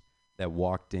kids that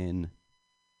walked in,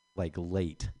 like,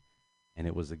 late. And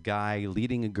it was a guy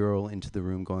leading a girl into the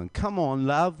room going, come on,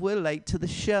 love, we're late to the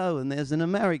show, and there's an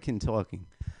American talking.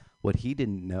 What he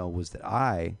didn't know was that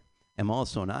I am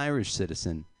also an Irish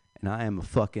citizen, and I am a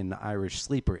fucking Irish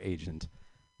sleeper agent.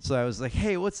 So I was like,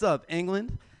 hey, what's up,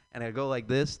 England? And I go like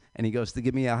this, and he goes to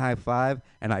give me a high five,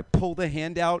 and I pull the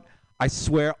hand out. I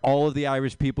swear all of the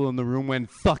Irish people in the room went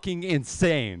fucking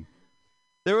insane.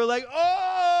 They were like,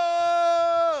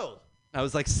 oh! I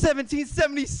was like,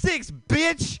 1776,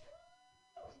 bitch!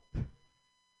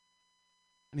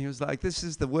 And he was like, this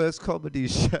is the worst comedy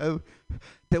show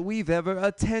that we've ever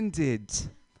attended.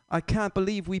 I can't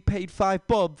believe we paid $5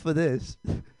 bob for this.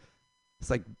 It's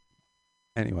like,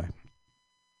 anyway.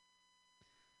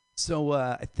 So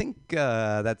I think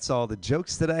that's all the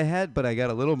jokes that I had, but I got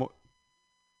a little more.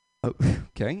 Oh,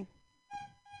 okay.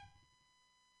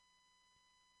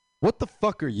 What the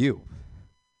fuck are you?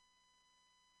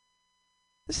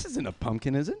 This isn't a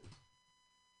pumpkin, is it?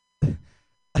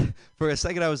 For a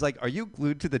second, I was like, are you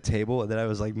glued to the table? And then I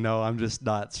was like, no, I'm just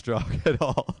not strong at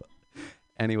all.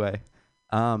 Anyway,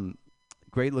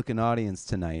 great looking audience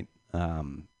tonight.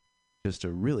 Just a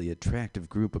really attractive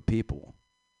group of people.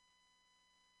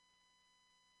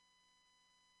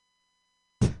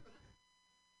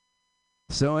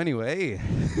 So anyway,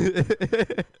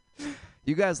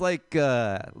 you guys like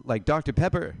Dr.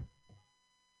 Pepper?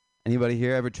 Anybody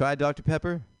here ever tried Dr.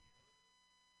 Pepper?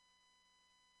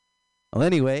 Well,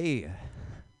 anyway,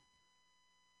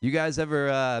 you guys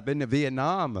ever been to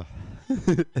Vietnam?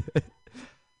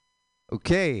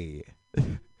 Okay.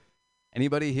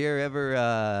 Anybody here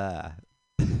ever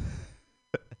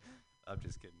I'm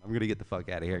just kidding. I'm going to get the fuck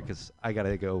out of here because I got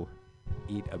to go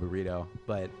eat a burrito.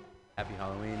 But happy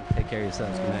Halloween. Take care of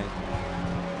yourselves. Good night.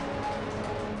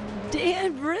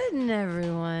 Dan Britton,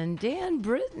 everyone. Dan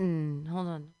Britton. Hold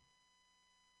on.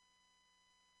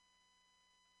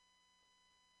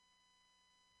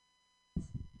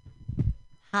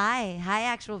 Hi. Hi,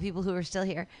 actual people who are still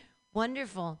here.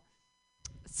 Wonderful.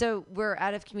 So we're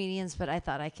out of comedians, but I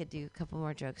thought I could do a couple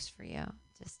more jokes for you,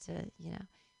 just to, you know.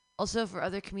 Also, for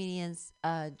other comedians,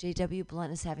 J.W.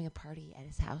 Blunt is having a party at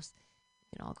his house.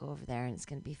 You can all go over there, and it's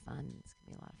going to be fun. It's going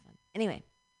to be a lot of fun. Anyway,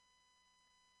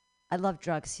 I love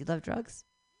drugs. You love drugs?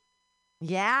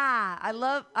 Yeah, I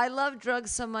love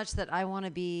drugs so much that I want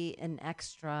to be an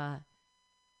extra,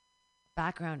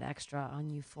 background extra on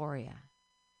Euphoria.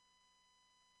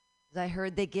 'Cause I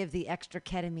heard they give the extra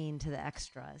ketamine to the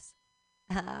extras.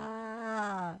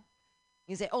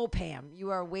 You say, oh, Pam,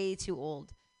 you are way too old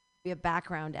to be a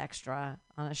background extra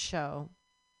on a show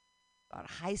about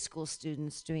high school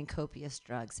students doing copious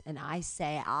drugs. And I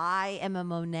say, I am a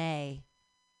Monet.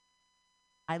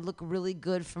 I look really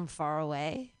good from far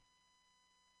away.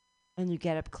 And you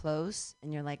get up close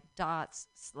and you're like, dots,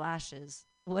 slashes.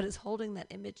 What is holding that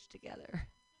image together?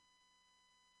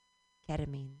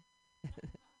 Ketamine.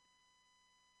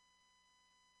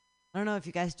 I don't know if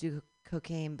you guys do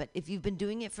cocaine, but if you've been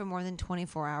doing it for more than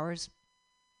 24 hours,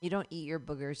 you don't eat your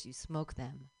boogers, you smoke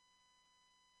them.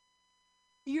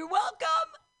 You're welcome.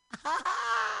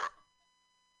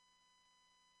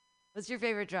 What's your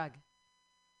favorite drug?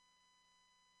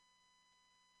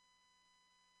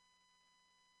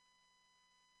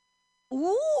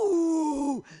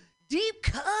 Ooh, deep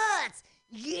cuts.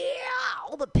 Yeah,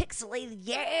 all the pixelated.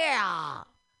 Yeah.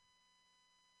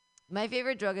 My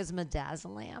favorite drug is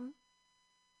midazolam.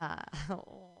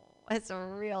 It's a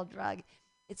real drug.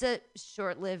 It's a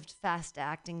short-lived,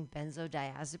 fast-acting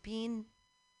benzodiazepine.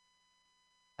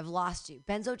 I've lost you.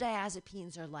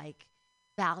 Benzodiazepines are like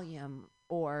Valium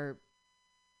or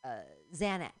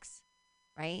Xanax,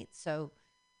 right? So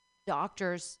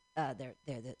doctors, they're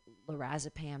the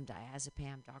lorazepam,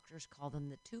 diazepam. Doctors call them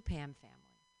the 2-Pam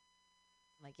family.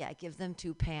 I'm like, yeah, give them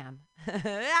 2-Pam.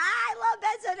 I love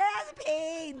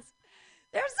benzodiazepines.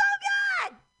 They're so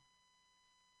good.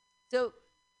 So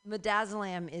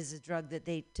midazolam is a drug that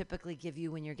they typically give you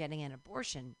when you're getting an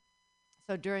abortion.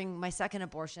 So during my second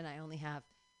abortion, I only have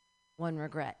one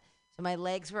regret. So my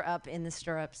legs were up in the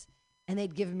stirrups, and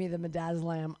they'd given me the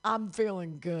midazolam. I'm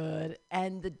feeling good.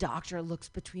 And the doctor looks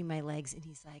between my legs, and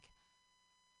he's like,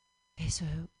 okay, so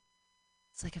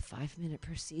it's like a 5-minute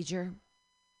procedure.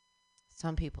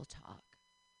 Some people talk.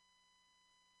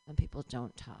 Some people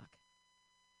don't talk.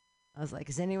 I was like,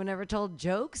 has anyone ever told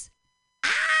jokes?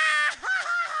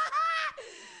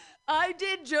 I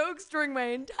did jokes during my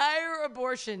entire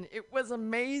abortion. It was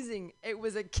amazing. It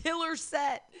was a killer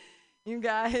set, you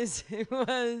guys. It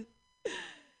was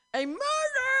I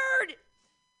murdered.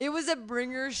 It was a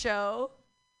bringer show.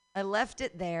 I left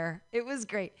it there. It was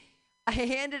great. I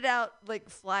handed out like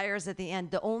flyers at the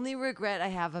end. The only regret I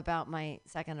have about my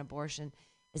second abortion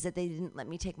is that they didn't let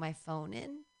me take my phone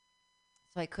in,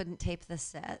 so I couldn't tape the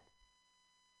set.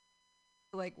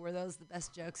 Like, were those the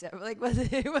best jokes ever? Like, was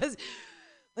it was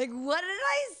like, what did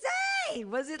I say?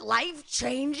 Was it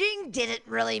life-changing? Did it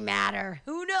really matter?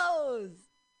 Who knows?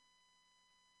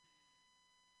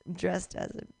 I'm dressed as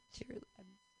a cheerleader.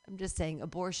 I'm just saying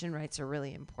abortion rights are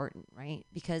really important, right?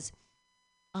 Because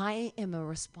I am a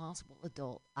responsible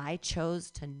adult. I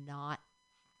chose to not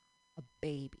have a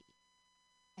baby.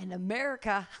 And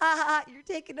America, you're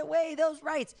taking away those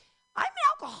rights. I'm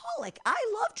an alcoholic. I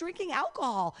love drinking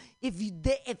alcohol. If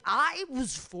I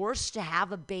was forced to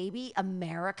have a baby,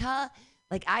 America,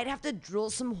 like I'd have to drill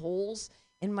some holes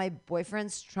in my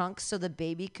boyfriend's trunk so the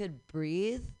baby could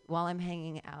breathe while I'm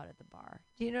hanging out at the bar.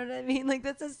 Do you know what I mean? Like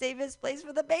that's the safest place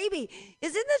for the baby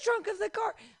is in the trunk of the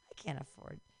car. I can't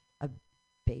afford a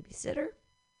babysitter.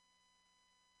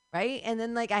 Right? And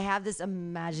then like I have this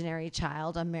imaginary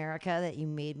child, America, that you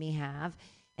made me have.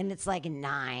 And it's like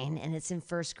 9, and it's in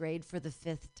first grade for the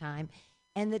 5th time.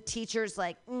 And the teacher's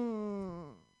like,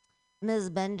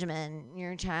 Ms. Benjamin,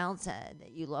 your child said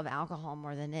that you love alcohol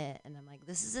more than it. And I'm like,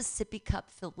 this is a sippy cup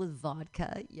filled with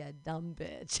vodka, you dumb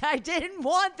bitch. I didn't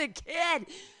want the kid.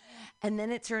 And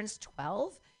then it turns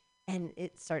 12, and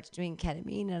it starts doing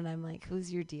ketamine. And I'm like,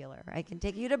 who's your dealer? I can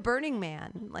take you to Burning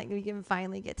Man. Like, we can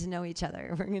finally get to know each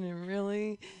other. We're going to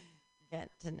really get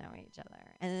to know each other.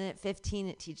 And then at 15,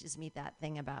 it teaches me that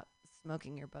thing about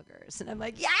smoking your boogers. And I'm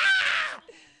like, yeah!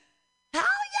 Hell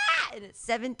yeah! And at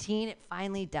 17, it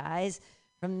finally dies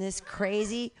from this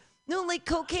crazy, like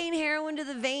cocaine, heroin to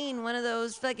the vein, one of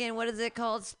those fucking, what is it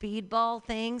called, speedball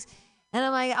things. And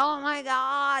I'm like, oh my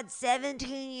God,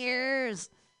 17 years.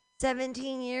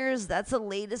 17 years, that's the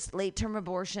latest late-term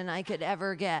abortion I could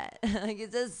ever get. Like,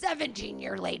 it's a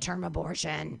 17-year late-term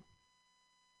abortion.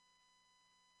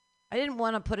 I didn't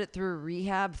want to put it through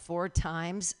rehab 4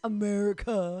 times.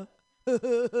 America.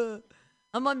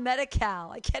 I'm on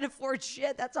Medi-Cal. I can't afford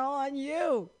shit. That's all on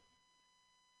you.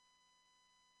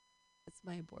 That's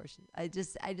my abortion. I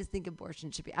just think abortion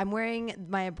should be. I'm wearing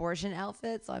my abortion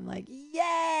outfit, so I'm like,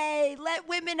 yay! Let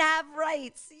women have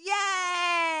rights.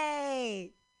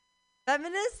 Yay!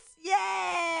 Feminists,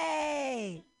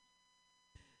 yay!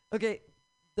 Okay,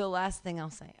 the last thing I'll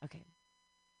say. Okay.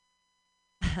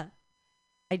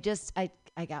 I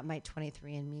got my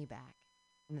 23andMe back,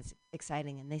 and it's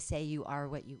exciting, and they say you are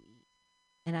what you eat.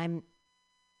 And I'm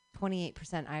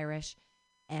 28% Irish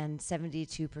and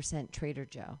 72% Trader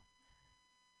Joe.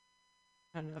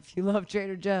 I don't know if you love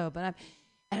Trader Joe, but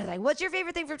and I was like, what's your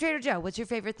favorite thing from Trader Joe? What's your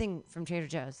favorite thing from Trader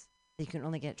Joe's that you can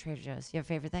only get at Trader Joe's? You have a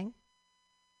favorite thing?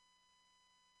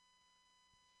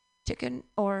 Chicken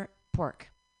or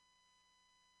pork?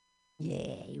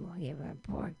 Yeah, you want to get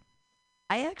pork.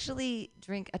 I actually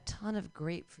drink a ton of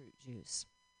grapefruit juice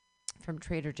from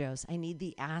Trader Joe's. I need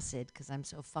the acid because I'm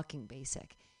so fucking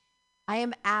basic. I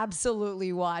am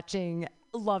absolutely watching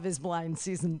Love is Blind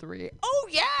season 3. Oh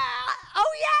yeah!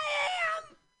 Oh yeah, I am!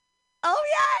 Oh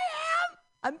yeah, I am!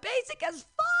 I'm basic as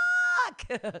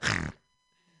fuck!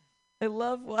 I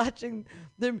love watching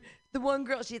them. The one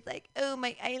girl, she's like, "Oh,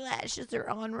 my eyelashes are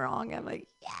on wrong." I'm like,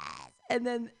 "Yes!" And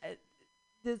then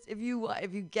if you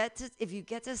get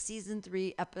to season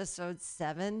 3, episode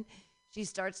 7,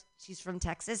 she's from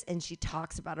Texas and she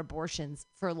talks about abortions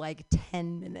for like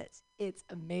 10 minutes. It's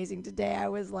amazing. Today I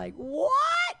was like, "What?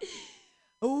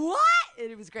 What?" And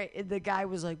it was great. And the guy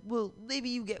was like, "Well, maybe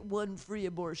you get one free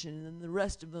abortion, and then the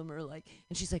rest of them are like."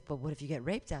 And she's like, "But what if you get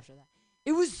raped after that?"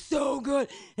 It was so good,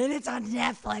 and it's on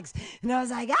Netflix. And I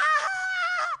was like, ah!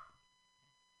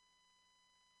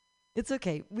 It's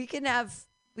okay.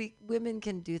 Women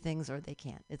can do things or they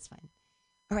can't. It's fine.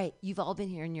 All right, you've all been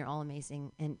here, and you're all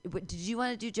amazing. And did you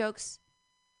want to do jokes?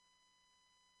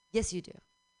 Yes, you do.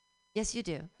 Yes, you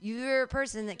do. You're a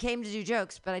person that came to do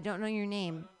jokes, but I don't know your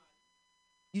name.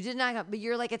 You did not, but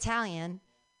you're like Italian,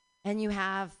 and you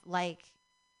have like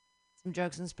some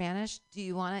jokes in Spanish. Do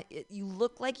you want to? You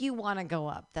look like you want to go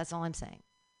up. That's all I'm saying.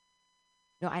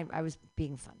 No, I was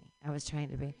being funny. I was trying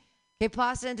to be. Que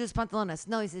pasa en tus pantalones?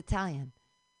 No, he's Italian.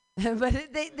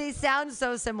 But they sound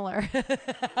so similar.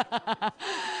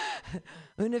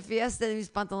 Una fiesta de mis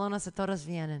pantalones a todos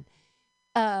vienen.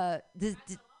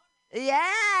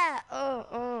 Yeah.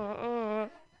 Oh.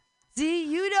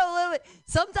 See, you know a little bit.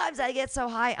 Sometimes I get so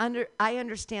high I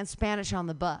understand Spanish on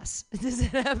the bus. Does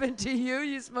it happen to you?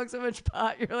 You smoke so much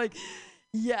pot, you're like,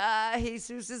 yeah,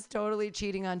 Jesus is totally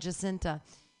cheating on Jacinta.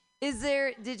 You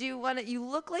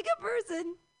look like a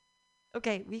person.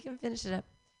 Okay, we can finish it up.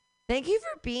 Thank you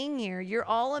for being here. You're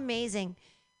all amazing.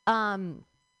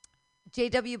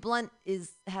 J.W. Blunt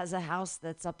has a house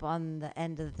that's up on the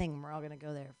end of the thing. We're all going to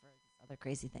go there for other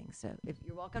crazy things. So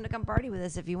you're welcome to come party with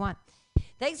us if you want.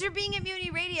 Thanks for being at Mutiny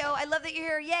Radio. I love that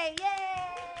you're here. Yay, yay!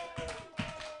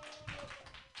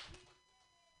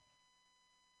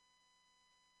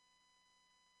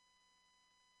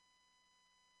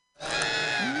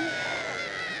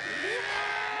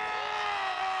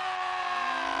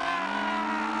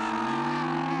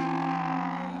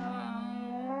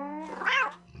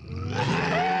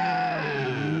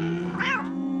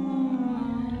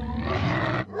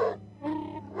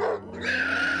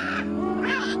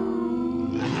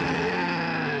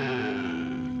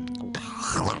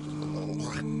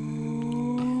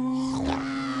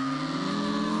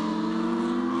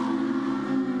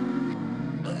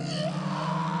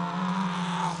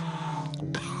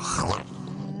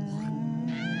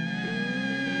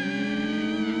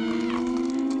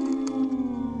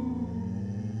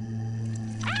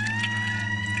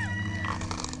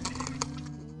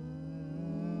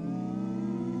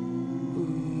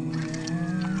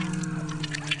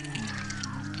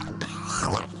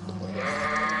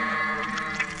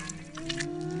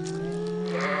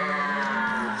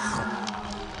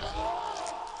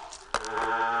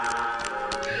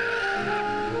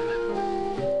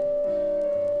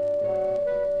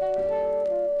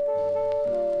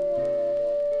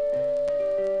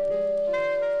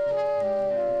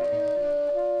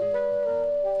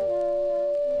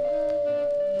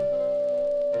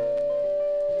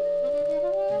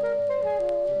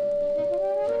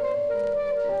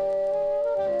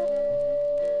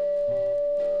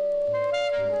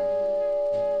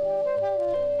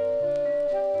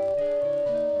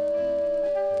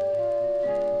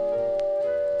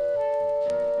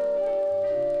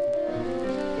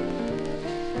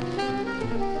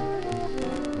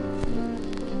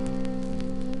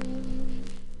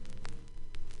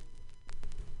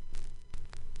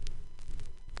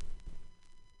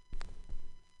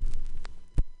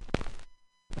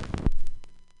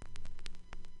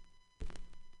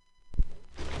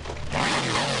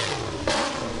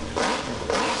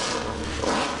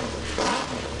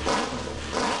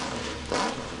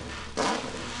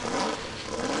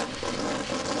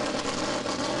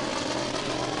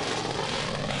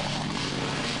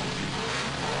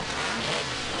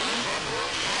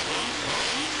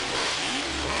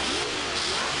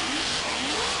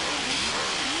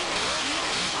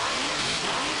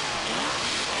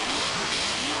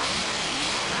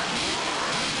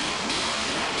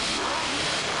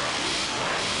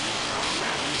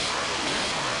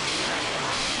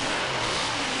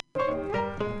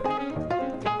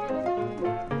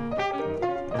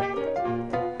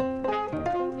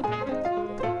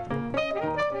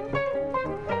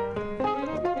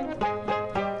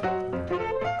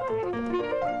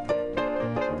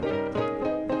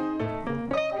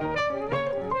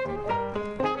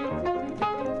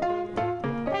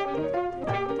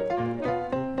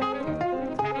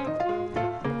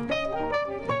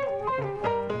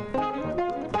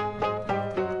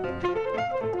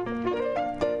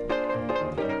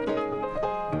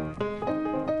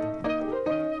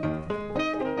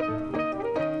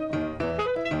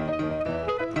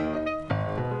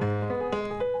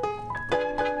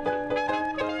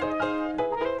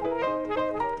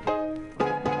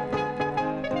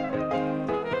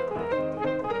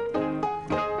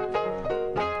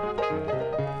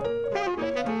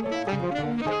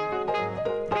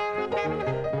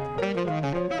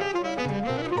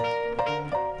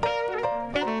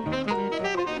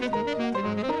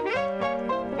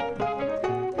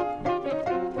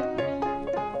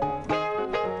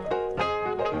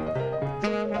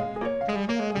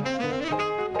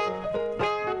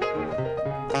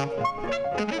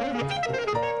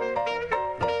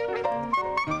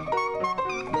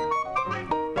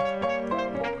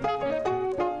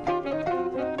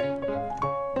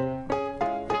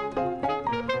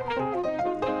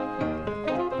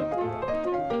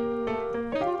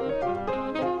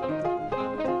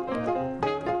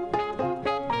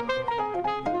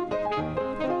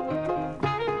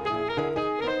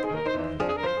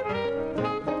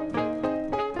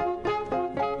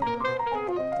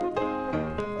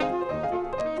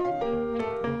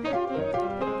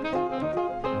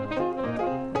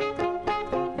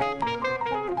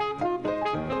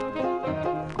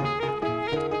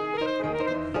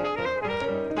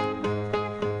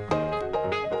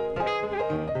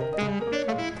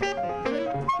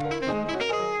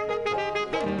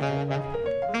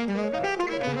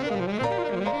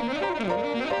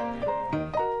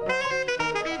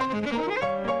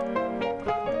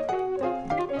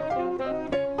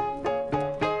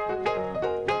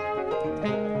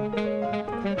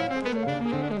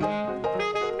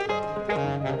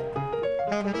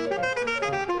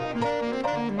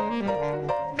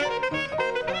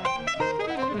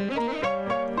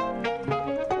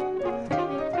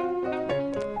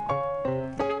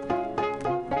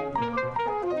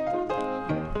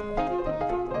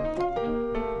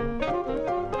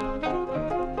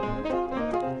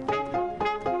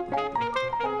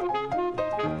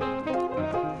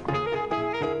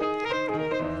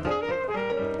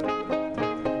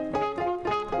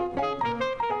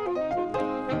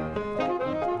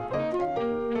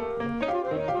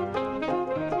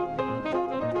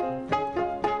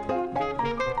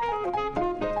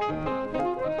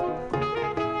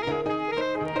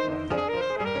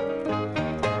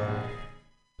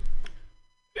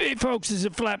 Hey folks, this is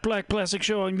a Flat Black Classic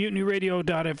Show on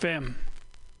MutinyRadio.fm.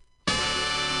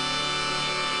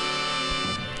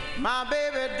 My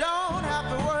baby don't have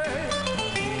to worry.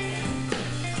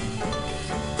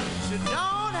 She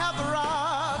don't have to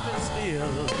rob and steal.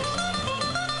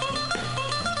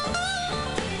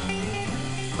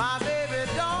 My baby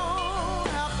don't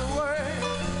have to worry.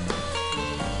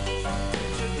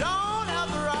 She don't have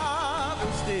to rob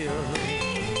and steal.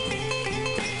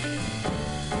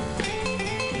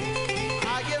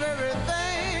 I give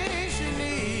everything she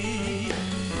needs.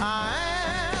 I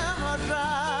am her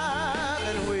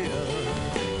driving wheel.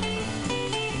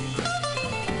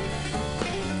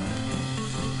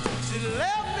 She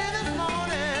left me this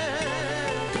morning,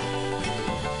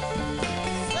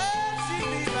 said she'd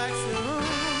be back soon.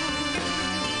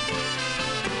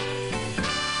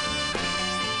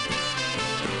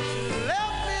 She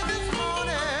left me this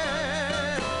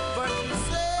morning, but she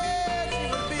said she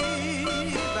would be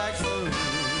back soon.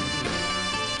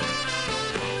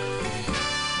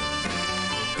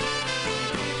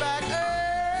 Be back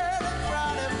early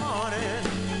Friday morning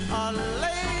or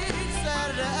late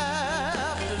Saturday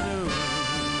afternoon.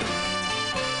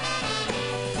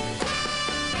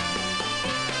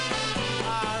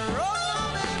 I wrote my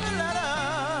baby letter,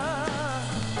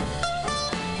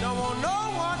 don't want no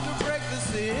one to break the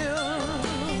seal.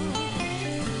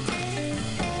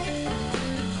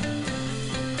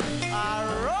 I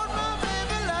wrote my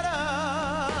baby letter,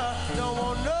 don't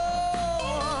want no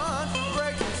one to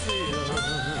break the seal.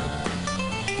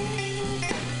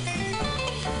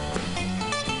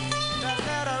 That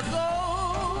letter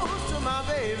goes to my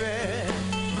baby.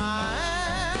 I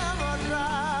am a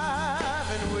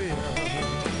driving wheel.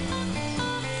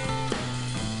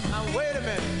 Now wait a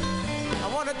minute. I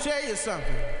want to tell you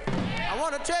something. I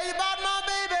want to tell you about my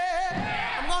baby.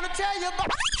 I'm going to tell you about.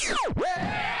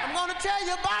 tell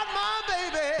you about my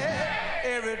baby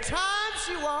every time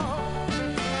she walks.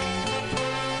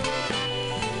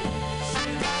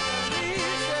 She's like a leaf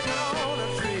shaking on a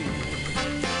tree.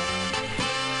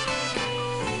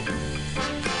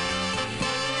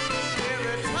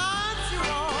 Every time she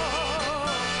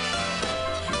walks,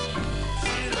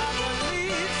 she's like a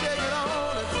leaf shaking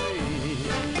on a tree.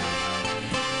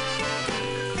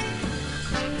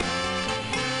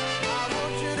 I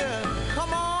want you to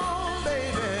come on,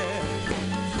 baby.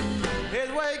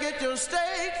 Here's where you get your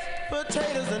steaks,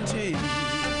 potatoes, and cheese.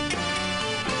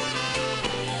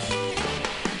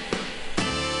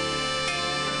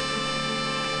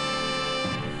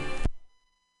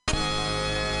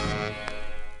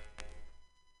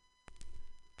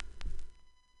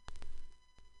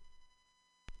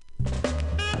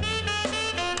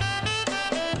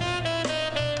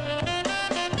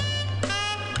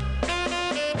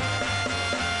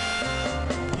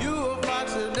 You a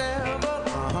foxy devil,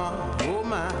 oh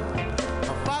my. A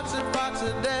foxy,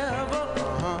 foxy devil,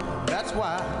 that's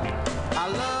why I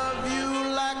love you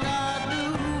like I do,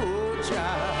 oh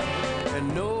child, and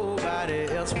nobody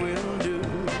else will do.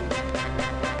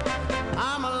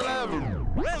 I'm a lover.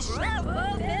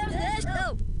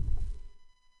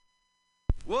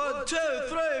 1, 2,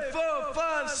 3, 4,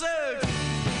 5, 6.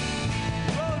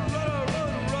 Run, run,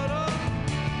 run, run,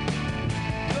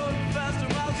 going faster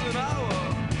miles an hour.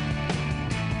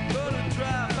 Gonna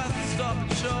drive fast and stop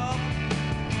and shop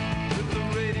with the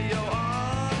radio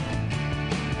on.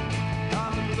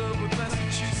 I'm in love with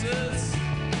Massachusetts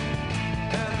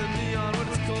and the neon when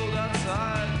it's cold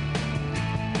outside,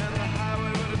 and the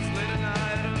highway when it's late at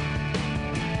night.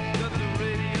 Got the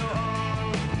radio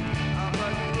on. I'm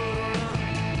like a roadrunner.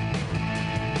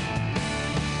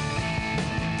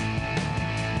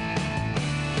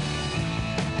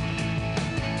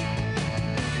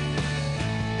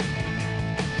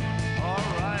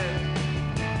 Alright,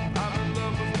 I'm in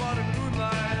love with modern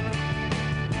moonlight.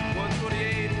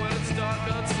 128 when it's dark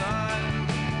outside.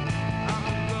 I'm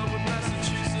in love with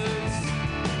Massachusetts.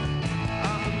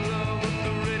 I'm in love with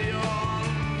the radio on.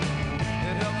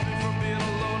 It helps me from being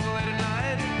alone late at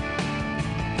night.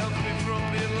 Helps me from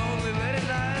being lonely late at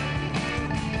night.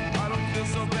 I don't feel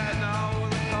so bad now in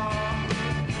the car.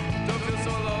 Don't feel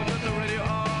so alone with the radio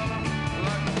on.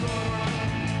 Like a roadrunner.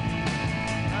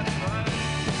 That's right.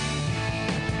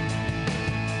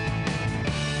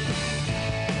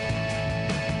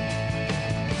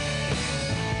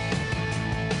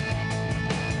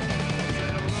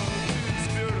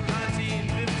 Spirit of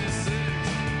 1956,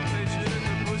 pictured in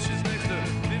the bushes next to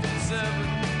 57.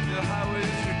 The highway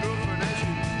is your girlfriend as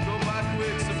you go by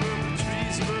quick. Suburban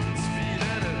trees, suburban speed,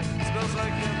 and it smells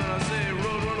like him. And I say,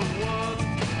 roadrunner once,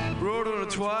 roadrunner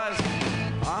twice.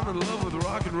 I'm in love with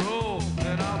rock and roll,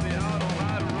 and I'll be out all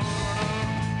night, roadrunner.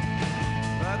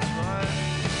 That's right.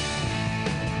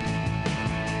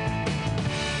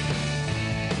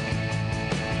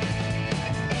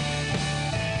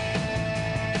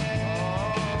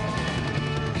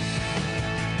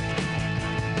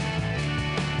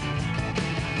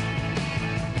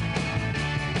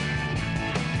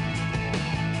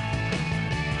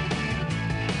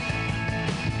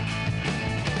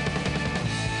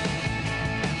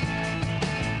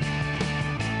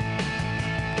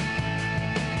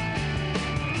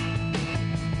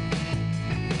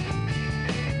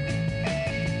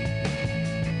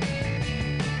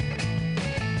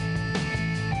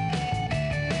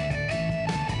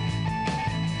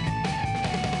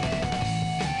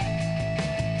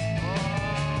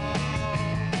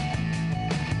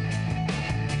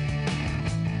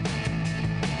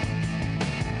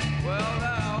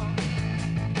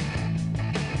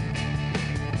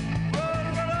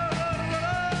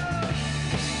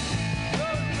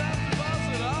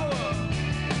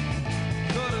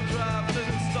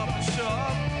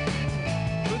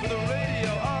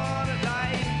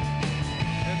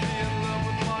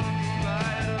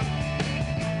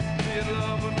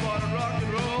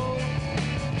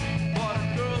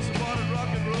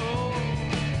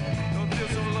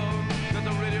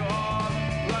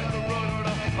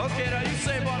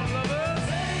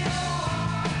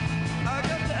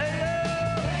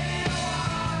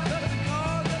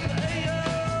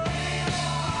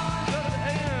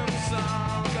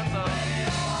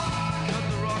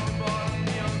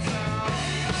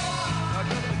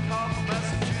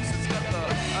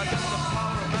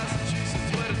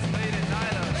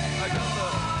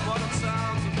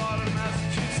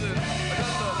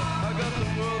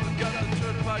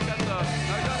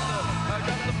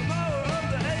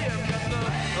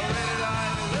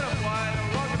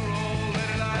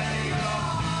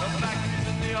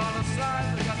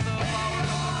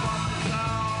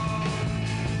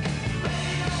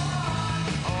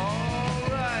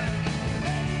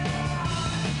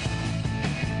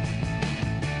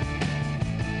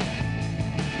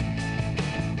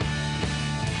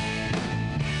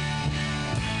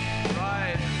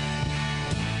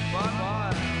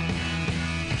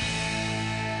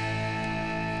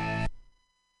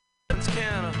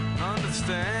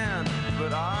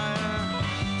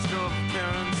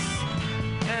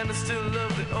 still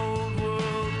love the old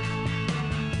world.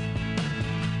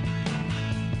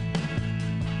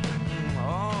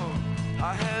 Oh,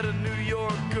 I had a New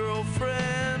York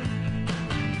girlfriend,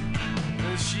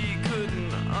 and she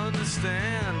couldn't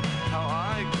understand how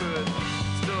I could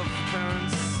still have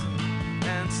parents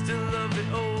and still love the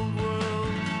old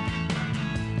world.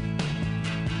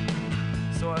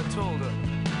 So I told her,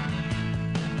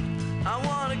 I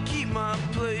wanna keep my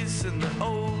place in the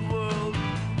old world,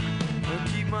 and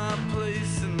keep my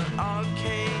place in the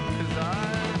arcane, 'cause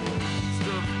I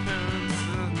still have parents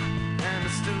and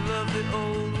I still love the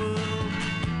old world.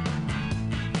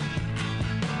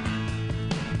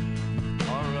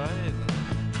 Alright,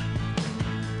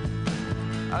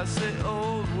 I say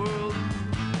old world,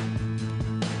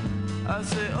 I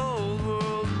say old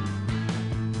world,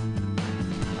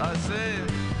 I say.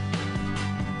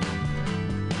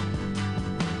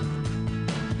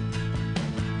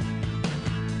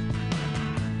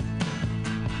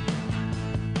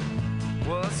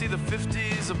 Well, I see the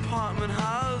 50s apartment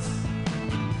house,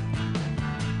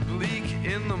 bleak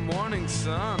in the morning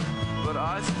sun, but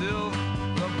I still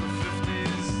love the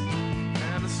 50s,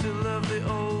 and I still love the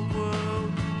old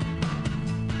world.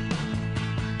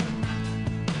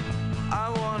 I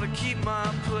wanna keep my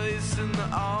place in the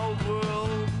old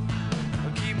world, I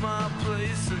keep my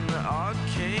place in the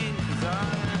arcane, 'cause I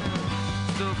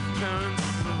still have parents,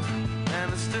 and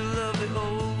I still love the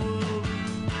old world.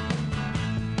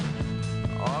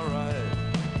 Alright.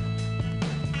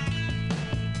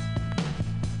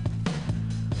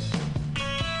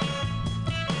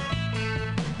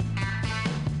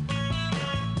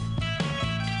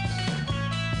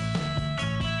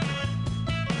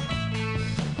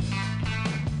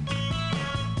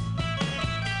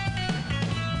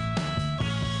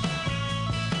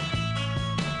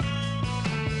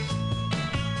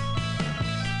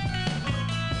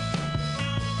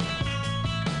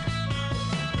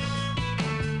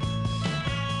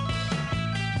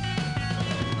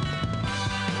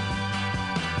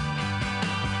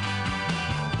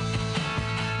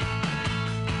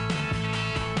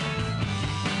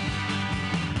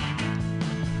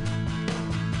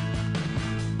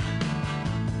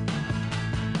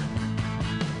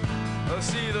 I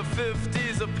see the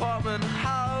 50s apartment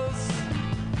house.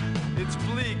 It's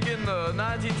bleak in the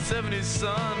 1970s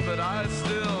sun, but I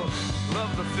still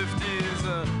love the 50s,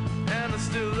 and I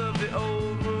still love the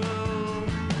old world.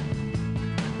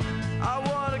 I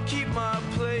want to keep my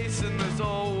place in this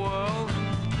old world,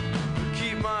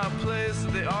 keep my place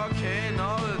in the arcane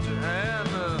knowledge, and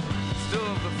still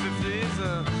love the 50s,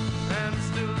 and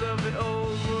still love the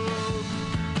old world.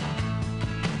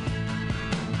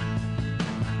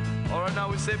 Alright, now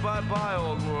we say bye-bye,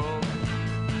 old world.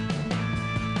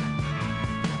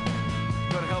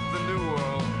 Gotta help the new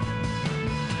world.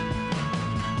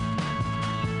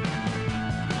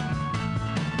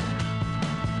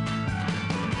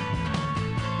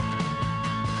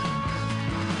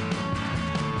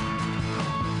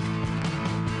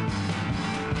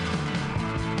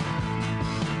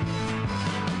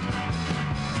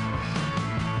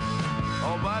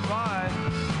 Oh, bye-bye.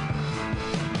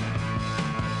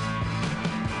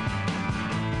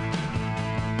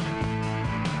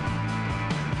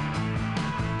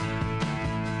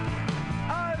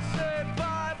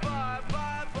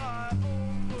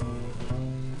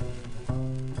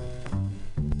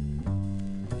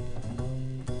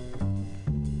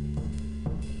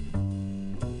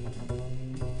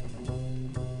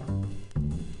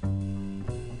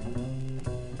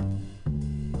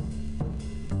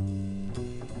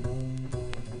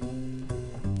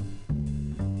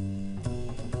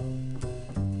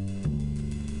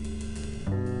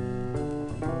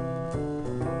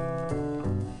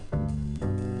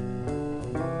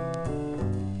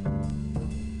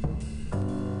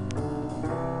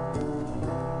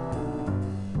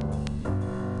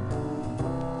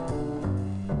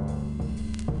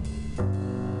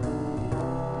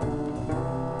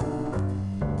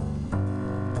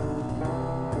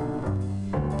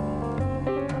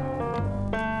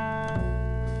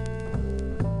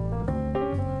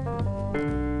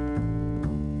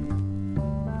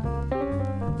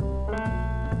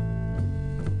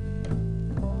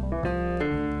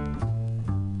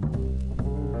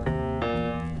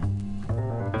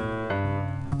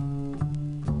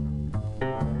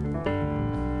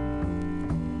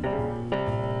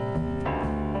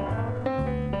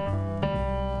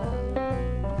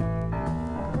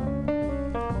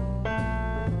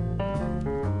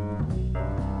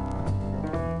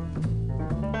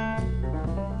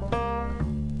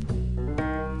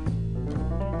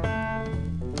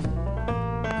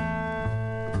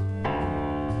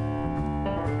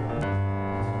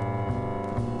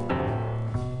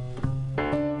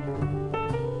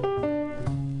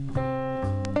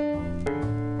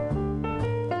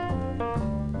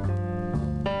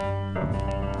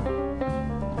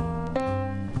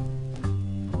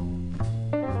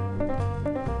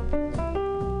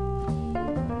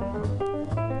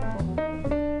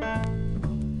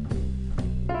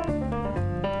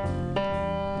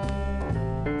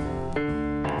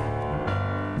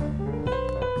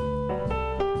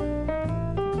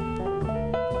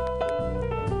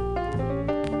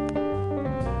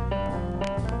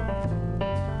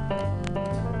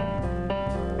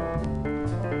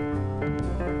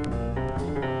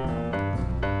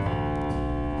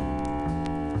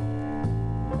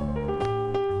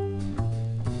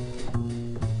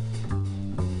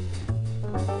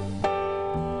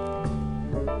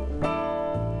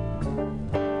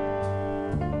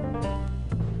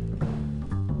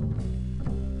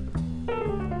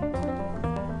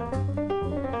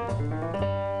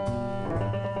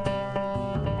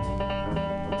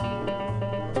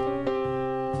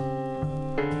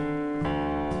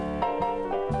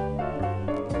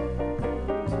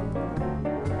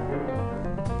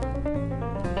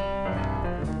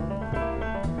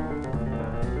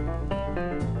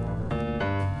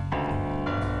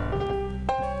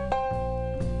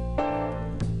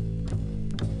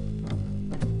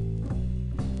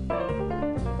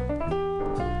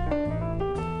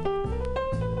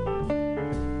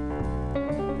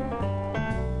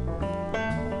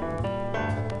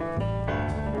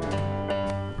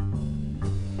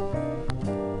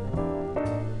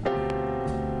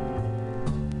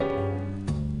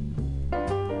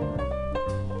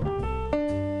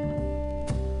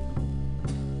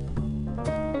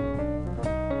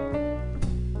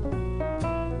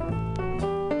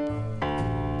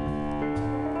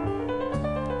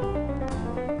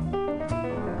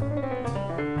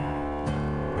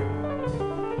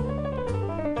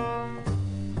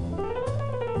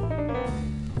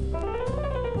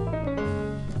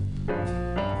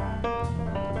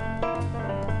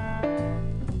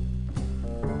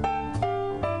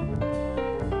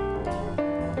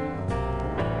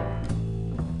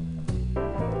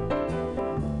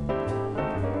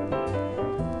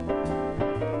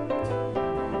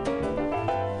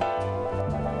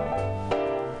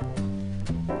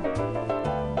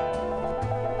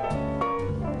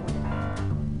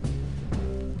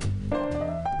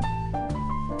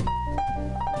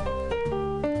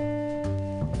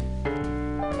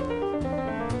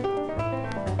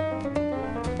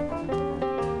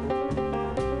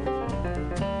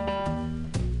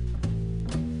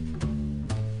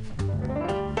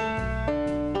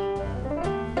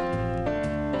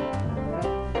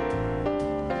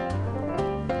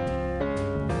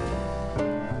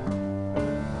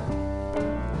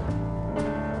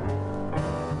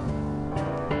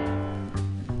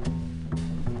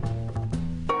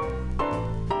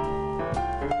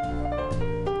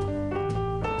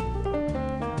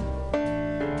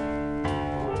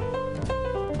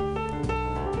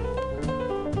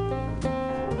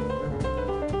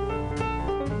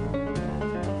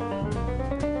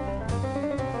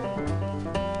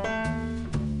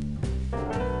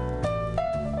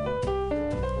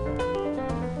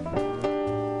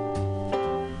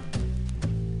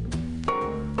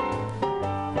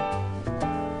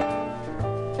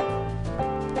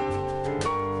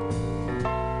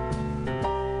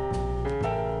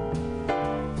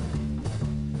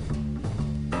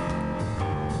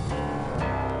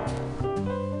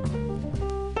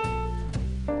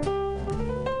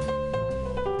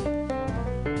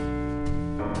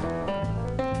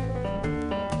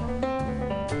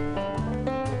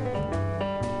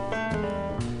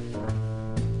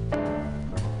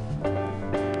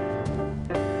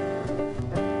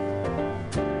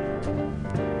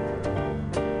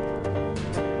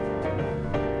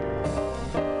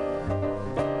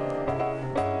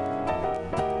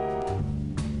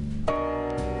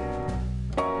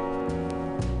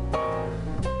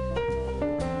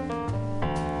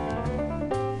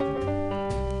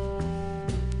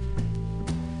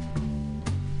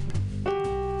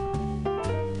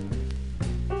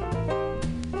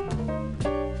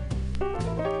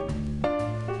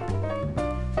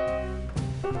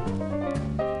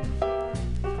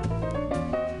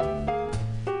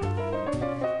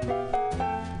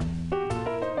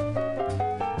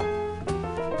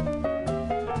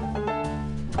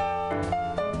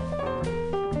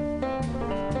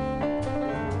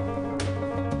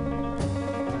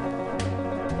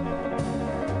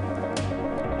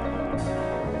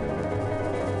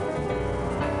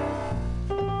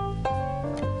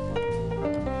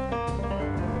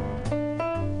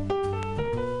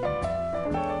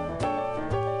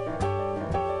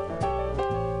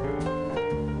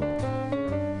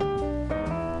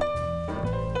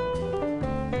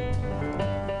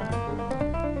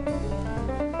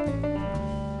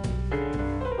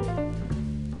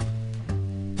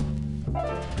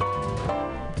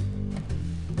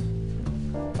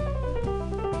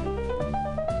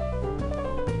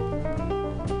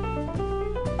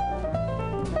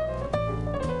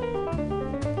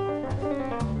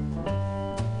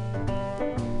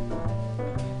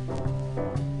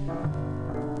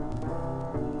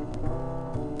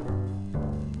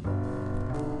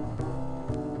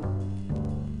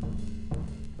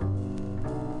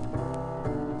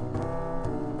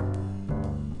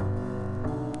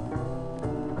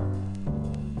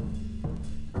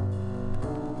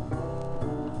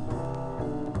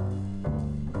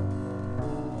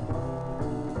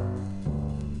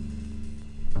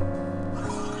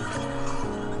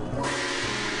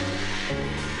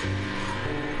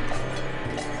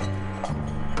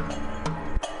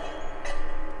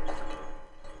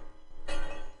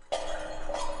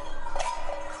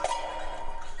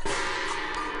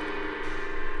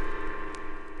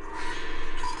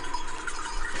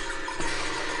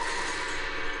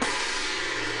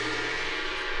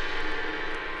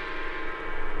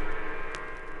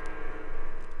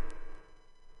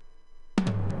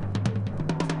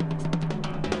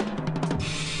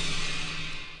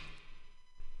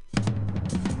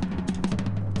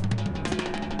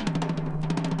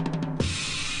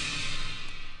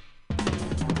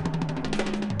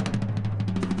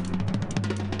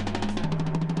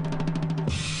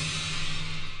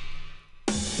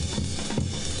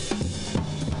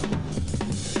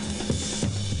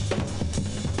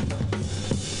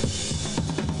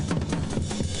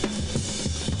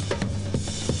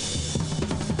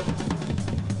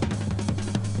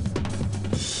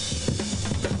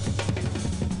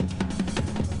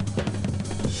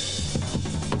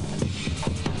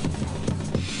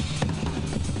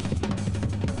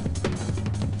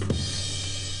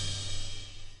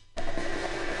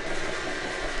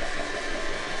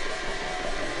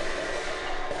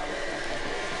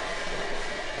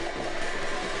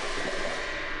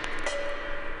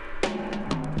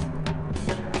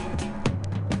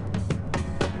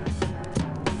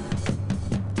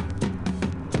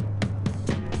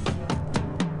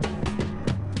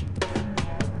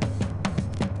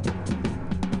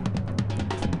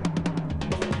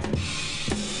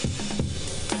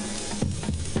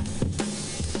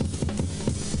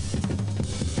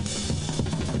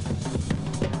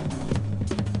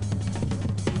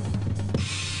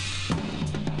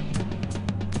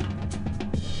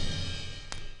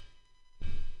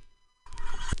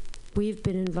 we've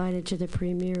been invited to the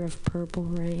premiere of Purple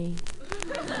Rain.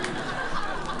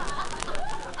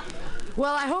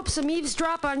 Well, I hope some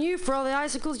eavesdrop on you for all the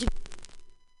icicles you...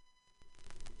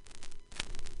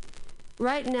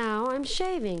 Right now, I'm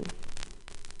shaving.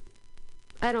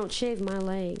 I don't shave my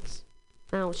legs.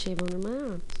 I don't shave under my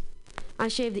arms. I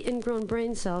shave the ingrown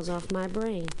brain cells off my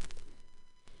brain.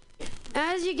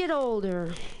 As you get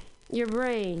older, your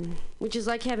brain, which is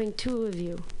like having two of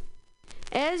you,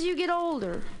 as you get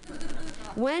older,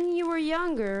 when you were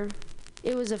younger,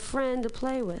 it was a friend to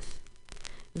play with,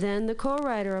 then the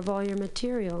co-writer of all your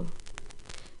material.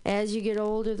 As you get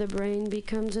older, the brain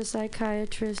becomes a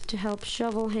psychiatrist to help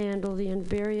shovel handle the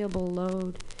invariable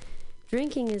load.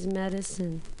 Drinking is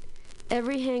medicine.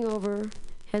 Every hangover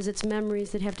has its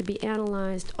memories that have to be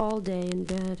analyzed all day in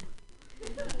bed.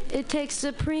 It takes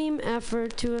supreme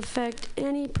effort to effect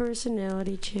any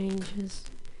personality changes.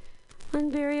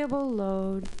 Unvariable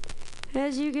load.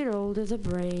 As you get older, the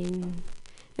brain.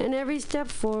 And every step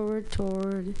forward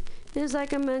toward is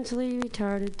like a mentally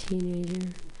retarded teenager,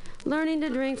 learning to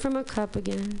drink from a cup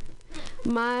again.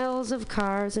 Miles of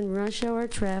cars and rush hour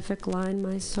traffic line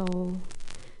my soul,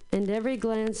 and every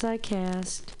glance I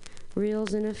cast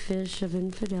reels in a fish of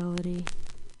infidelity.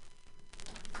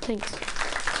 Thanks.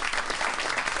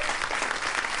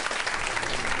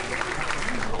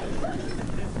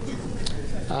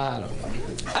 I don't know.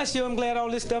 I sure am glad all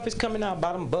this stuff is coming out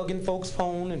about them bugging folks'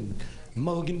 phone and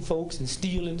mugging folks and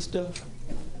stealing stuff.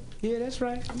 Yeah, that's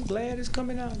right. I'm glad it's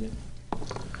coming out. Yeah.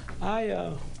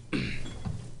 I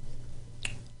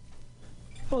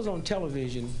was on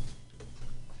television,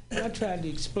 and I tried to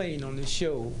explain on this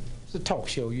show, it's a talk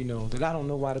show, you know, that I don't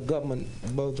know why the government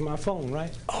bugs my phone,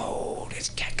 right? Oh, this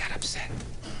cat got upset.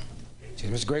 She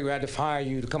said, Mr. Gregory, I had to fire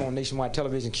you to come on nationwide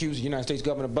television, accuse the United States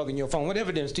government of bugging your phone. What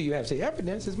evidence do you have? I say,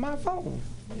 evidence is my phone.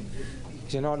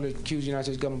 He said, in order to accuse the United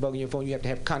States government of bugging your phone, you have to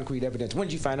have concrete evidence. When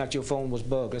did you find out your phone was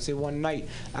bugged? I said, one night,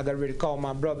 I got ready to call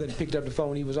my brother and picked up the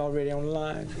phone. He was already on the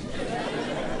line.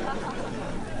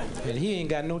 And he ain't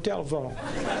got no telephone.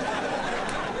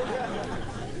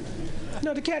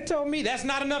 No, the cat told me that's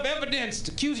not enough evidence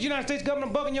to accuse the United States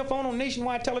government of bugging your phone on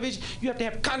nationwide television. You have to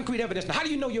have concrete evidence. Now, how do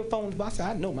you know your phone's bugged? I said,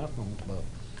 I know my phone's bugged.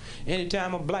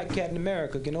 Anytime a black cat in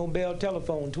America can own Bell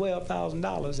Telephone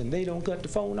 $12,000 and they don't cut the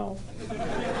phone off,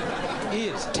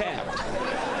 it's tapped.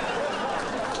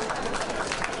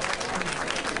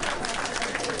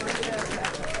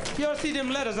 You all see them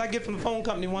letters I get from the phone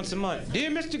company once a month. Dear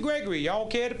Mr. Gregory, y'all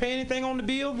care to pay anything on the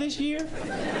bill this year?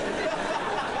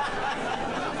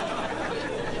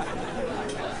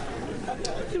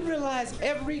 You realize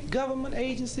every government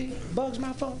agency bugs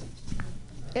my phone?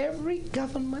 Every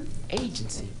government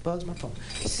agency bugs my phone.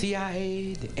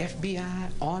 CIA, the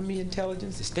FBI, Army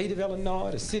Intelligence, the state of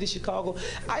Illinois, the city of Chicago.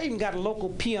 I even got a local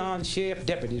peon sheriff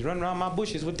deputies running around my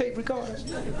bushes with tape recorders.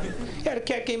 Yeah, the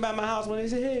cat came by my house one day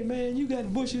and said, hey man, you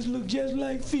got bushes look just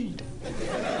like feet.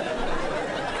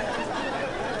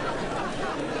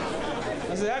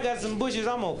 I said, I got some bushes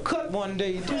I'm gonna cut one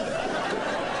day too.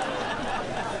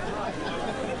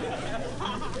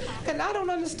 And I don't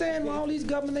understand why all these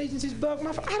government agencies bug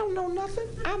my phone. I don't know nothing.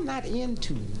 I'm not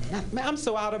into nothing. Man, I'm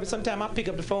so out of it, sometimes I pick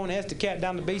up the phone and ask the cat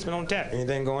down the basement on tap.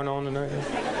 Anything going on tonight?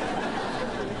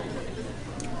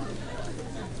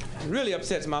 It really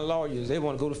upsets my lawyers. They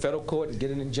want to go to federal court and get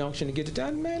an injunction to get it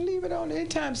done. Man, leave it on.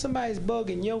 Anytime somebody's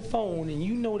bugging your phone and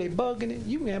you know they're bugging it,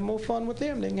 you can have more fun with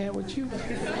them than they can have with you.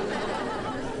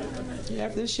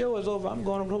 After this show is over, I'm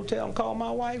going to the hotel and call my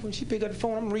wife. When she pick up the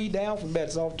phone, I'm going to read the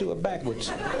alphabets off to her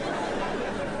backwards.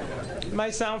 It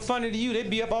might sound funny to you. They'd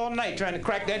be up all night trying to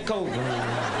crack that code.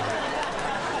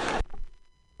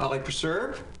 I'll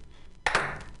preserve.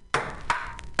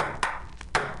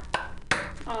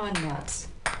 Oh, nuts.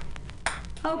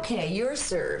 Okay, your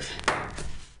serve.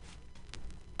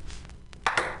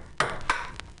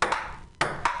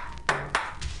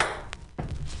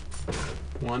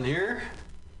 One here.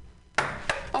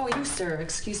 Oh, you serve,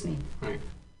 excuse me. Right.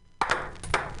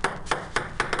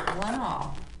 One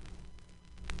all.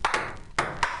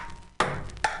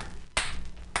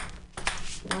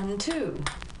 One, two.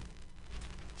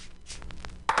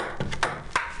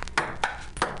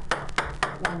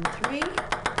 One, three.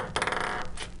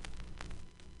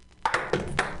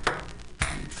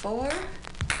 One, four.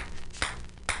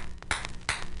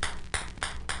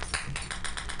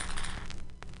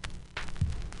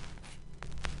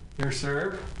 Your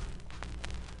serve.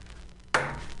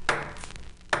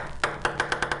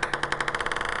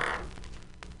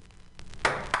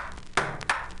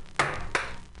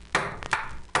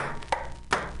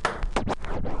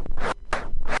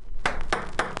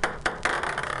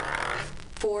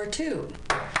 Four, two.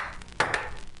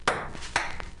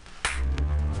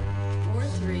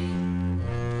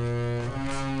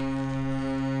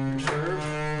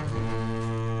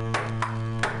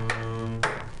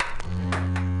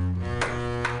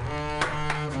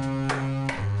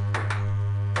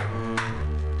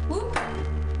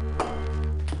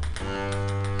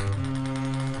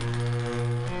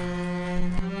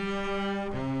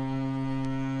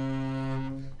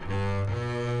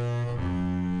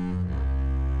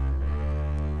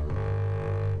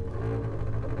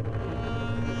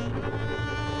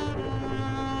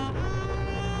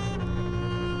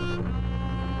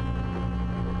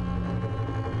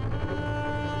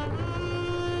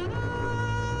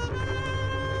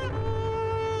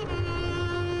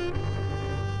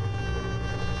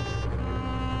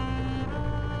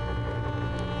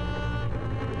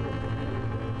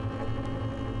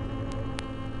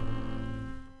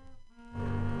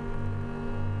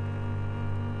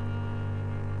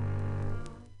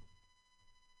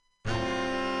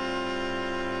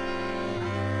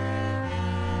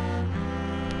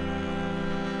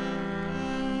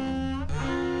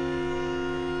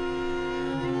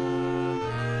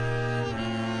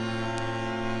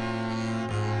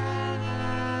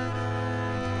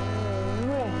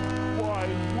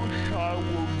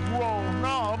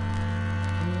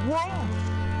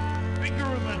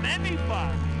 than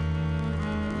anybody.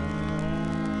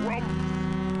 Well,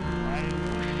 I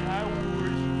wish I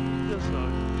was just a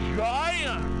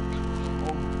giant, a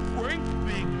great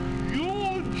big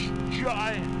huge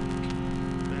giant,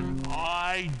 then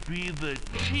I'd be the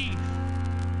chief.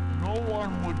 No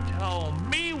one would tell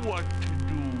me what to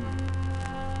do.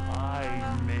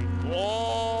 I'd make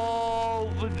all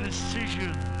the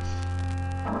decisions.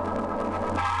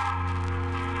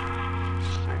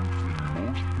 Something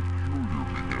most peculiar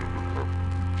began to happen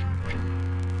to Gigi.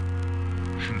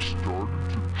 She started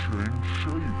to change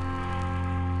shape.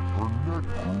 Her neck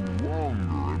grew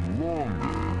longer and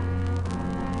longer.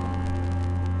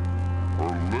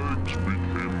 Her legs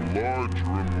became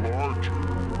larger and larger.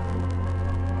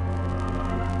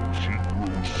 She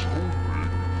grew so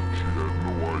big, she had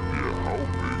no idea how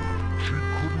big. She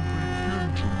couldn't begin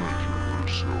to measure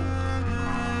herself.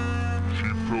 She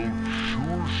felt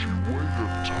sure she weighed a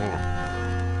ton,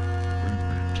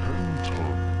 maybe 10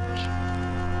 tons.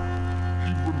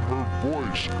 Even her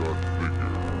voice got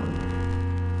bigger.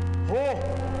 Oh,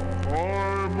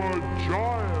 I'm a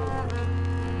giant.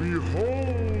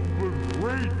 Behold the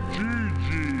great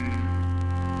Gigi.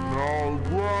 Now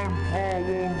Grandpa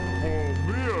won't call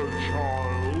me a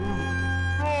child.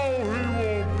 No, he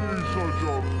won't be such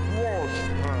a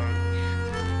crosspatch.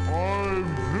 I'm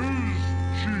his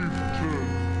chieftain.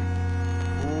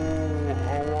 Oh,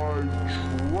 how I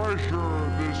treasure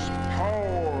this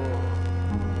power.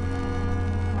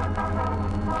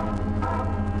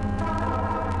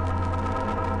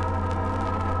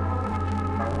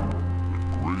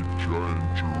 Great giant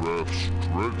giraffe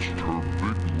stretched her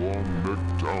big long neck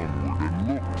downward and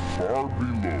looked far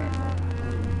below.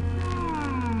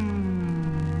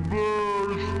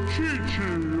 There's Chi-Chi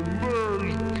and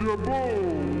there's Jabot.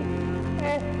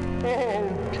 Oh, how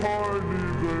tiny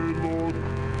they look.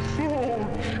 So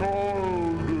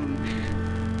childish.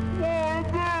 Why,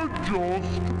 they're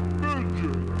just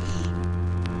midgets.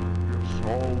 Guess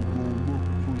I'll go look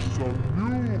for some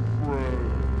new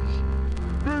friends.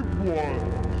 Big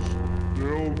ones.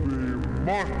 They'll be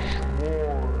much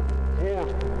more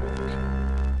important.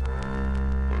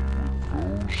 And with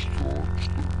those thoughts,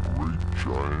 the great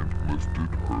giant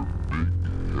lifted her big,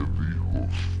 heavy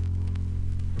hoof.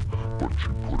 But she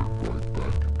put it right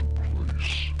back into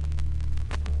place.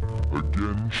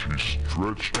 Again, she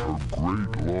stretched her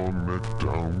great long neck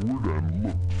downward and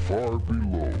looked far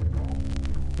below.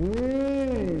 Oh,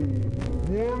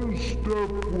 one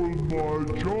step with my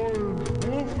giant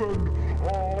hoof and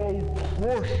I'll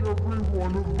crush every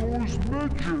one of those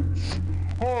midgets.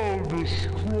 I'll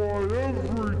destroy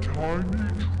every tiny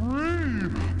tree,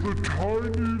 the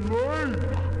tiny lake.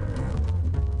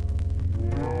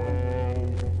 Well,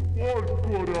 what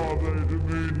good are they to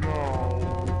me now?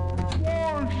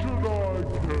 Why should I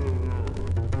care?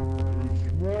 It's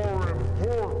more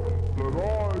important that I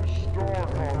start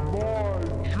on my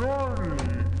journey.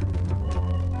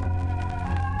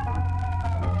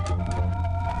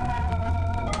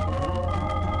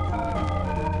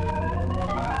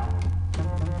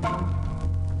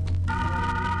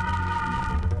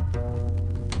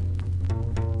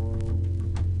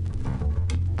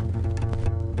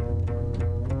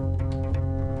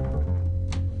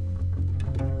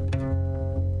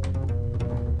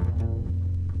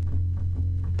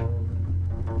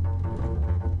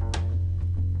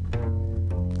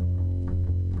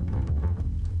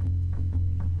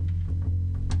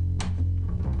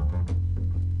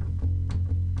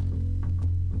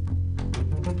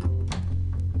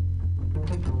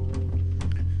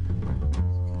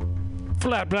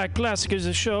 Flat Black Classic is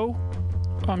a show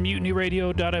on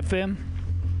MutinyRadio.fm.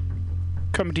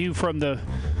 Coming to you from the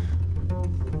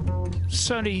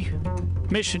sunny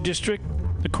Mission District,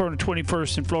 the corner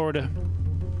 21st in Florida.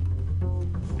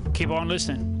 Keep on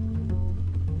listening.